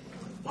into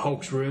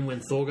Hulk's room when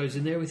Thor goes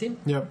in there with him.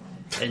 Yep.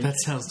 And that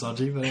sounds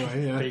dodgy, but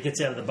anyway, yeah. But he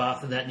gets out of the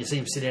bath and that, and you see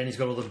him sit down. He's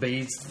got all the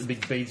beads, the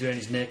big beads around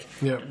his neck,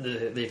 Yep. and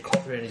the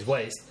cloth around his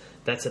waist.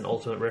 That's an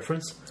Ultimate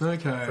reference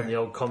Okay. from the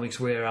old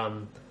comics where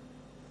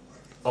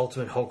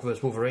Ultimate Hulk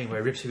vs Wolverine, where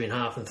he rips him in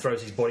half and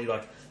throws his body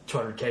like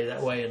 200k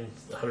that way and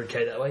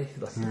 100k that way.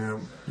 Like,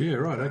 Yeah,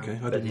 right, okay. I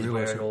but didn't he's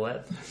realise wearing it. all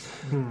that.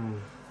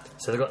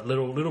 So they've got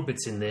little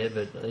bits in there,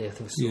 but yeah, I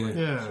think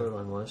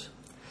storyline wise.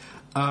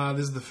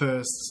 This is the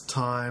first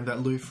time that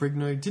Lou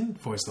Ferrigno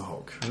didn't voice the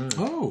Hulk.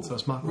 Oh. So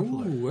it's Mark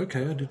Ruffalo. Oh,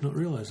 okay, I did not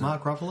realise that.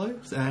 Mark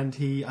Ruffalo, and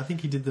I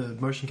think he did the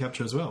motion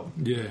capture as well.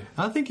 Yeah.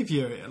 I think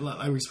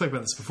we spoke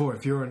about this before,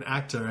 if you're an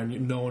actor and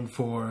you're known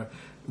for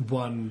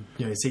one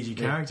CG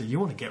character, you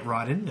want to get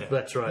right in there.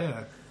 That's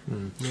right.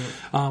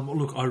 Yeah.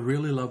 Look, I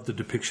really love the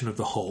depiction of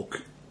the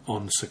Hulk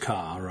on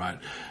Sakaar, right?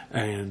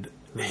 And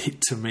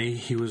to me,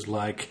 he was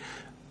like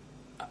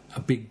a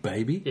big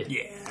baby.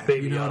 Yeah.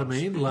 Baby You know what I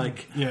arms. mean?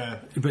 Like, Yeah.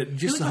 But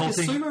just the whole like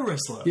a thing. sumo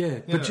wrestler. Yeah,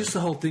 but just the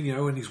whole thing,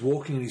 and he's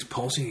walking and he's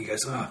pulsing. He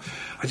goes, I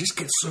just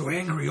get so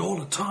angry all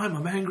the time.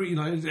 I'm angry.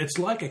 It's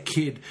like a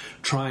kid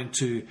trying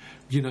to,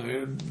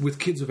 with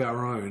kids of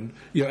our own.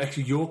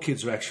 Actually, your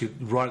kids are actually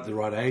right at the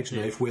right age,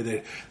 Nate, where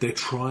they're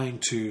trying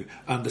to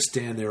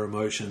understand their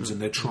emotions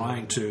and they're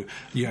trying to,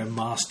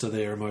 master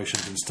their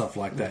emotions and stuff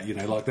like that.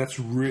 Like that's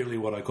really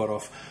what I got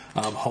off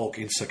Hulk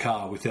in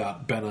Sakaar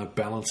without Banner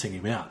balancing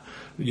him out.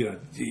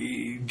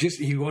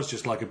 He was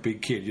just like a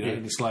big kid,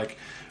 and it's like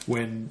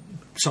when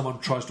someone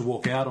tries to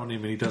walk out on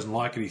him and he doesn't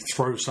like it, he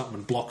throws something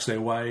and blocks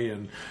their way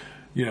and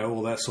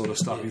all that sort of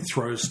stuff. He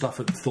throws stuff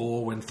at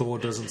Thor when Thor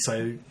doesn't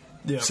say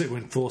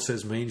when Thor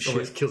says mean shit.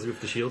 Always kills you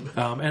with the shield.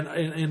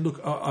 And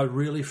look, I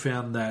really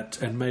found that,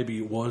 and maybe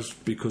it was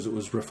because it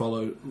was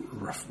Ruffalo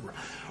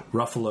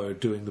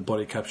doing the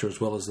body capture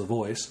as well as the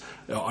voice.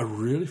 I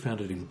really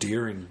found it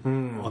endearing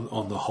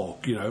on the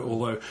Hulk.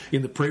 Although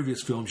in the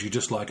previous films you're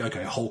just like,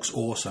 okay, Hulk's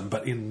awesome,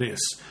 but in this,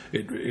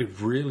 it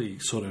really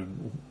sort of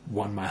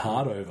won my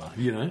heart over.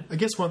 I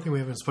guess one thing we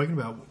haven't spoken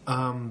about,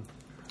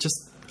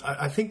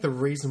 I think the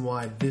reason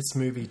why this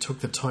movie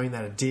took the tone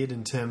that it did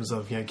in terms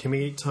of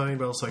comedic tone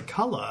but also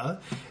colour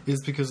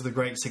is because of the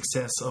great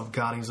success of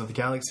Guardians of the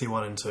Galaxy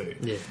 1 and 2.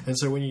 Yeah. And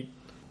so when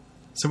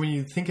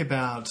you think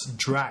about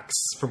Drax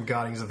from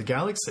Guardians of the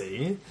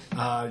Galaxy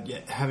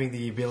having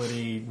the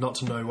ability not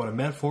to know what a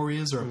metaphor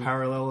is or a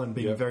parallel and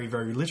being very,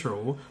 very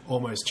literal,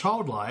 almost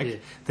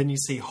childlike, then you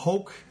see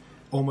Hulk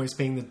almost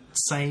being the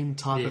same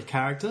type of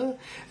character,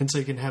 and so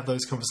you can have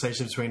those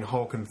conversations between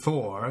Hulk and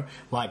Thor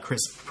like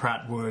Chris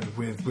Pratt would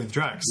with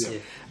Drax.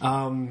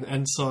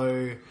 And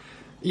so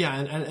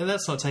and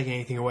that's not taking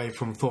anything away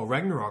from Thor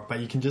Ragnarok, but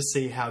you can just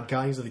see how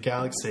Guardians of the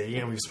Galaxy,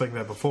 and we've spoken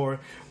about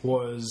before,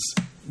 was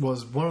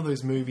one of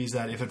those movies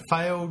that if it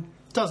failed,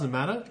 doesn't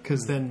matter,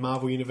 because then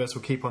Marvel Universe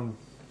will keep on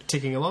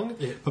ticking along.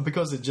 But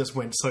because it just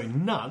went so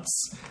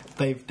nuts,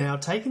 they've now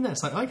taken that.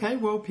 It's like, okay,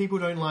 well, people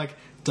don't like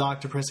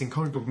dark, depressing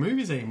comic book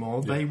movies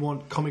anymore. They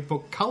want comic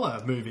book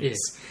colour movies.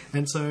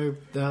 And so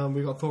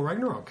we've got Thor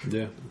Ragnarok.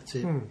 Yeah. That's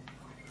it.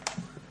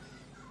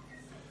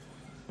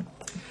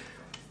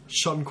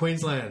 Shot in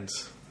Queensland.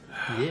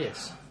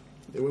 Yes.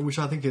 Which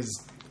I think is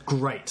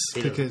great,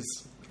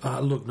 because...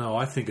 Look, no,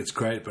 I think it's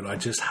great, but I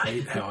just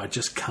hate how I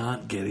just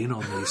can't get in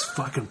on these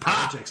fucking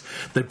projects.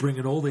 They bring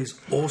in all these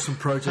awesome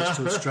projects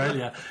to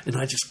Australia, and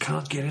I just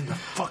can't get in the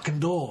fucking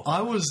door.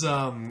 I was,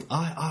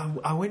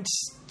 I went,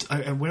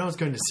 when I was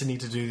going to Sydney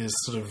to do this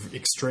sort of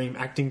extreme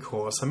acting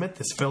course, I met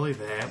this fellow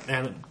there,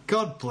 and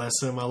God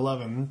bless him, I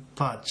love him,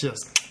 but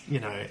just,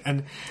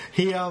 and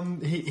he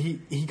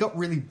got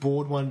really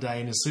bored one day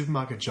in his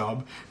supermarket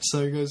job,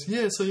 so he goes,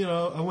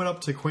 I went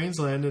up to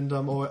Queensland and I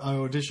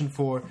auditioned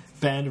for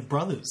Band of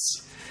Brothers.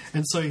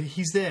 And so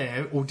he's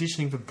there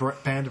auditioning for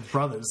Band of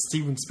Brothers,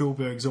 Steven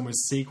Spielberg's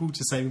almost sequel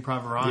to Saving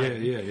Private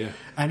Ryan. Yeah.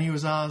 And he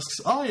was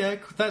asked, oh yeah,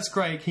 that's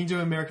great, can you do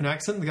an American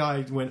accent? The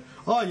guy went,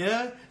 oh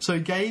yeah. So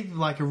he gave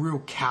like a real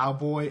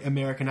cowboy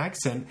American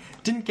accent,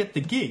 didn't get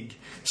the gig.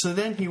 So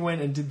then he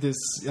went and did this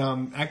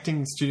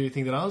acting studio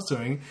thing that I was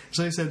doing.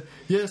 So he said,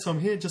 so I'm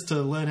here just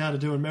to learn how to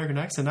do an American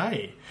accent,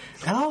 eh?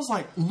 And I was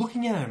like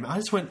looking at him, I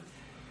just went,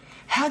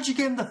 how'd you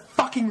get in the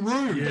fucking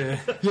room?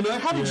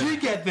 How did you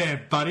get there,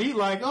 buddy?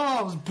 Like,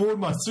 I was bored in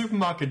my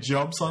supermarket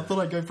job, so I thought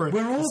I'd go for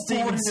We're all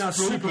Steven bored in our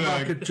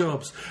supermarket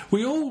jobs.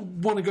 We all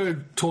want to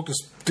go talk to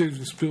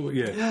Steven Spielberg.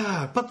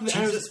 Yeah, but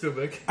Jesus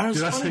Spielberg.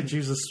 Did I say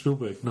Jesus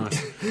Spielberg? Nice.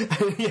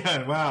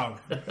 Yeah, wow.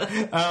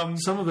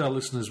 Some of our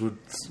listeners would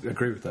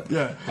agree with that.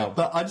 Yeah,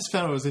 but I just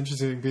found it was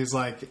interesting because,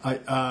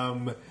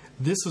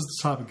 this was the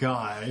type of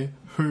guy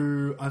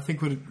who I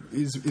think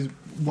is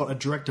what a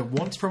director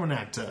wants from an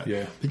actor.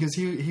 Yeah. Because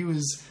he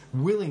was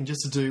willing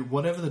just to do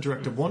whatever the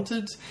director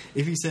wanted.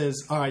 If he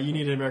says, all right, you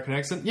need an American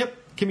accent, yep,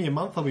 give me a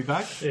month, I'll be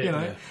back.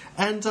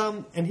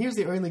 And he was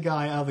the only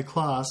guy out of the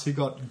class who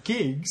got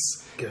gigs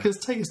because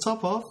take his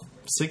top off,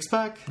 six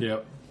pack.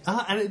 Yep.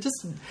 And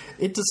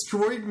it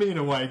destroyed me in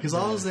a way because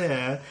I was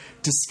there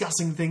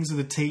discussing things with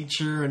the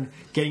teacher and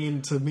getting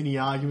into mini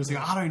arguments.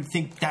 Like, I don't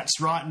think that's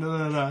right.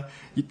 No.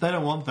 They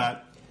don't want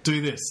that.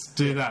 Do this.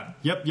 Do that.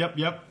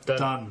 Yep.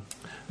 Done.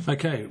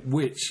 Okay,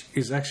 which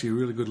is actually a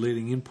really good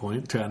leading in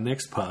point to our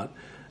next part,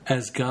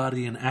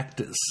 Asgardian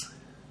actors.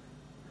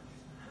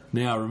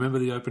 Now, remember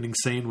the opening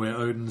scene where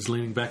Odin's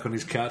leaning back on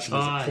his couch and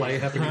there's a play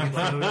happening in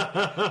front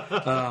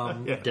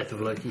of him? Death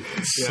of Loki.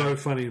 So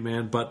funny,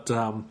 man. But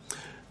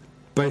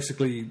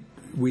basically,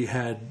 we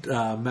had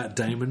Matt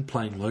Damon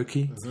playing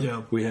Loki. Mm-hmm.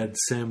 Yeah. We had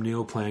Sam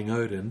Neill playing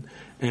Odin.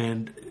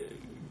 And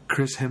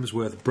Chris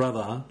Hemsworth's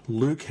brother,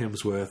 Luke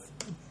Hemsworth,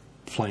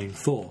 playing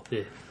Thor.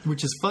 Yeah.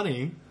 Which is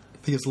funny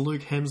because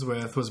Luke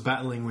Hemsworth was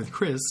battling with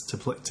Chris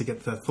to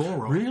get the Thor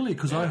role. Really?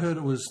 Because I heard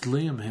it was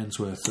Liam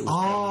Hemsworth that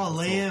was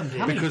Liam.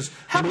 Thor.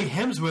 How many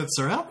Hemsworths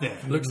are out there?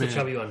 Luke's the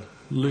chubby one.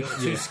 Luke,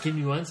 Two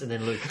skinny ones, and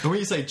then Luke. And when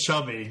you say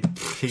chubby,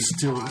 he's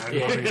still.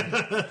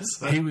 tired.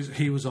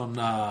 He was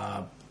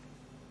on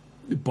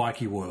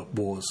Bikey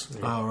Wars.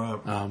 Oh,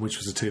 right. Which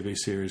was a TV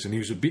series, and he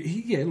was a bit.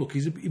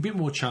 He's a bit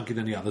more chunky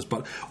than the others,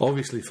 but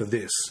obviously for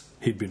this,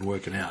 he'd been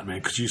working out, man.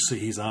 Because you see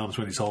his arms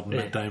when he's holding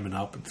Matt Damon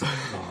up. It's like,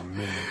 oh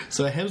man.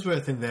 So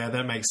Hemsworth in there,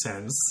 that makes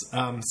sense.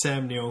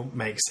 Sam Neill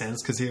makes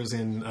sense because he was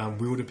in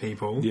Wilder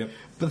People. Yep.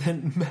 But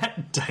then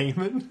Matt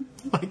Damon,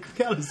 like,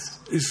 how does...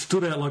 It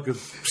stood out like a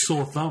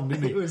sore thumb,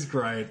 didn't It he? was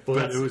great. Well,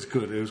 But it was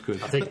good. It was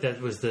good. I think that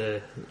was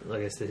the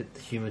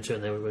humour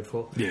turn they went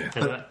for.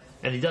 Yeah.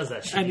 And he does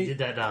that shit. And He he- did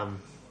that.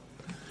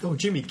 Oh,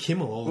 Jimmy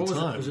Kimmel all What the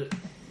was time. it? Was it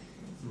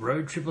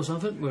Road Trip or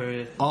something?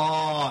 Where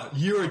Oh,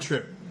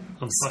 Eurotrip.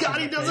 I'm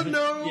Scotty fucking doesn't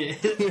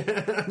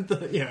Matt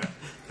know. Yeah.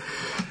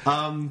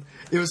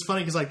 It was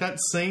funny because, like, that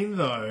scene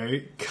though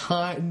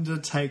kind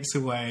of takes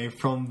away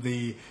from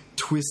the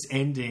twist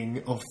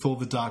ending of Thor: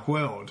 The Dark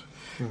World,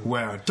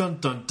 where dun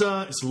dun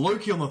dun, it's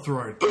Loki on the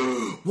throne.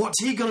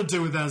 What's he gonna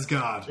do with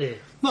Asgard? Yeah.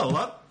 Not a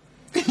lot.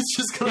 He's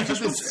just gonna have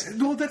this.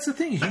 Well, that's the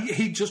thing.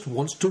 He just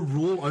wants to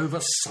rule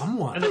over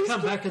someone. And they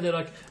come back and they're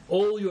like,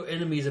 all your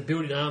enemies are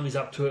building armies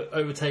up to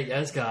overtake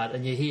Asgard,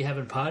 and you're here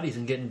having parties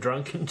and getting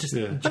drunk and just.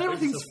 Yeah. But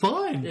everything's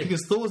fine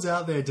because Thor's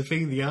out there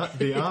defeating the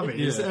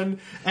armies, Yeah.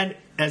 and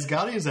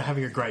Asgardians are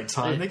having a great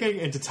time. Yeah. They're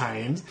getting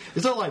entertained.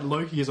 It's not like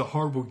Loki is a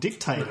horrible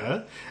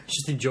dictator.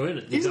 Just enjoying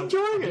it. He's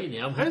enjoying I'm it. here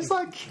now, I'm And happy. it's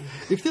like,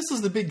 if this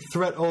was the big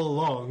threat all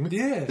along,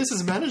 Yeah. this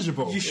is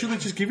manageable. You should have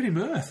just given him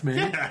Earth, man.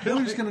 Yeah. All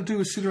he's going to do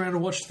is sit around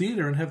and watch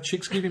theatre and have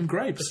chicks give him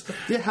grapes.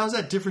 Yeah, how's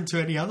that different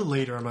to any other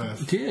leader on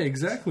Earth? Yeah,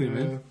 exactly,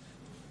 man.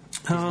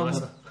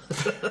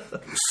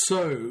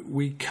 So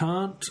we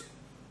can't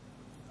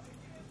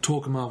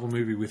talk a Marvel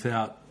movie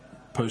without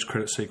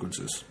post-credit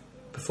sequences.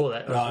 Before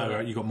that,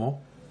 Right, you got more?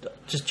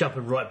 just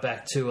jumping right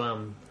back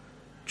to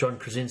John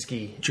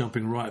Krasinski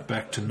Jumping right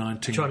back to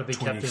 1926. trying to be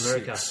Captain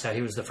America. How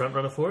he was the front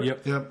runner for it.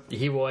 Yep. Yep. You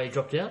hear why he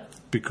dropped out?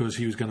 Because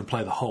he was going to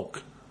play the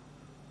Hulk.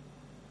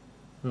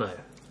 No.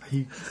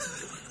 He,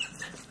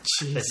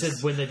 They said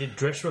when they did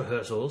dress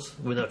rehearsals,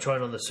 when they were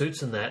trying on the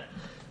suits and that,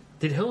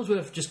 did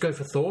Hemsworth just go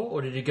for Thor,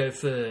 or did he go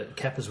for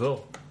Cap as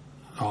well?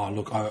 Oh,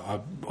 look, I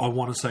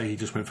want to say he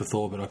just went for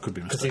Thor, but I could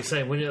be Because he mistaken. was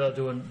saying when they were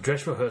doing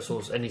dress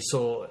rehearsals and he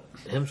saw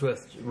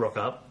Hemsworth rock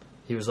up,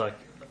 he was like,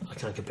 I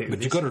can't compete with But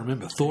this. you've got to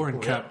remember, Thor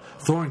and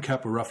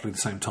Cap were roughly the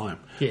same time.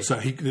 Yeah. So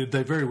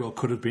they very well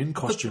could have been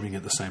costuming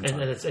at the same time.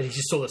 And he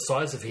just saw the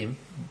size of him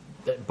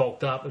that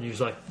bulked up, and he was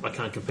like, I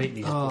can't compete. And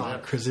he just pulled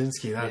out.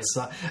 Krasinski, that's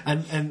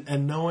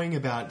and knowing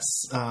about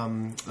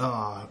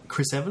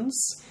Chris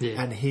Evans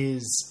Yeah. and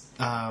his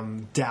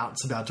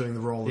doubts about doing the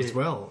role as Yeah.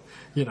 well,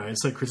 you know,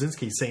 so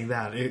Krasinski seeing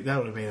that that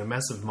would have been a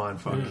massive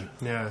mindfuck.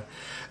 Yeah,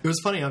 it was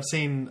funny. I've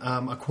seen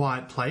A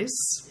Quiet Place.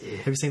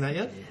 Have you seen that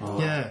yet?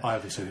 Yeah, I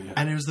haven't seen it yet.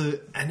 And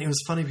it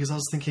was funny because I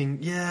was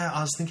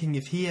thinking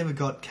if he ever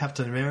got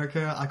Captain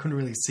America, I couldn't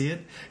really see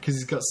it because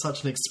he's got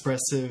such an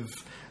expressive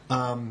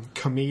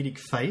comedic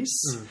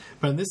face,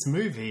 but in this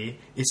movie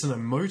it's an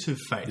emotive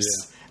face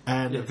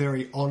and a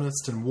very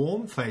honest and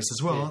warm face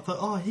as well. I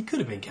thought, he could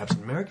have been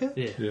Captain America,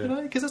 you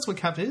know, because that's what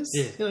Cap is,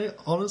 you know,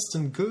 honest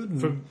and good.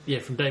 And,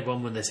 From day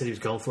one when they said he was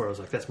going for it, I was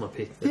like, that's my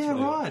pick. That's yeah,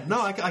 what I right.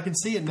 No, I can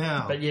see it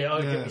now. But I get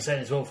what you're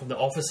saying as well from The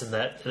Office and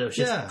that. And it was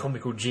just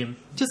comical Jim.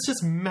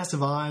 Just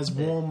massive eyes,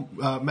 warm,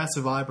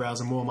 massive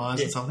eyebrows and warm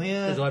eyes and something.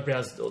 Yeah. His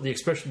eyebrows, the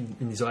expression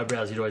in his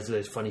eyebrows, he'd always do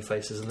those funny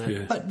faces and that.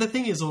 Yeah. But the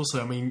thing is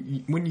also, I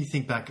mean, when you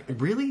think back,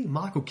 really?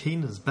 Michael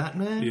Keaton as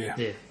Batman? Yeah.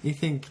 Yeah. You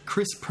think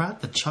Chris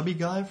Pratt, the chubby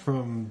guy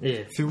from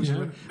films? You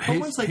know, But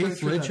once they go Heath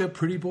through Ledger, that-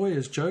 Pretty Boy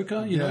as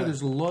Joker. You know,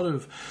 there's a lot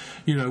of,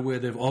 where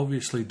they've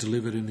obviously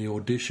delivered in the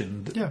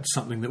audition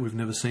something that we've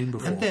never seen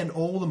before. And then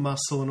all the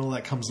muscle and all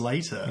that comes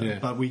later. Yeah.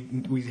 But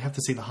we have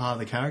to see the heart of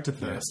the character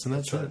first, and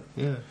that's it.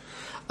 Yeah.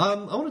 I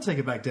want to take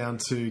it back down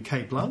to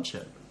Kate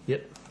Blanchett.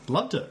 Yep.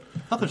 Loved it.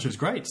 I thought she was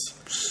great.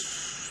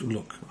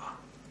 Look,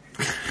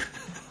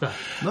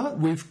 No,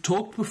 we've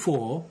talked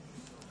before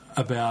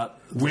about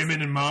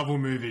women in Marvel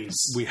movies.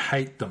 we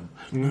hate them.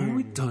 No,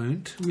 we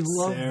don't. We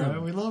love Sarah,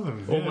 them. we love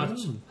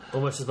them.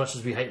 Almost as much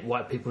as we hate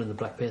white people in the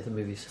Black Panther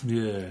movies.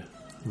 Yeah.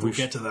 We'll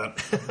get to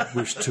that.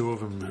 Wish two of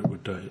them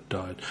would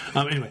died.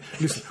 Anyway,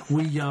 listen,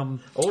 we All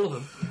of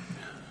them.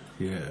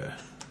 yeah.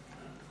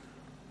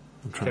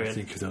 I'm trying Carry to on.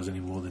 think if there was any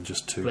more than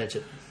just two.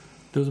 Blanchett.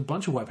 There was a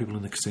bunch of white people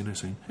in the casino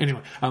scene.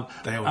 Anyway,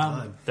 They all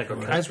died. That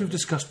got as we've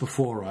discussed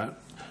before, right?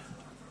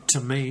 To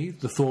me,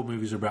 the Thor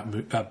movies are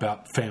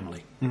about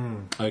family.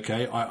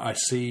 Okay, I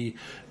see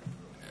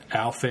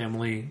our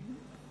family.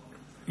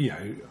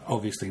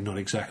 Obviously not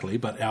exactly,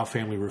 but our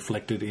family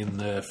reflected in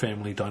the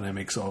family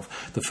dynamics of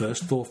the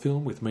first Thor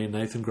film with me and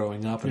Nathan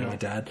growing up and my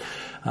dad.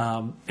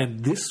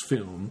 And this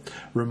film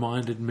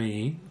reminded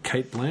me,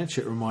 Kate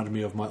Blanchett reminded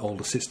me of my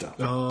older sister.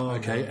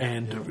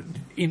 And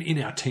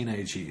in our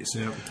teenage years.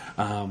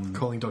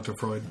 Calling Dr.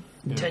 Freud.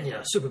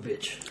 Tanya, super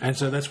bitch. And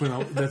so that's when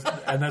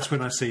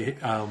I see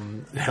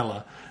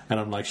Hela, and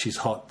I'm like, she's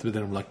hot, but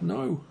then I'm like,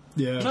 no.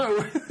 Yeah.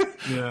 No.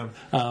 Yeah.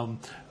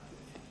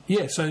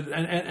 Yeah, so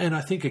and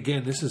I think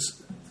again, this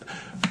is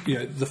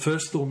the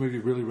first Thor movie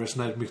really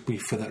resonated with me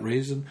for that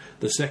reason.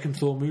 The second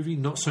Thor movie,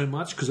 not so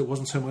much, because it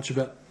wasn't so much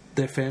about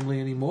their family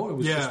anymore. It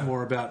was just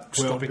more about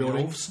stopping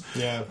building. elves.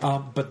 Yeah.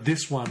 But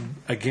this one,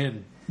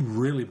 again,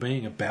 really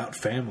being about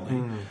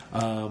family,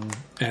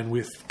 and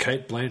with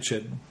Kate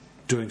Blanchett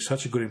doing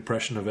such a good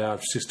impression of our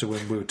sister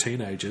when we were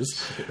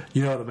teenagers.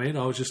 You know what I mean?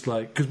 I was just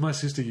like, because my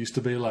sister used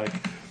to be like,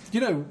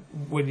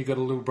 when you got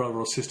a little brother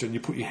or sister and you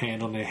put your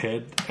hand on their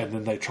head and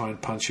then they try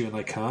and punch you and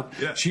they can't.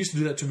 Yeah. She used to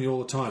do that to me all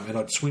the time, and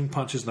I'd swing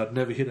punches and I'd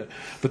never hit her.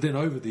 But then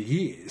over the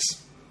years,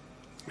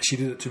 she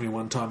did it to me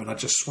one time, and I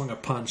just swung a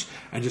punch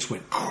and just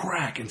went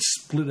crack and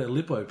split her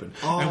lip open.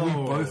 And we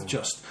both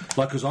just,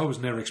 because I was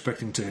never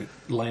expecting to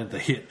land the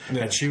hit,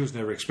 and she was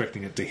never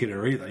expecting it to hit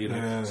her either,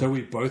 Yeah. So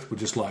we both were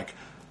just like,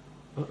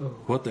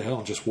 what the hell,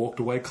 and just walked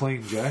away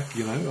clean, Jack,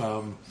 Okay.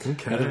 And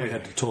then we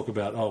had to talk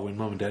about, when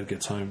Mum and Dad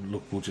gets home,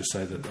 look, we'll just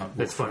say that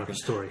Let's find out the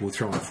story. We'll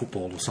throw in a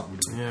football or something.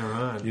 Yeah,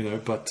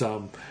 right. But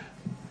so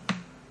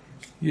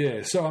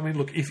I mean,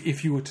 look,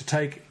 if you were to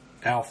take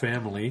our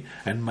family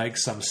and make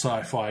some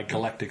sci-fi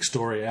galactic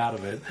story out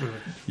of it,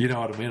 you know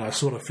what I mean? I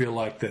sort of feel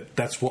like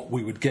that's what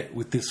we would get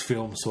with this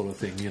film, sort of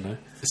thing,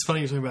 It's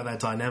funny you're talking about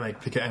that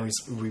dynamic, because, and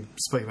we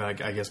spoke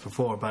about it, I guess,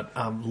 before, but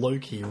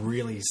Loki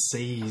really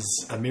sees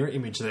a mirror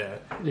image there.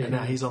 Yeah. And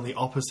now he's on the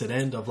opposite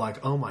end of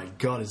like, oh my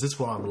God, is this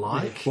what I'm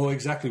like? Well,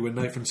 exactly when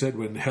Nathan said,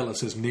 when Hela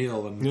says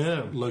Neil,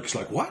 and Loki's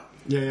like, what?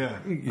 Yeah.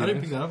 I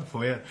didn't pick that up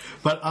before,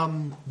 But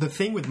the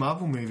thing with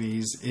Marvel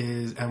movies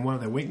is, and one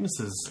of their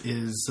weaknesses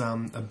is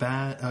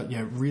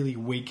really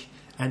weak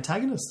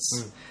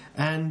antagonists.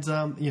 And,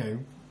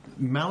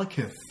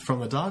 Malekith from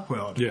the Dark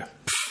World. Yeah.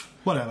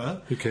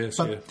 Whatever. Who cares?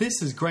 But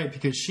this is great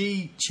because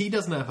she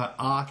doesn't have an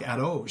arc at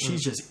all.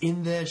 She's just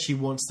in there. She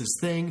wants this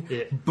thing.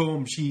 Yeah.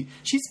 Boom. She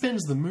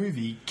spends the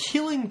movie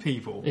killing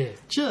people. Yeah.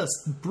 Just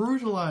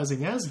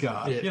brutalizing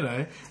Asgard,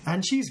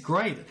 And she's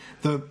great.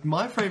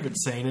 My favourite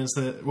scene is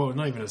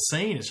not even a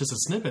scene, it's just a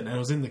snippet, and it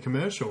was in the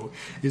commercial,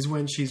 is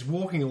when she's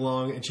walking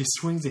along and she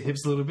swings her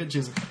hips a little bit.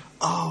 She's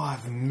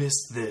I've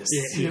missed this.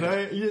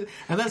 Yeah.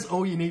 And that's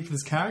all you need for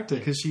this character,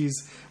 because she's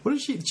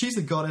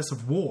the goddess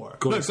of war.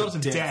 Goddess goddess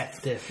of of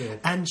death. Yeah.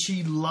 And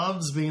she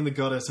loves being the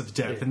goddess of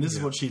death, and this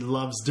is what she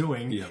loves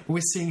doing. Yeah. We're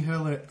seeing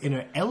her in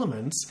her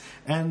elements,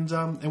 and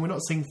we're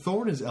not seeing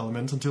Thor in his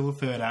element until the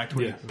third act,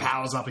 where he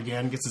powers up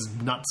again, gets his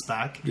nuts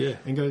back,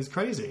 and goes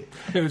crazy.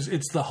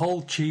 It's the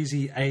whole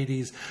cheesy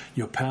 80s,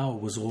 your power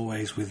was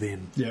always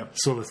within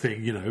sort of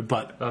thing,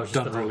 but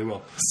done really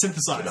well.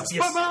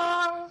 Synthesized.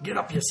 Get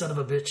up, you son of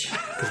a bitch,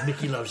 because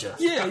Mickey loves you.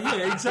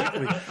 Yeah,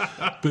 exactly.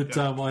 But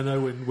I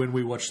know when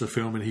we watch the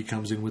film and he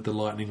comes in with the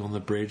lightning on the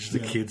bridge, the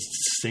kids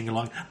sing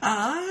along.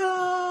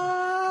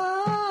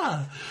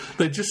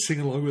 They just sing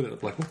along with it. I'm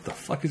like, what the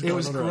fuck is going on?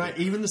 It was great.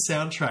 Even the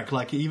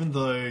soundtrack, even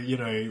though,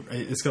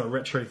 it's got a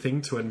retro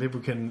thing to it and people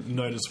can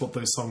notice what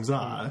those songs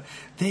are,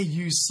 they're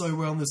used so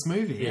well in this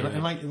movie. Yeah.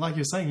 And like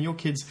you're saying, your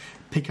kids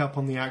pick up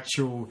on the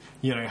actual,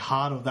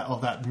 heart of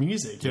that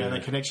music,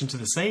 that connection to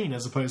the scene,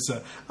 as opposed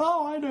to,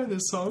 I know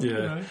this song.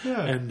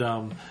 And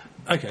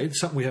okay,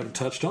 something we haven't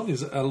touched on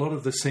is a lot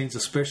of the scenes,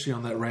 especially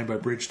on that Rainbow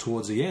Bridge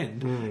towards the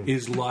end,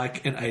 is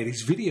like an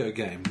 80s video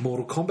game,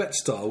 Mortal Kombat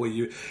style, where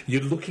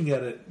you're looking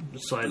at it.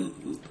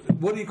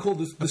 What do you call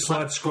this? The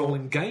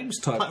side-scrolling games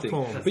type thing.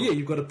 But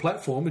you've got a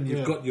platform, and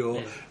you've got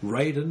your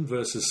Raiden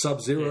versus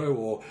Sub-Zero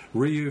or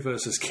Ryu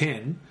versus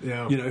Ken,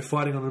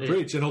 fighting on a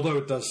bridge. And although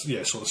it does,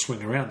 sort of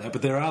swing around that,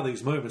 but there are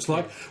these moments,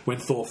 like when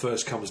Thor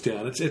first comes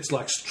down. It's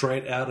like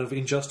straight out of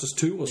Injustice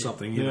 2 or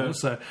something, you know.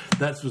 So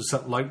that was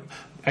something like.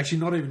 Actually,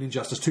 not even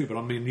Injustice 2, but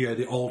I mean,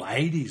 the old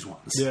 80s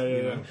ones.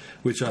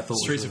 Which I thought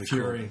Streets was of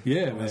really Fury. Cool.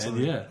 Yeah, man,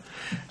 yeah.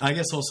 I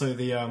guess also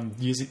the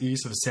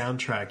use of a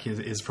soundtrack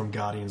is from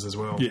Guardians as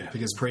well. Yeah.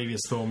 Because previous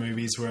Thor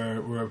movies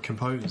were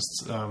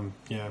composed.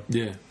 Yeah.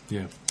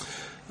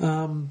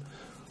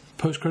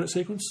 Post-credit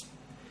sequence?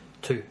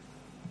 Two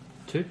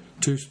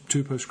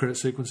post-credit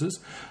sequences.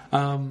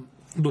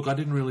 Look, I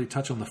didn't really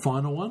touch on the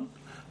final one,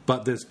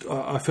 but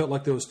I felt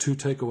like there was two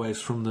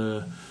takeaways from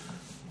the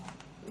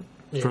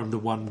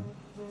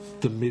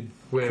mid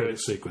credit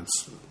sequence.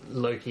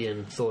 Loki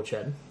and Thor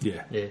chatting.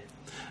 Yeah.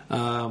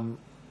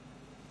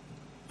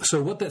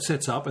 So what that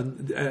sets up,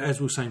 and as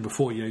we were saying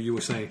before, you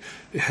were saying,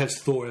 has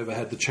Thor ever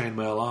had the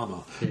chainmail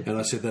armor? Yeah. And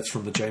I said that's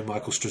from the J.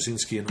 Michael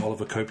Straczynski and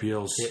Oliver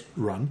Copiel's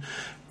run.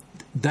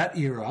 That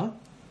era,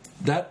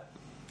 that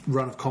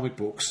run of comic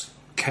books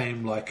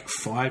came like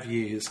 5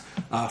 years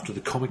after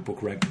the comic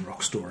book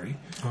Ragnarok story,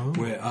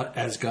 where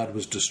Asgard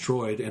was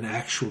destroyed and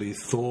actually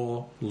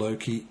Thor,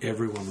 Loki,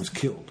 everyone was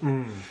killed.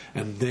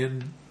 And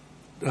then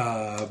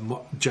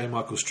J.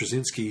 Michael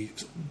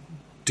Straczynski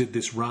did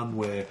this run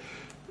where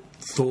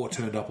Thor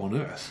turned up on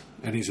Earth,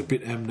 and he's a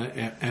bit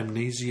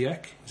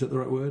amnesiac. Is that the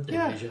right word?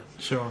 Yeah,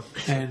 sure.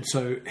 And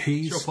so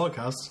he's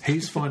podcast.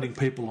 He's finding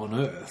people on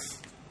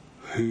Earth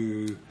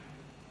who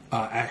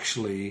are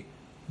actually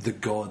the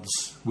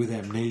gods with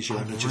amnesia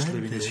and are just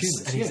living as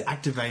humans. And he's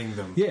activating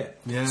them.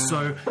 Yeah.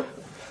 So,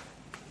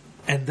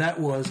 and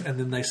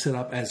then they set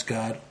up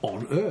Asgard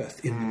on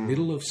Earth in the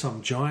middle of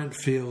some giant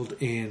field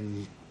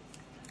in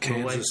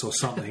Kansas or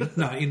something.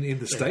 No, in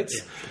the States.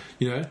 Yeah.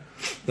 You know,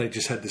 they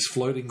just had this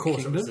floating Of course,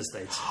 it kingdom. was the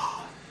States.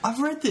 I've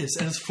read this,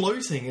 and it's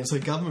floating, and so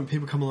government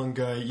people come along and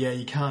go, yeah,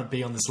 you can't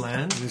be on this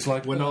land. And it's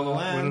like, we're not on the We're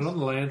land. not on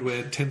the land.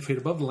 We're 10 feet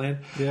above the land.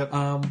 Yep.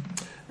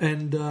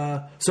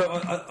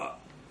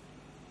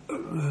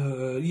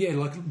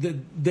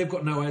 They've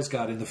got no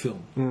Asgard in the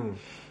film.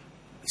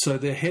 So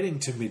they're heading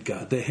to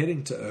Midgard. They're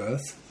heading to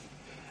Earth.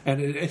 And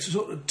it's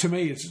to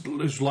me,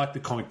 it's like the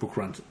comic book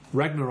run.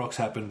 Ragnarok's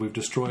happened. We've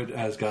destroyed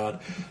Asgard.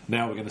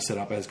 Now we're going to set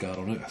up Asgard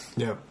on Earth.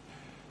 Yeah.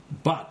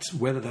 But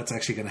whether that's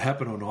actually going to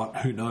happen or not,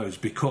 who knows?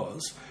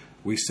 Because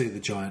we see the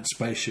giant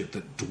spaceship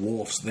that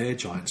dwarfs their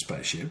giant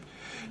spaceship.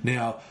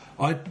 Now,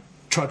 I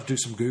tried to do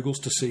some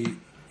Googles to see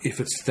if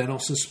it's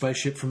Thanos'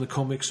 spaceship from the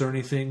comics or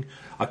anything.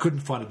 I couldn't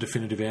find a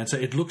definitive answer.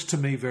 It looks to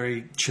me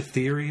very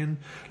Chtherian,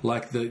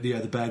 like the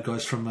bad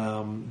guys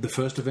from the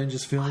first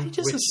Avengers film. Which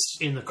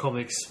in the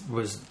comics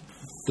was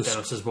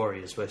Thanos'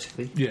 warriors,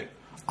 basically. Yeah.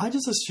 I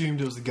just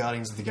assumed it was the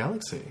Guardians of the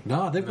Galaxy.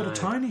 No, they've got a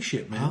tiny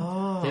ship,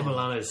 man. Their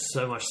Milano is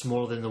so much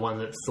smaller than the one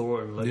that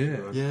Thor and Loki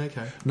were on. Yeah,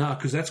 okay. No,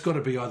 because that's got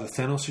to be either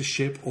Thanos'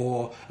 ship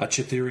or a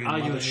Chtherian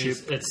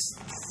mothership. It's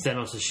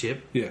Thanos'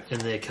 ship. Yeah.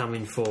 And they're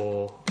coming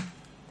for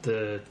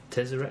the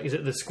Tesseract. Is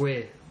it the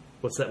square?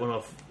 What's that one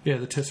off? Yeah,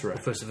 the Tesseract.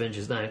 The first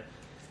Avengers, no.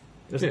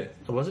 Was Yeah. it?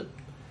 Or was it?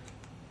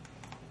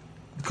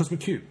 The Cosmic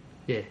Cube.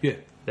 Yeah. Yeah.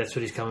 That's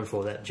what he's coming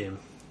for, that gem.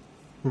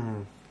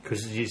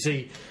 Because you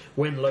see,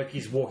 when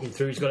Loki's walking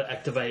through, he's got to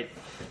activate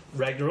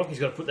Ragnarok. He's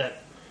got to put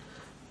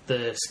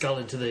the skull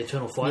into the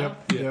eternal fire.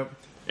 Yep.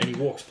 And he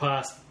walks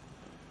past,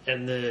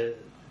 and the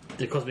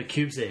Cosmic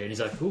Cube's there, and he's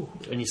like, ooh.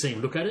 And you see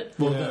him look at it.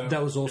 Well, Yeah.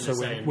 that was also And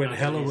they're when, saying, when no,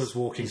 Hela he's- was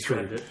walking he's through.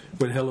 grabbed it.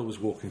 When Hela was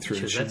walking through,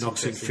 and Sure, she that's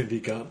knocks interesting.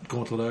 Infinity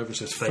Gauntlet over,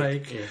 says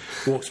Fake, fake,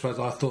 yeah. walks past.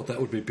 I thought that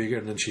would be bigger,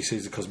 and then she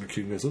sees the Cosmic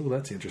Cube and goes, "Oh,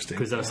 that's interesting."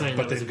 'Cause they were saying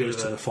but that was then a bit goes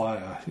of to a- the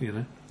fire, you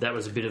know. That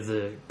was a bit of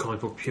the comic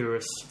book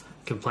purists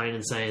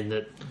complaining, saying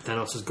that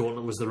Thanos'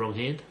 gauntlet was the wrong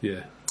hand.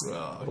 Yeah,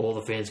 All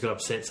the fans got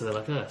upset, so they're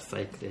like, oh,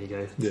 fake, there you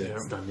go. Yeah.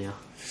 It's done now.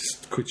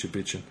 just quit your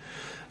bitching.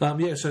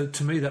 So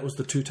to me, that was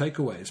the two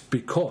takeaways,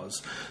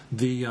 because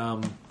the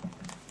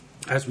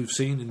as we've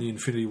seen in the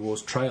Infinity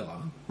Wars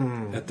trailer,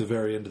 at the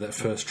very end of that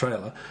first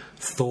trailer,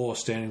 Thor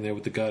standing there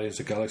with the Guardians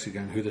of the Galaxy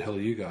going, "Who the hell are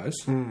you guys?"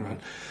 Right?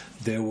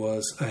 There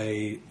was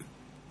a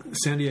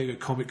San Diego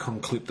Comic-Con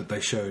clip that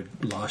they showed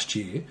last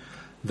year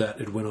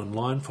that it went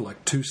online for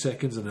like 2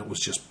 seconds and it was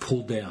just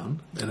pulled down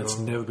and it's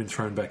never been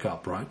thrown back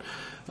up, right?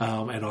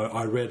 And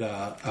I read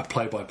a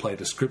play-by-play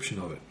description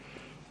of it.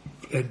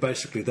 And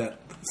basically that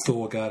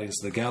Thor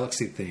Guardians of the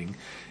Galaxy thing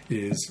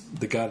is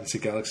the Guardians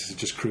of the Galaxy are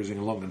just cruising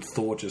along and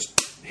Thor just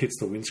hits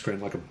the windscreen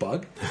like a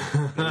bug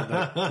and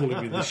they pull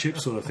him in the ship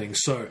sort of thing.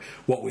 So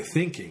what we're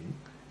thinking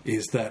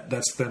is that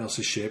that's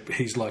Thanos' ship.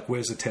 He's like,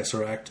 "Where's the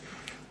Tesseract?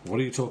 What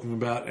are you talking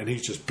about?" And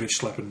he's just bitch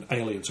slapping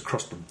aliens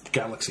across the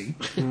galaxy.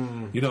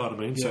 You know what I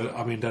mean? Yeah. So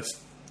I mean that's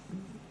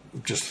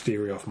just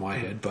theory off my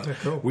head, but Yeah,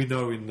 cool. we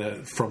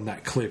know from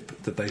that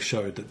clip that they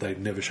showed that they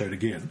never showed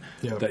again.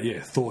 Yeah.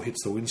 That Thor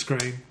hits the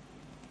windscreen,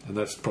 and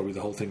that's probably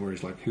the whole thing where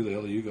he's like, "Who the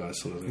hell are you guys?"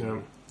 sort of thing. Yeah.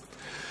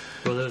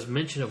 Well, there was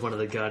mention of one of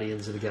the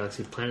Guardians of the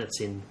Galaxy planets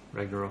in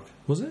Ragnarok.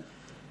 Was it?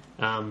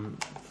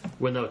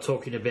 When they were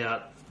talking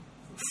about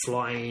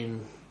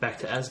flying back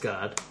to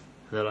Asgard, and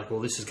they're like, well,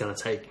 this is going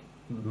to take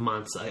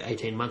months,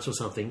 18 months or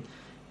something,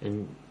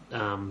 and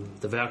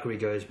the Valkyrie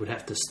goes, we'd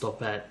have to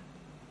stop at,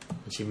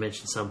 and she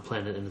mentioned some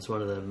planet, and it's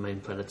one of the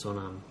main planets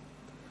on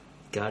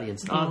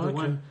Guardians. The okay.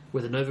 one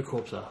where the Nova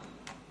Corps are.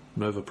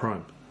 Nova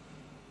Prime.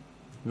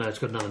 No, it's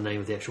got another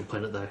name of the actual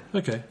planet, though.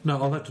 Okay,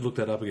 no, I'll have to look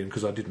that up again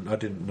because I didn't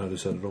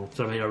notice that at all.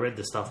 So, I mean, I read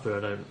the stuff,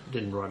 but I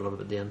didn't write a lot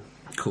of it down.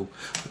 Cool.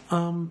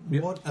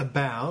 Yep. What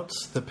about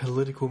the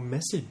political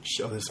message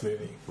of this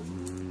movie?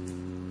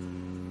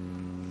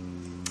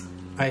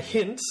 A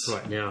hint.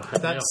 Right, now...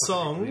 That now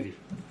song.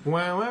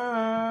 Wow,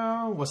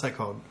 wow. What's that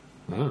called?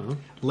 I don't know.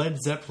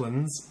 Led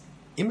Zeppelin's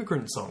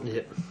Immigrant Song.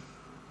 Yeah.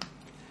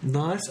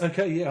 Nice.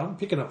 Okay, yeah, I'm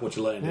picking up what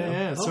you're laying down.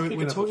 Yeah, I'm so picking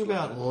we're up talking what you're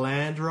about laying down.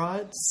 land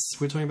rights,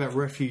 we're talking about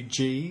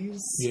refugees.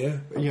 Yeah.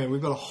 You know,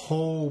 we've got a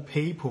whole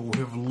people who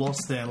have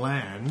lost their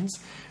lands,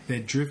 they're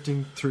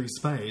drifting through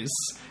space,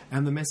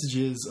 and the message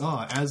is,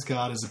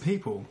 Asgard is a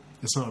people,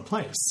 it's not a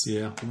place.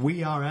 Yeah.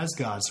 We are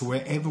Asgard, so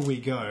wherever we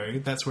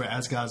go, that's where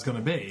Asgard's going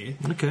to be.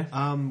 Okay.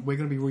 We're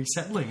going to be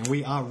resettling,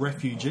 we are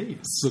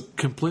refugees. Look,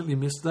 completely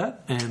missed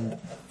that and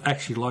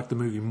actually liked the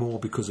movie more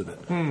because of it.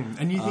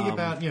 And you think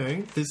about,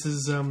 this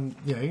is,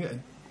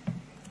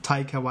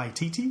 Taika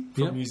Waititi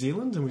from Yep. New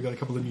Zealand, and we've got a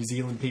couple of New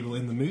Zealand people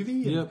in the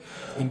movie, and Yep.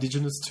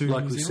 indigenous to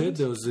Like New we Zealand.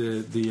 said, there was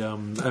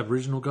the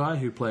Aboriginal guy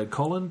who played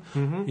Colin,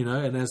 you know,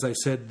 and as they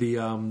said, the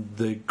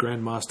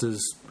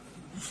Grandmaster's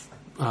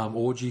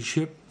orgy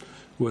ship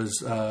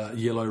was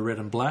yellow, red,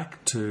 and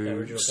black to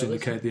Aboriginal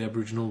syndicate the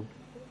Aboriginal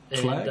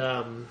flag.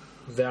 And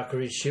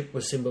Valkyrie's ship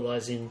was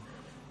symbolising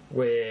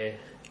where,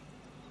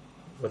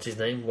 what's his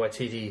name,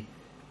 Waititi,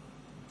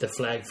 the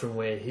flag from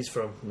where he's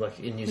from, like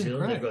in New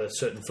Zealand. great. They've got a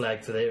certain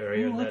flag for their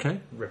area, and okay.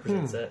 that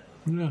represents that.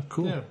 Yeah,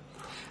 cool. Yeah.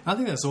 I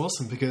think that's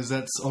awesome because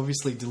that's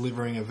obviously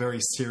delivering a very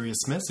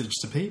serious message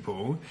to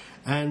people,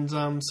 and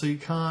so you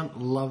can't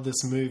love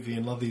this movie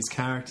and love these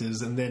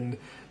characters and then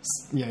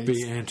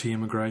be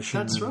anti-immigration.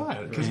 That's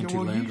right, because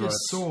you just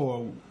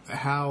saw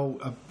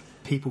how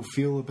people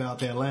feel about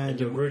their land. And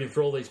you're rooting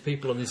for all these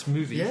people in this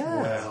movie.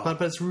 Yeah, wow.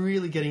 but it's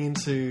really getting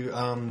into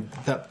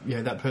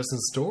that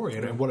person's story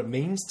and what it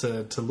means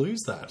to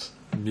lose that.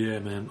 Yeah,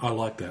 man, I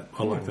like that.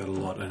 I like that a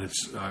lot, and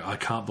I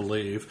can't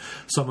believe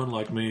someone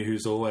like me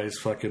who's always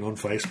fucking on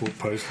Facebook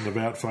posting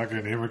about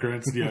fucking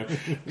immigrants,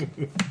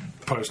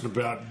 posting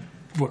about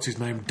what's his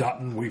name,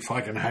 Dutton. We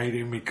fucking hate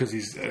him because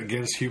he's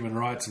against human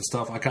rights and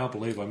stuff. I can't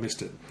believe I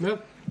missed it.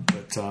 Yep,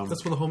 but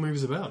that's what the whole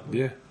movie's about.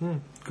 Yeah,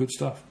 good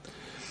stuff.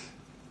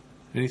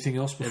 Anything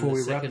else before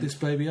we wrap this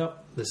baby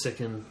up? The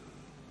second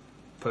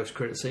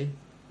post-credit scene.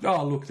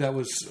 Oh, look, that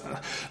was.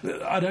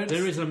 The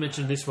reason I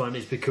mentioned this one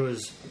is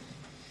because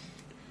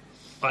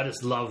I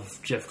just love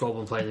Jeff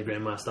Goldblum playing the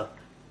Grandmaster.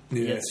 Yeah.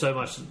 He had so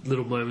much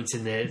little moments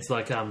in there. It's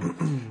like, for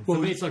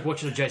me, it's like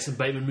watching a Jason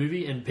Bateman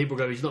movie, and people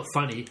go, "He's not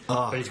funny,"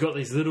 but he's got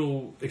these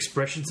little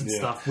expressions and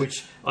stuff,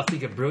 which I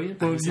think are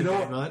brilliant. Well, you know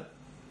what, night?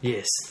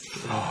 Yes.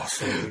 Oh,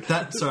 so good.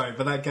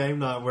 That game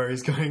night where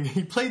he's going,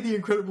 he played the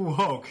Incredible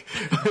Hulk,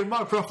 and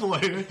Mark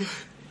Ruffalo.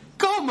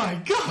 Oh my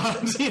God!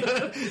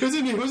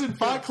 It was in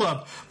Fight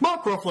Club.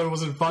 Mark Ruffalo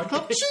was in Fight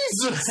Club.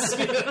 Jesus.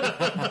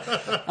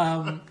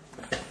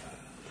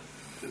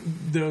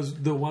 There was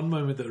the one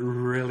moment that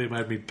really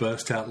made me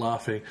burst out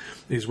laughing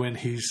is when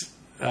he's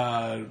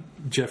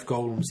Jeff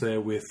Goldblum's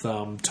there with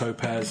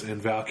Topaz and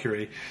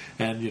Valkyrie,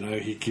 and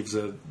he gives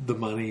her the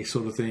money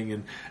sort of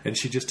thing, and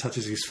she just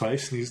touches his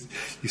face, and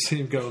you see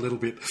him go a little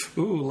bit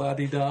ooh la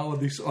di da on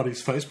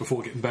his face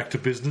before getting back to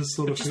business,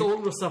 sort of just thing.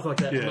 all the stuff like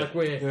that, like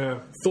where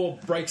Thor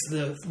breaks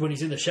when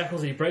he's in the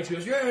shackles and he breaks, he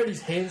goes and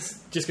his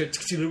hands just go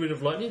a little bit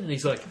of lightning, and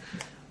he's like,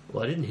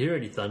 well, I didn't hear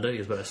any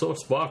thunder, but I saw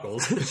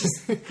sparkles.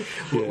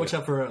 Watch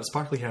out for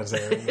sparkly hands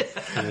there.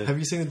 Have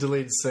you seen the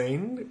deleted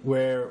scene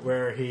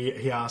where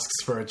he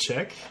asks for a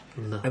check,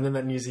 and then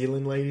that New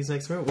Zealand lady's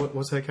next to her?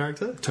 What's her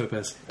character?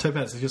 Topaz.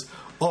 He goes,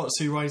 oh,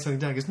 so you're writing something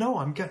down? He goes,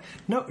 no,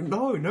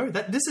 no,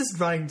 this is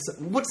writing.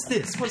 What's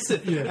this?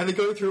 Yeah. And they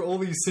go through all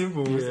these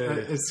symbols. Yeah.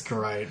 It's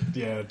great.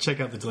 Yeah, check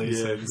out the deleted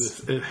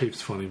scenes. It's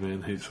heaps funny,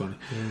 man. Heaps funny.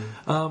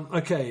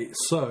 Okay,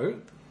 so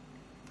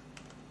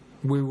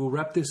we will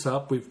wrap this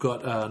up. We've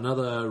got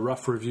another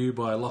rough review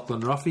by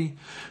Lachlan Ruffy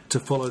to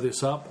follow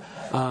this up.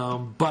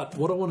 But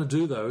what I want to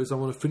do, though, is I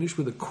want to finish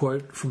with a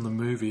quote from the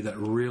movie that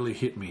really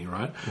hit me,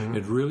 right? Mm-hmm.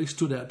 It really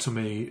stood out to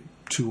me,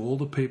 to all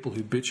the people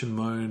who bitch and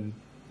moan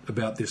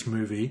about this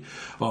movie.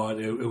 Oh,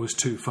 it was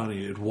too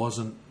funny. It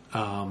wasn't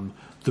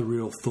the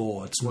real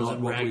Thor. It wasn't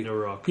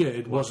Ragnarok.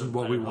 It wasn't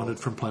what we wanted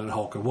from Planet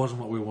Hulk. It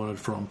wasn't what we wanted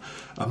from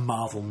a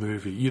Marvel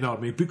movie. You know what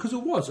I mean? Because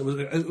it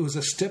was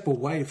a step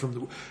away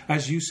from,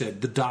 as you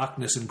said, the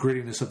darkness and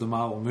grittiness of the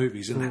Marvel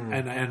movies, and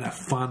a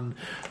fun,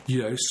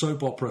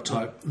 soap opera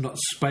type, not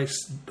space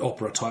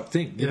opera type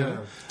thing. You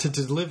know? To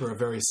deliver a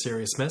very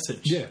serious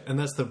message. Yeah, and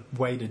that's the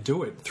way to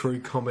do it,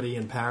 through comedy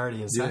and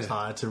parody and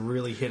satire, to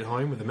really hit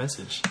home with the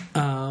message.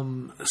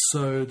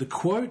 So the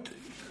quote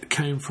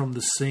came from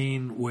the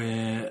scene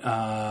where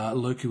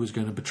Loki was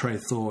going to betray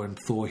Thor, and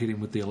Thor hit him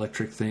with the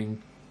electric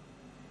thing.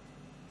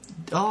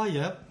 Oh,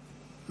 yeah.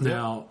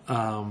 Now,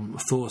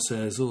 Thor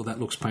says, "Oh, that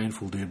looks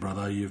painful, dear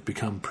brother. You've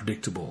become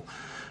predictable.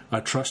 I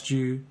trust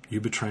you. You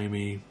betray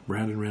me.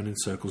 Round and round in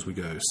circles we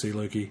go. See,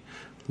 Loki,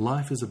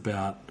 life is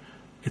about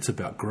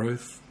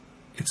growth.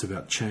 It's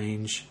about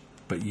change.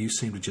 But you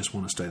seem to just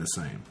want to stay the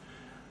same.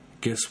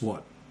 Guess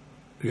what?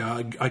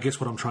 I guess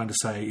what I'm trying to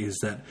say is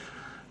that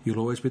you'll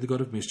always be the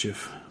god of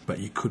mischief, but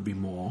you could be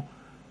more.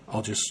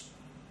 I'll just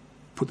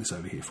put this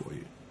over here for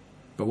you."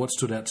 But what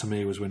stood out to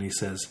me was when he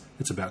says,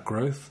 it's about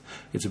growth,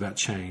 it's about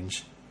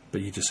change,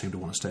 but you just seem to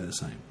want to stay the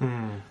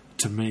same.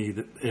 To me,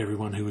 that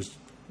everyone who was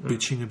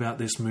bitching about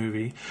this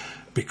movie,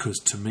 because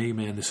to me,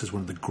 man, this is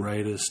one of the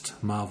greatest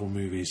Marvel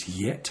movies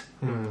yet,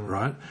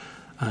 right?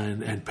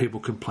 And people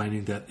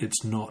complaining that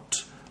it's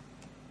not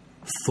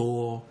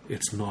Thor,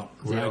 it's not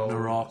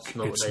Ragnarok,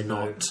 it's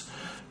not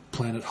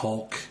Planet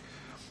Hulk.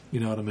 You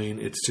know what I mean?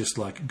 It's just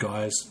like,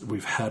 guys,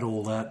 we've had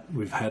all that.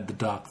 We've had the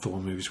Dark Thor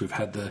movies. We've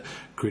had the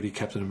gritty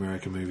Captain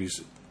America movies.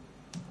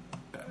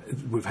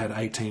 We've had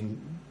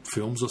 18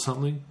 films or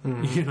something.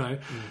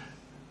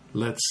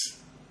 Let's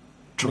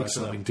try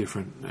something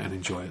different and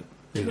enjoy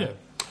it.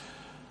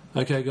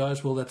 Okay,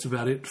 guys, well, that's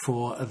about it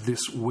for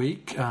this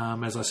week.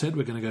 As I said,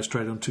 we're going to go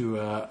straight on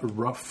to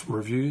rough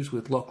reviews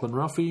with Lachlan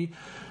Ruffy.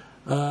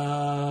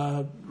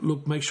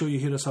 Look, make sure you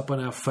hit us up on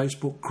our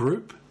Facebook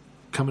group.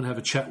 Come and have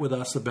a chat with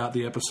us about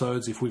the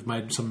episodes if we've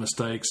made some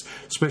mistakes,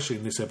 especially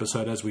in this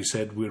episode. As we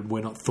said,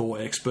 we're not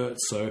Thor experts,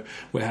 so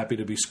we're happy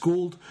to be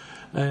schooled.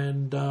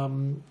 And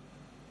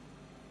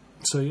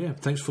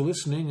thanks for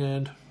listening,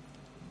 and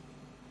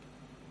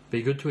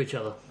be good to each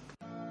other.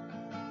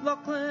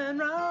 Lachlan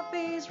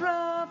Ruffy's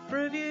Rough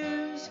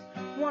Reviews,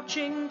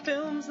 watching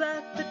films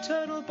that the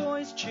Turtle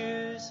Boys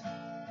choose.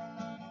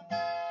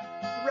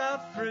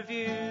 Rough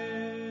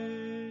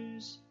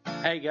Reviews.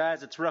 Hey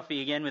guys, it's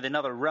Ruffy again with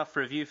another rough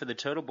review for the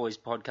Turtle Boys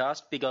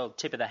podcast. Big old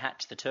tip of the hat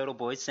to the Turtle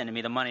Boys, sending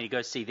me the money to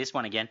go see this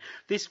one again.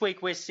 This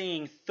week we're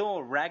seeing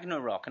Thor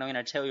Ragnarok, and I'm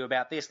going to tell you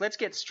about this. Let's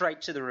get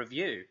straight to the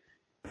review.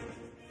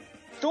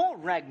 Thor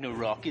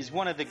Ragnarok is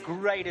one of the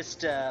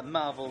greatest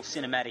Marvel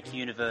Cinematic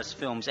Universe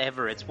films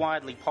ever. It's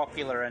widely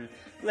popular, and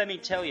let me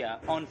tell you,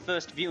 on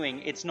first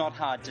viewing, it's not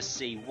hard to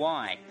see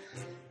why.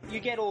 You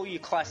get all your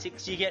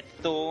classics. You get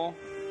Thor.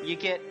 You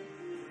get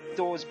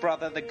Thor's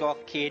brother, the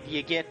goth kid.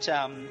 You get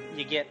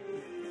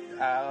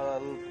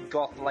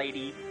goth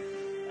lady.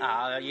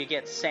 You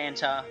get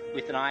Santa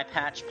with an eye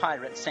patch.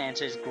 Pirate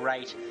Santa's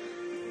great.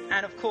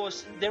 And of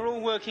course, they're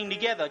all working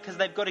together because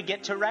they've got to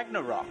get to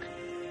Ragnarok.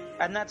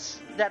 And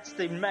that's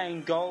the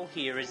main goal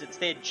here, is it's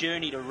their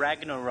journey to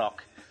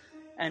Ragnarok.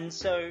 And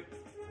so,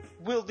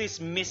 will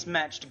this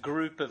mismatched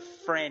group of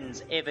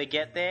friends ever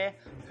get there?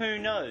 Who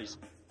knows?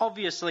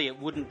 Obviously, it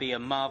wouldn't be a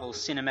Marvel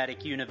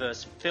Cinematic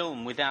Universe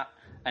film without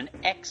an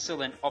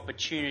excellent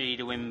opportunity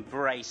to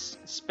embrace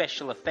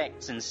special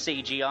effects and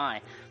CGI.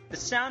 The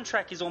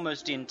soundtrack is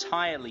almost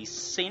entirely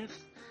synth,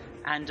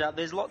 and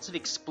there's lots of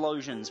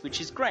explosions,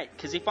 which is great,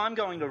 because if I'm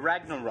going to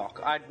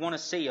Ragnarok, I'd want to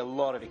see a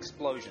lot of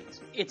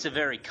explosions. It's a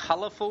very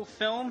colourful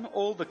film.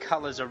 All the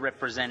colours are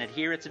represented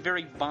here. It's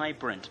very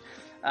vibrant.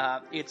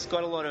 It's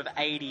got a lot of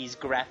 80s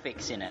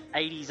graphics in it.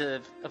 80s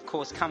are, of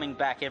course, coming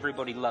back.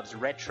 Everybody loves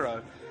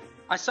retro.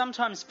 I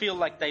sometimes feel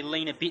like they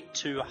lean a bit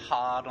too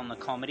hard on the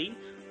comedy.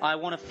 I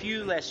want a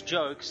few less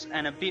jokes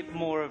and a bit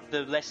more of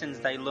the lessons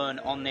they learn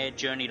on their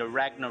journey to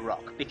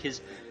Ragnarok, because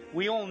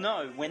we all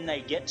know when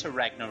they get to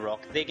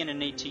Ragnarok, they're going to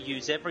need to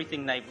use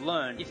everything they've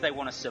learned if they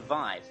want to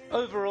survive.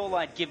 Overall,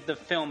 I'd give the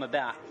film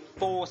about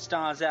 4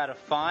 stars out of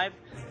 5,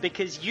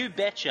 because you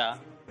betcha,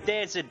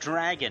 there's a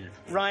dragon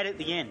right at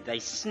the end. They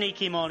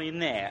sneak him on in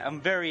there.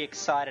 I'm very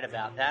excited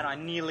about that. I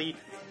nearly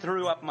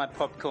threw up my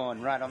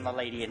popcorn right on the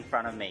lady in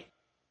front of me.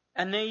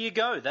 And there you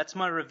go, that's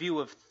my review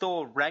of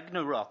Thor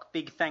Ragnarok.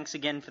 Big thanks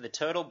again for the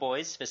Turtle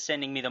Boys for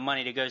sending me the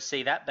money to go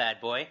see that bad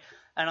boy,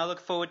 and I look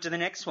forward to the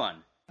next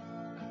one.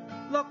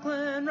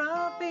 Lachlan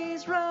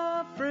Ruffy's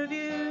Rough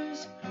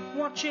Reviews,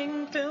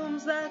 watching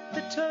films that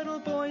the Turtle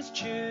Boys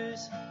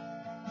choose.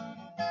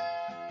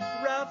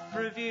 Rough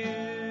Reviews.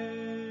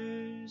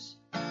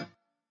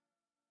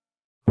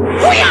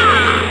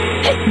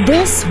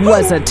 This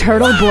was a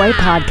Turtle Boy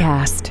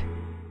podcast.